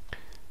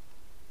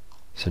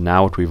 So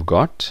now what we've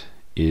got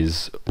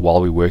is,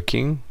 while we're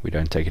working, we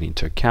don't take it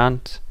into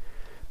account.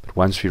 But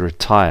once we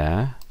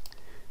retire,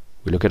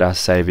 we look at our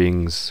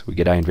savings, we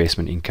get our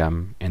investment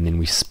income, and then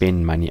we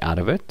spend money out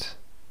of it,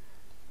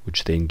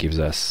 which then gives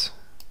us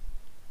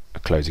a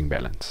closing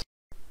balance.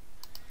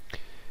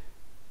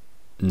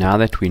 Now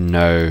that we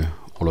know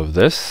all of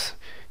this,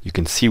 you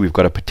can see we've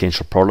got a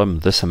potential problem.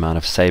 This amount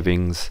of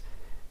savings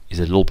is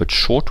a little bit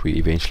short. We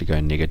eventually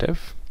go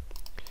negative.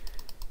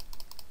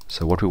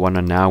 So what we want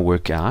to now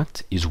work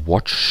out is,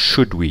 what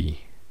should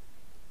we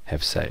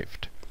have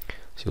saved?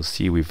 So you'll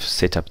see we've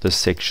set up this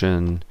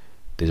section.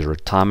 There's a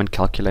retirement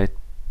calculate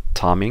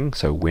timing,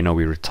 so when are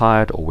we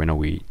retired or when are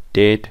we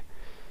dead.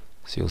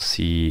 So you'll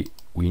see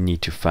we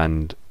need to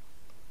fund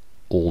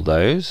all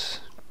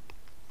those.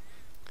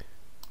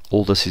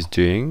 All this is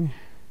doing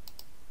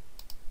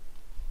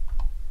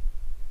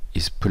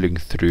is pulling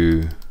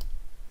through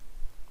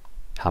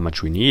how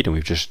much we need, and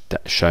we've just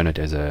shown it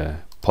as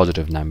a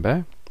positive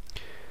number.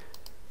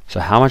 So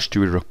how much do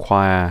we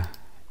require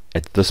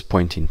at this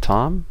point in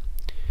time?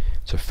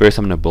 So first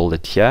I'm going to build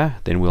it here,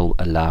 then we'll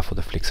allow for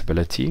the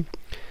flexibility.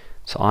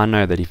 So I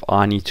know that if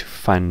I need to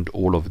fund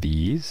all of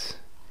these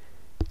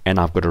and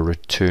I've got a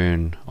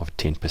return of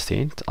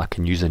 10%, I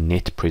can use a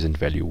net present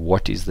value.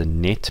 What is the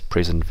net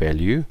present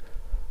value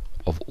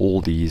of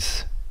all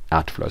these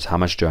outflows? How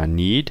much do I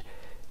need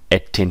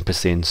at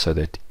 10% so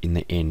that in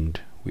the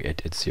end we're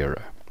at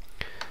 0?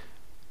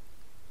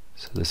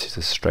 So this is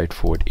a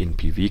straightforward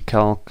NPV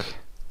calc.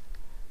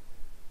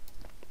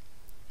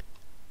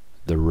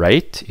 The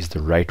rate is the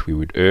rate we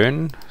would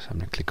earn. So I'm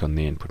going to click on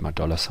there and put my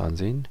dollar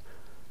signs in.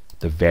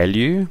 The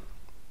value,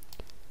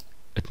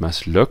 it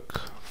must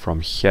look from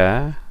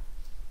here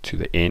to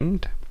the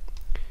end.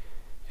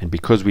 And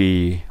because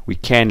we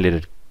can let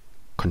it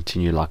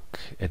continue like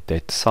at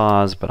that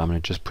size, but I'm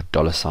going to just put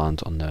dollar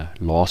signs on the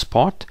last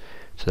part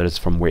so that it's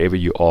from wherever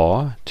you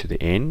are to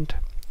the end.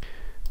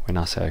 When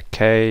I say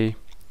OK,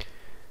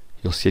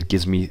 you'll see it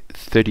gives me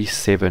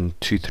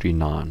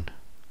 37,239.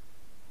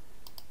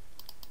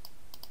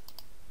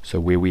 So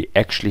where we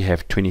actually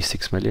have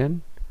 26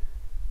 million,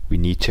 we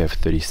need to have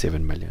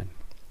 37 million.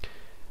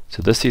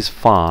 So this is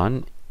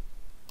fine,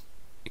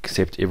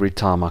 except every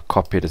time I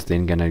copy it, it's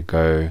then going to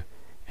go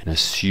and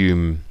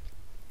assume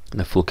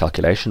the full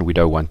calculation. We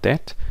don't want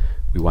that.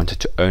 We want it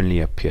to only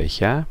appear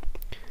here.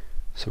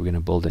 So we're going to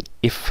build an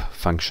if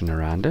function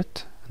around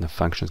it, and the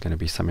function is going to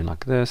be something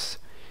like this.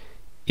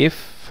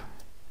 If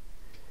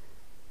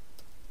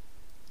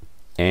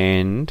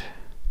and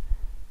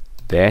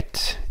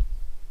that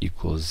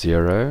equals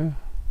 0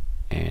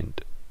 and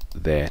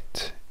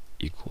that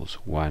equals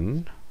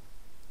 1,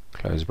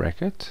 close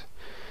bracket.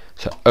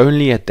 So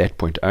only at that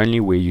point,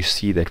 only where you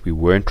see that we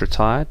weren't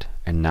retired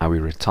and now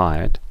we're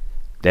retired,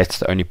 that's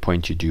the only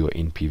point you do your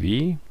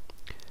NPV.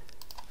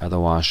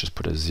 Otherwise just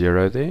put a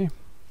 0 there.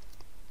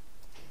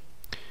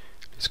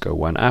 Let's go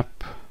one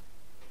up.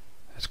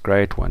 That's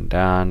great. One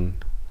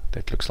down.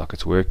 That looks like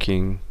it's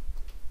working.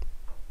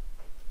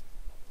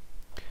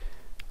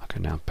 I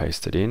can now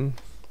paste it in.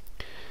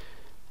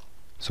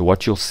 So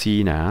what you'll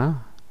see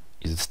now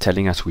is it's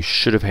telling us we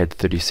should have had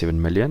 37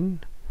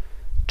 million,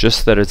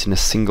 just that it's in a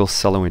single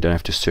cell and we don't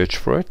have to search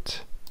for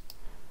it.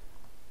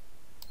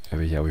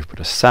 Over here we've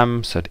put a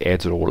sum, so it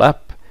adds it all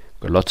up.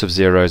 We've got lots of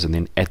zeros, and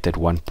then at that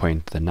one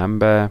point the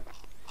number.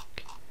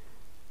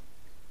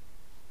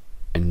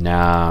 And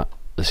now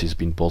this has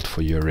been built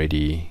for you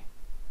already.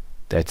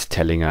 That's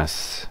telling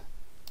us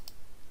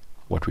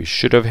what we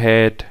should have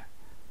had.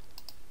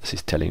 This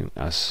is telling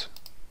us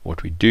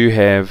what we do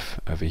have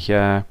over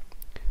here.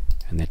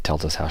 And that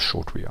tells us how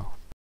short we are.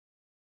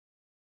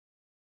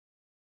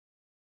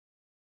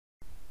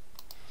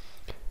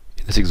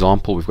 In this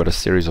example, we've got a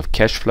series of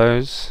cash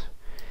flows,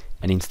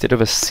 and instead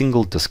of a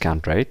single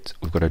discount rate,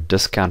 we've got a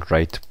discount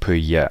rate per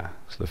year.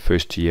 So the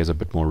first 2 years are a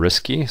bit more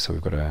risky, so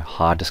we've got a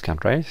high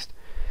discount rate,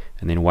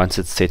 and then once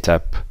it's set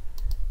up,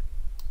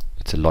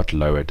 it's a lot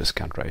lower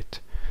discount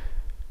rate.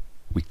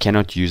 We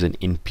cannot use an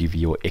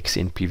NPV or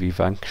XNPV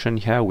function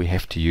here. We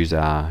have to use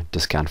our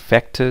discount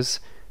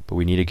factors, but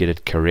we need to get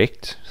it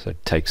correct, so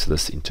it takes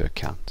this into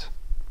account.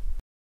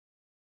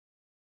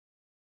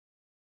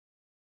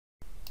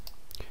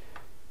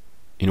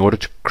 In order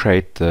to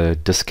create the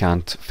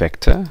discount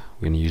factor,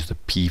 we're going to use the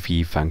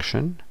PV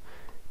function,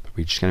 but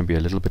we're just going to be a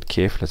little bit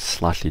careful. It's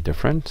slightly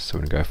different, so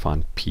we're going to go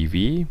find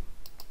PV.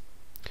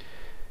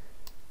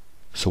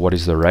 So what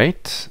is the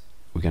rate?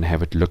 we're going to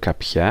have it look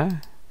up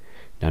here.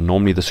 Now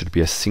normally this would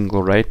be a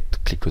single rate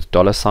clicked with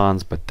dollar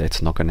signs, but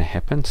that's not going to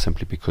happen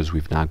simply because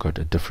we've now got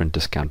a different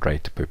discount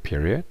rate per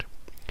period.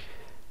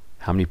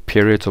 How many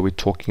periods are we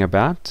talking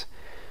about?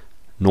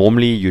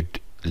 Normally you'd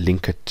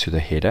link it to the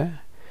header,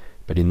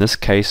 but in this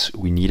case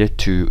we need it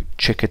to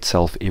check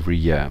itself every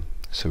year.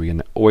 So we're going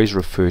to always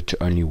refer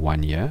to only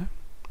 1 year.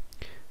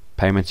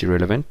 Payments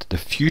irrelevant. The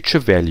future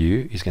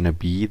value is going to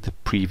be the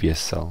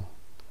previous cell,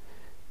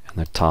 and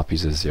the type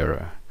is a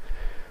 0.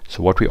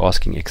 So what we're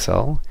asking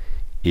Excel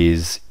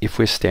is, if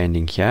we're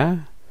standing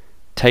here,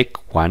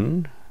 take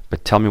 1,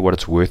 but tell me what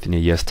it's worth in a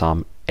year's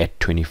time at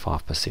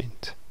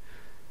 25%.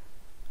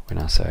 When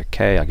I say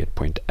OK, I get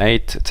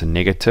 0.8. It's a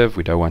negative.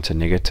 We don't want a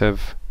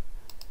negative.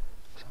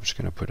 So I'm just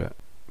going to put a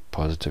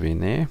positive in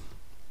there.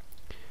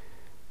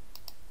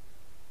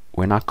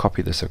 When I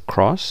copy this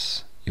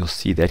across, you'll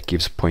see that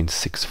gives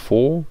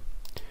 0.64.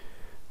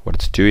 What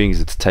it's doing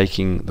is it's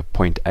taking the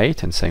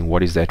 0.8 and saying,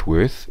 what is that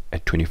worth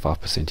at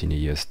 25% in a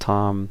year's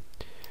time?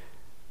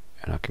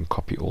 And I can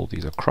copy all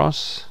these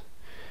across.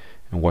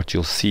 And what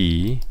you'll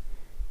see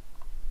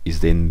is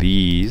then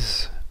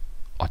these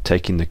are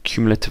taking the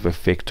cumulative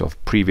effect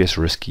of previous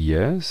risky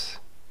years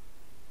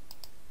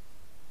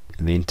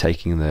and then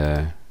taking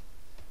the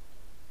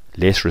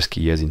less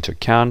risky years into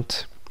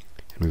account.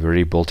 And we've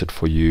already built it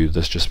for you.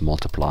 This just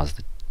multiplies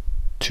the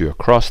 2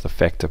 across, the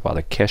factor by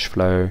the cash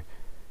flow,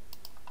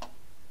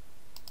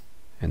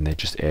 and that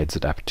just adds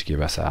it up to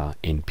give us our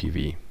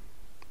NPV.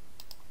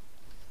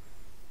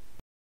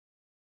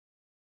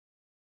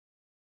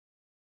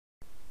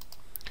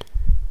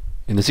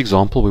 In this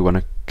example, we want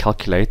to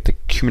calculate the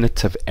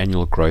cumulative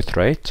annual growth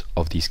rate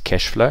of these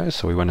cash flows.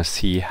 So we want to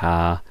see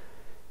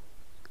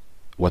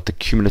what the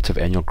cumulative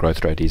annual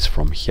growth rate is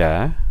from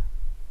here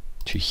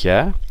to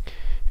here.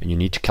 And you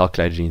need to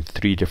calculate it in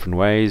 3 different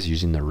ways,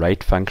 using the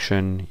rate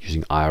function,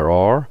 using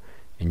IRR,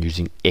 and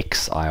using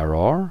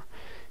XIRR.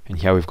 And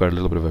here we've got a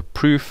little bit of a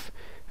proof,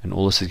 and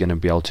all this is going to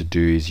be able to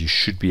do is you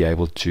should be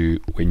able to,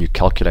 when you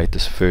calculate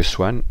this first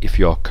one, if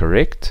you are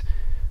correct,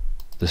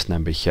 this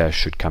number here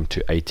should come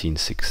to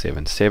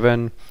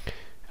 18,677,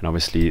 and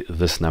obviously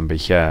this number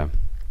here,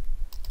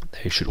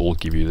 they should all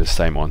give you the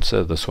same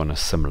answer. This one a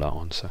similar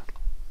answer.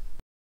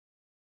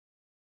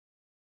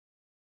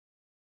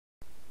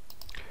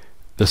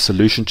 The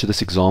solution to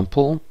this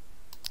example,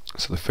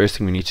 so the first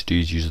thing we need to do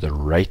is use the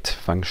rate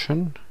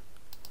function.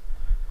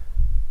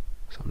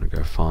 So I'm going to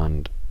go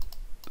find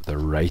the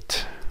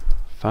rate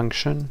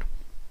function.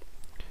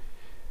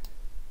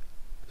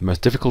 The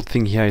most difficult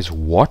thing here is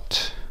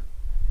what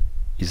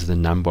is the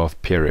number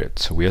of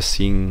periods. So we are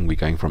seeing we're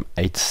going from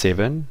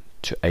 87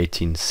 to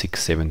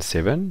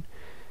 18,677.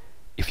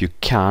 If you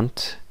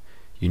count,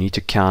 you need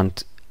to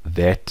count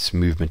that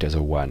movement as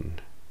a 1,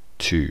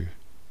 2,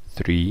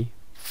 3,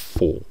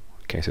 4.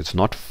 Okay, so it's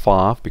not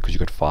 5 because you've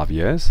got 5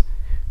 years.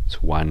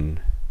 It's 1,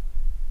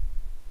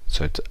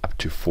 so it's up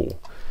to 4.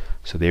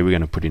 So there we're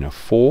going to put in a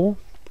 4.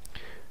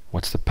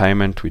 What's the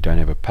payment? We don't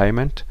have a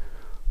payment.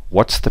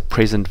 What's the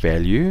present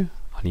value?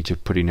 I need to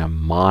put in a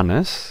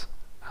minus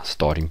our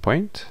starting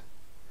point.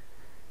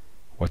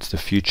 What's the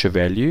future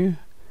value?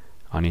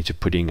 I need to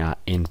put in our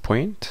end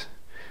point.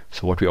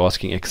 So what we're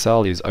asking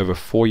Excel is, over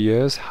 4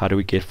 years, how do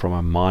we get from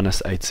a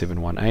minus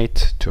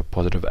 8718 to a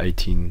positive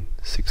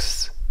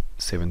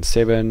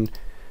 18,677?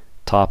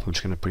 Type, I'm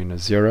just going to put in a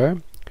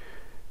 0.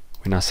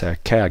 When I say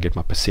OK, I get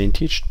my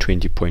percentage,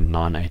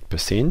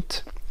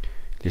 20.98%.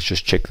 Let's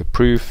just check the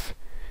proof.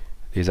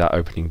 There's our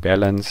opening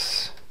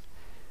balance.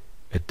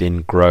 It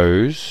then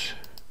grows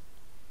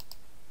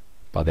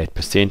by that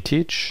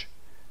percentage.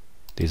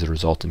 There's a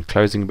resultant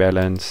closing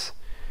balance.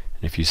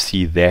 And if you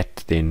see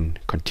that then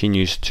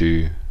continues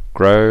to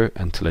grow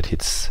until it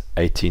hits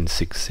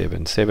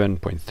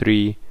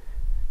 18,677.3,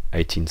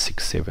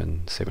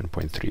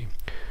 18,677.3.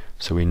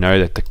 So we know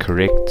that the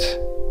correct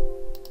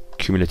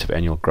cumulative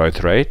annual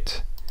growth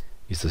rate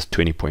is this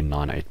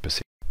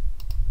 20.98%.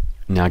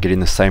 Now getting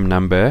the same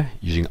number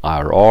using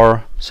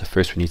IRR. So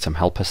first we need some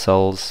helper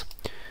cells.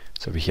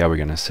 So over here we're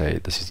going to say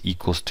this is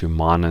equals to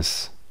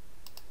minus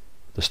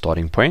the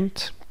starting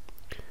point.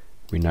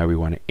 We know we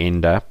want to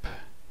end up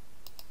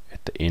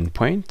at the end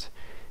point,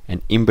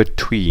 and in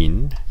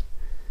between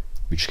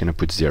we're just going to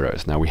put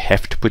zeros. Now we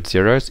have to put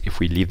zeros. If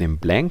we leave them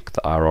blank,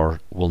 the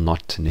IRR will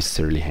not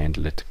necessarily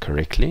handle it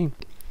correctly.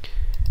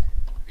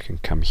 We can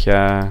come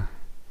here.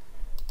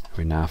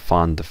 We now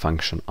find the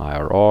function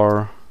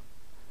IRR,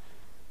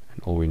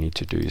 and all we need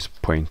to do is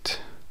point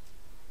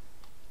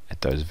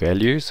at those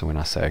values. So when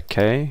I say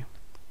OK,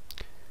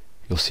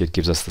 you'll see it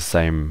gives us the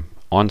same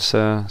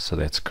answer, so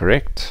that's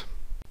correct.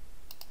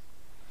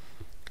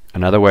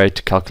 Another way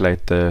to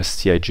calculate the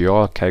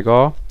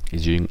CAGR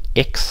is using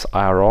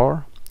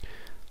XIRR.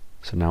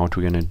 So now what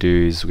we're going to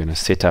do is we're going to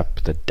set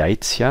up the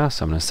dates here.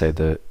 So I'm going to say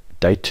the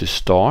date to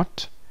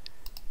start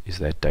is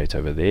that date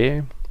over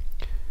there.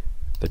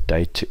 The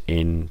date to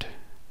end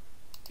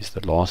is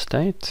the last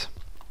date.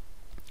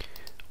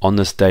 On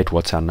this date,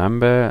 what's our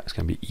number? It's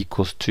going to be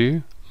equals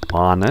to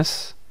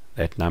minus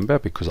that number,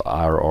 because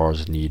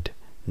IRRs need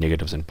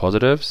negatives and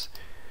positives.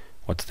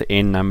 What's the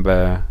N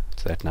number?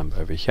 It's that number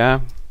over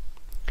here.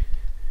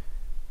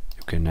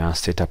 You can now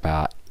set up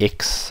our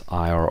X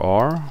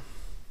IRR.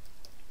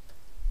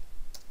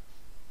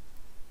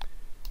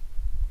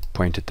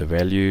 Point at the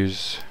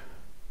values.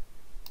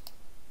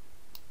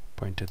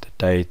 Point at the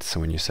dates.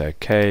 So when you say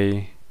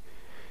OK,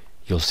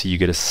 you'll see you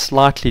get a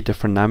slightly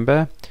different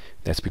number.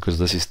 That's because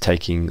this is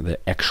taking the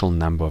actual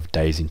number of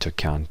days into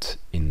account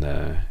in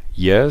the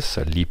years,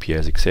 so leap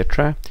years,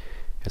 etc.,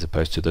 as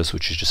opposed to this,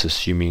 which is just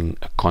assuming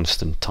a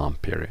constant time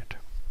period.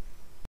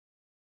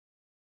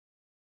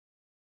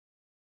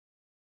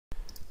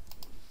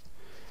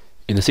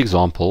 In this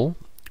example,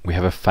 we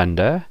have a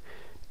funder,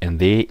 and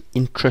their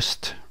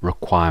interest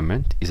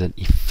requirement is an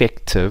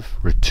effective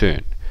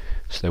return.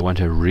 So they want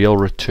a real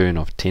return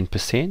of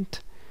 10%.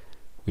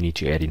 We need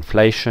to add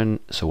inflation,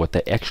 so what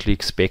they actually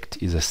expect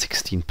is a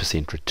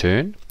 16%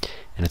 return,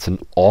 and it's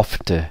an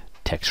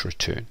after-tax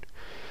return.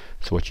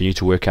 So what you need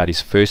to work out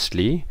is,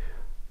 firstly,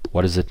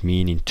 what does it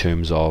mean in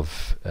terms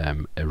of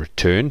a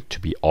return to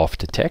be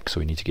after tax? So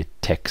we need to get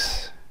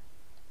tax,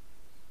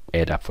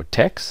 add up for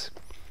tax,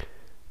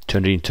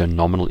 turn it into a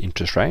nominal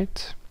interest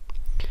rate.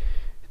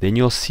 Then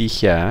you'll see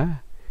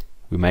here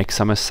we make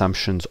some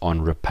assumptions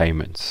on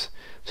repayments.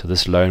 So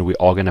this loan, we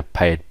are going to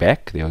pay it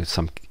back. There are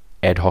some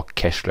ad hoc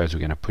cash flows we're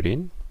going to put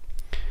in.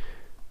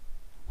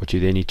 What you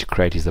then need to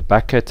create is the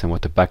bucket, and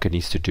what the bucket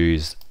needs to do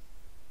is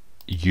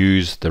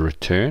use the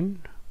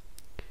return,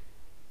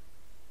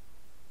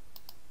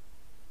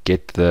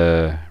 get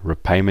the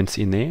repayments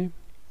in there,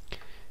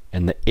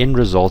 and the end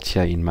result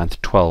here in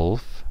month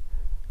 12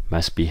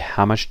 must be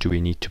how much do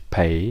we need to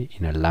pay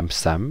in a lump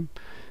sum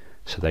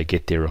so they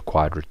get their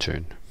required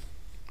return.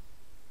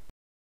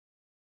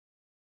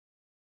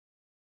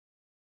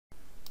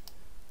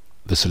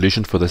 The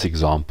solution for this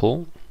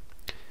example,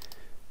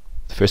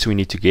 the first thing we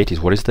need to get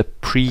is what is the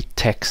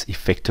pre-tax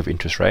effective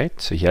interest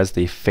rate. So here's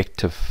the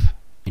effective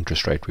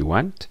interest rate we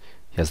want,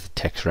 here's the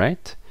tax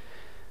rate.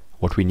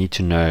 What we need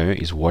to know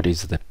is what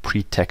is the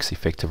pre-tax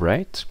effective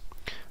rate.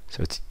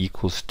 So it's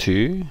equals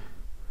to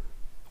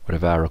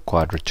whatever our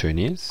required return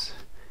is,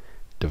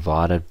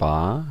 divided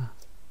by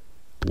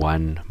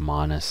 1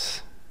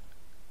 minus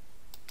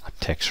our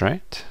tax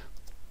rate.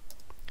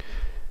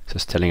 So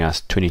it's telling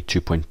us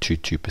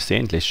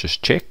 22.22%. Let's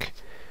just check.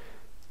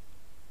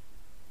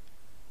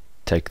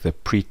 Take the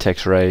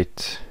pre-tax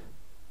rate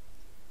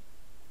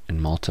and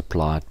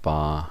multiply it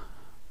by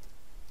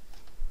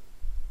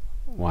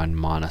 1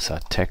 minus our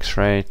tax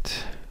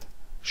rate.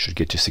 Should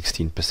get to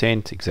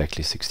 16%,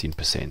 exactly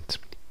 16%.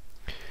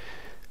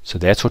 So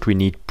that's what we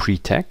need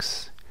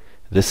pre-tax.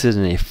 This is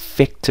an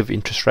effective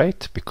interest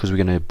rate. Because we're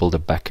going to build a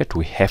bucket,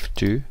 we have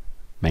to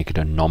make it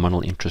a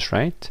nominal interest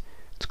rate.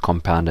 It's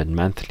compounded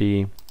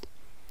monthly.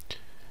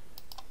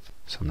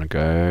 So I'm going to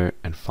go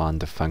and find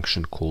the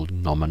function called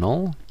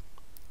nominal.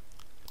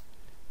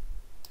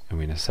 And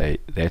we're going to say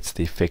that's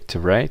the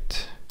effective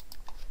rate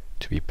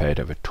to be paid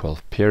over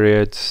 12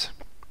 periods.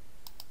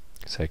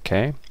 Say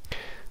OK.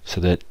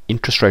 So the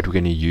interest rate we're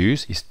going to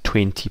use is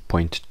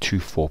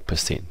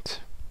 20.24%.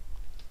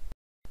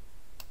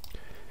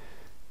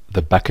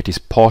 The bucket is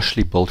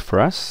partially built for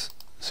us,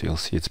 so you'll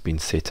see it's been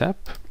set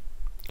up.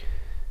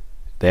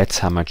 That's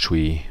how much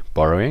we're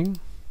borrowing.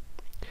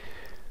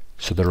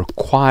 So the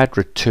required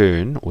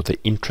return, or the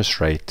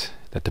interest rate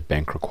that the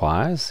bank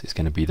requires, is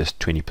going to be this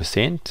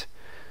 20%.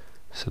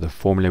 So the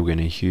formula we're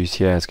going to use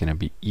here is going to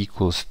be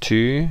equals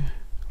to,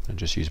 I'll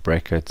just use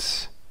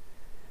brackets,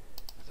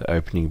 the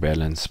opening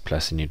balance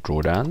plus any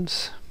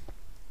drawdowns,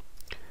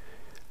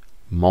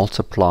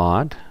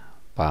 multiplied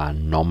by a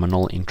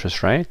nominal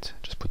interest rate,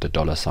 just put the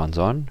dollar signs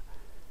on,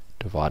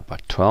 divide by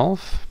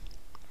 12,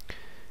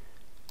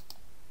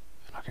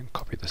 and I can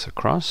copy this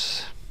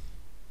across.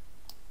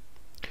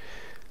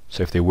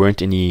 So if there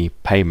weren't any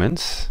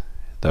payments,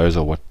 those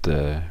are what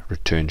the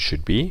return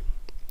should be.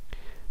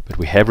 But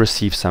we have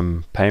received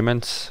some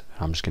payments.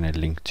 I'm just going to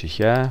link to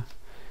here,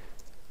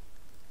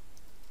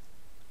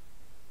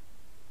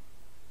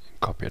 and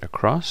copy it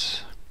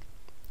across.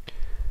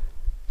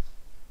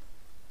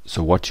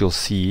 So what you'll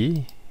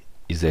see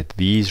is that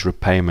these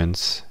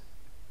repayments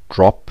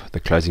drop the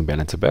closing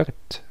balance a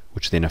bit,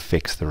 which then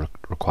affects the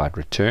required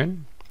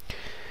return.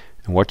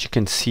 And what you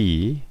can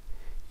see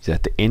is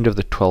at the end of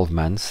the 12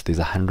 months there's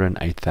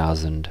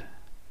 108,000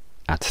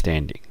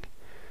 outstanding.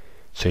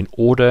 So in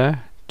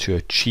order to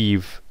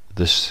achieve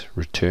this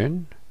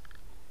return,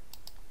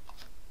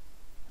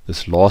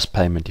 this last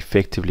payment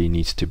effectively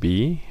needs to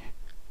be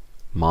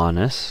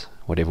minus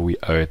whatever we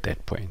owe at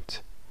that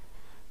point.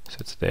 So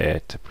it's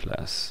that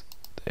plus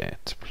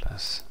that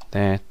plus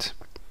that.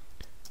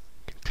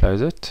 You can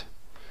close it.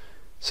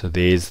 So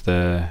there's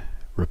the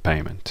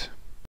repayment.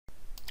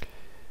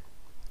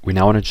 We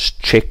now want to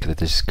just check that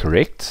this is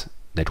correct,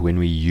 that when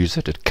we use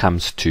it, it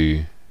comes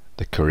to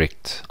the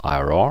correct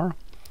IRR.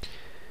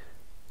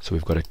 So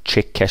we've got to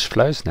check cash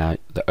flows. Now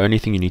the only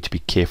thing you need to be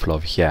careful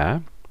of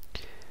here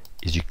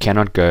is you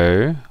cannot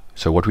go,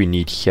 so what we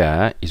need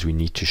here is we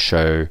need to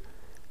show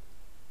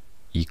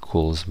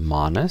equals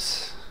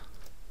minus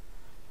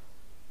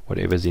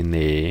whatever's in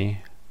there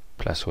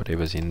plus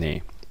whatever's in there.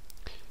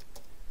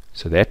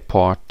 So that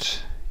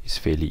part is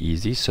fairly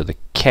easy. So the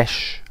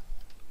cash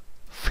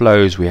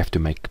flows, we have to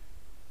make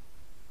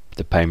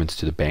the payments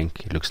to the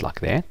bank. It looks like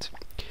that.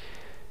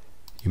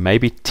 You may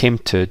be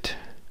tempted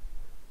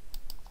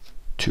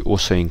to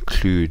also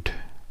include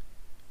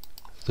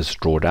this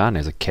drawdown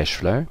as a cash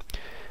flow,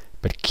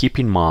 but keep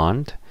in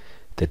mind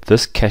that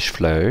this cash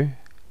flow,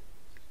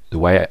 the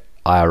way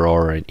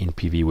IRR and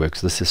NPV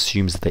works, this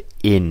assumes the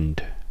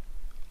end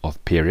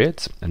of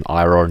periods, and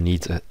IRR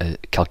needs a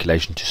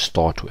calculation to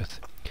start with.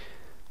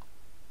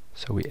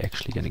 So we're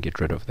actually going to get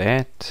rid of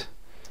that.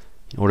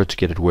 In order to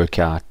get it work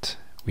out,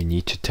 we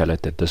need to tell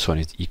it that this one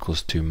is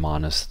equals to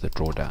minus the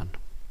drawdown.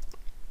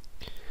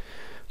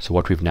 So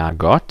what we've now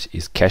got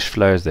is cash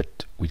flows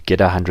that we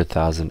get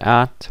 100,000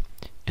 out,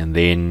 and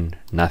then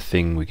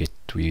nothing, we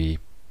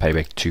pay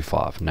back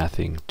 2.5,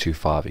 nothing,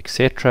 2.5,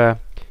 etc.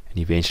 And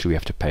eventually we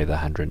have to pay the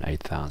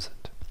 108,000.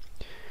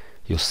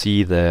 You'll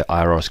see the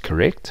IRR is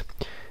correct,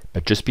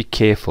 but just be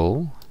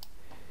careful.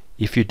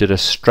 If you did a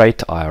straight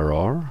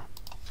IRR,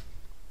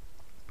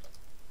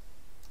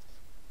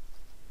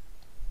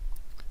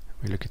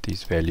 we look at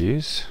these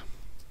values,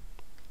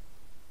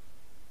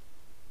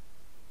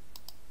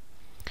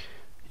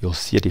 you'll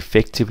see it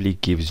effectively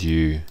gives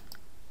you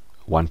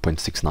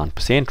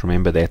 1.69%.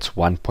 Remember, that's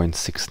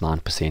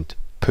 1.69%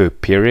 per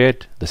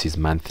period. This is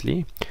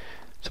monthly.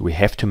 So we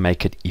have to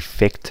make it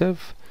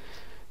effective.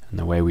 And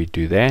the way we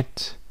do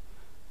that,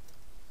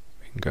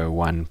 we can go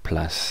 1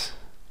 plus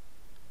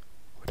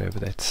whatever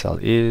that cell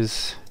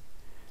is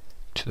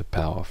to the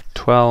power of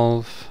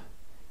 12.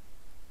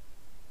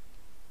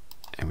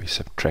 And we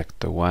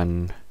subtract the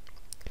 1.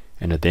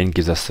 And it then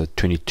gives us a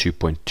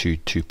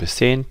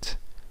 22.22%.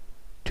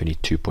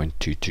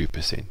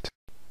 22.22%.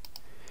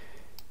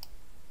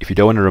 If you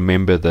don't want to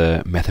remember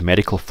the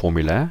mathematical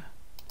formula,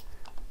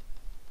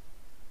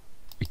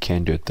 we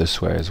can do it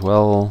this way as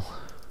well.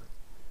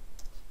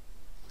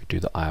 We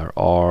do the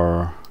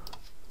IRR,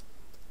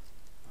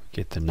 we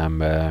get the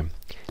number.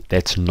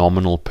 That's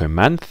nominal per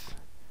month.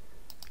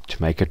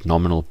 To make it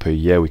nominal per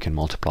year, we can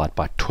multiply it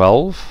by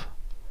 12.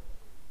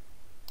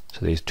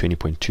 So there's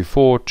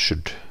 20.24. It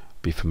should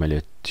be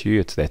familiar to you.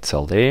 It's that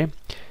cell there.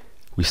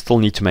 We still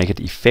need to make it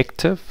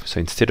effective.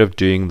 So instead of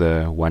doing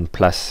the 1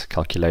 plus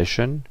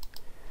calculation,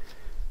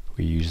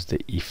 we use the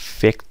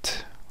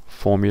effect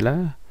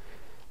formula.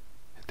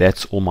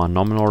 That's all my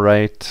nominal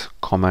rate,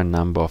 comma,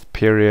 number of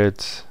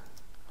periods,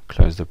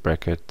 close the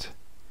bracket,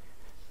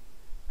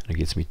 and it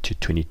gets me to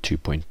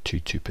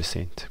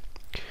 22.22%.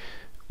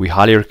 We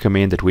highly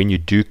recommend that when you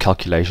do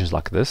calculations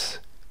like this,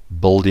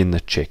 build in the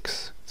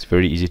checks. It's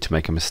very easy to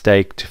make a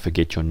mistake, to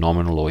forget your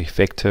nominal or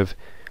effective.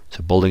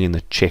 So building in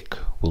the check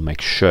will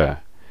make sure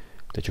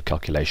that your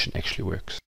calculation actually works.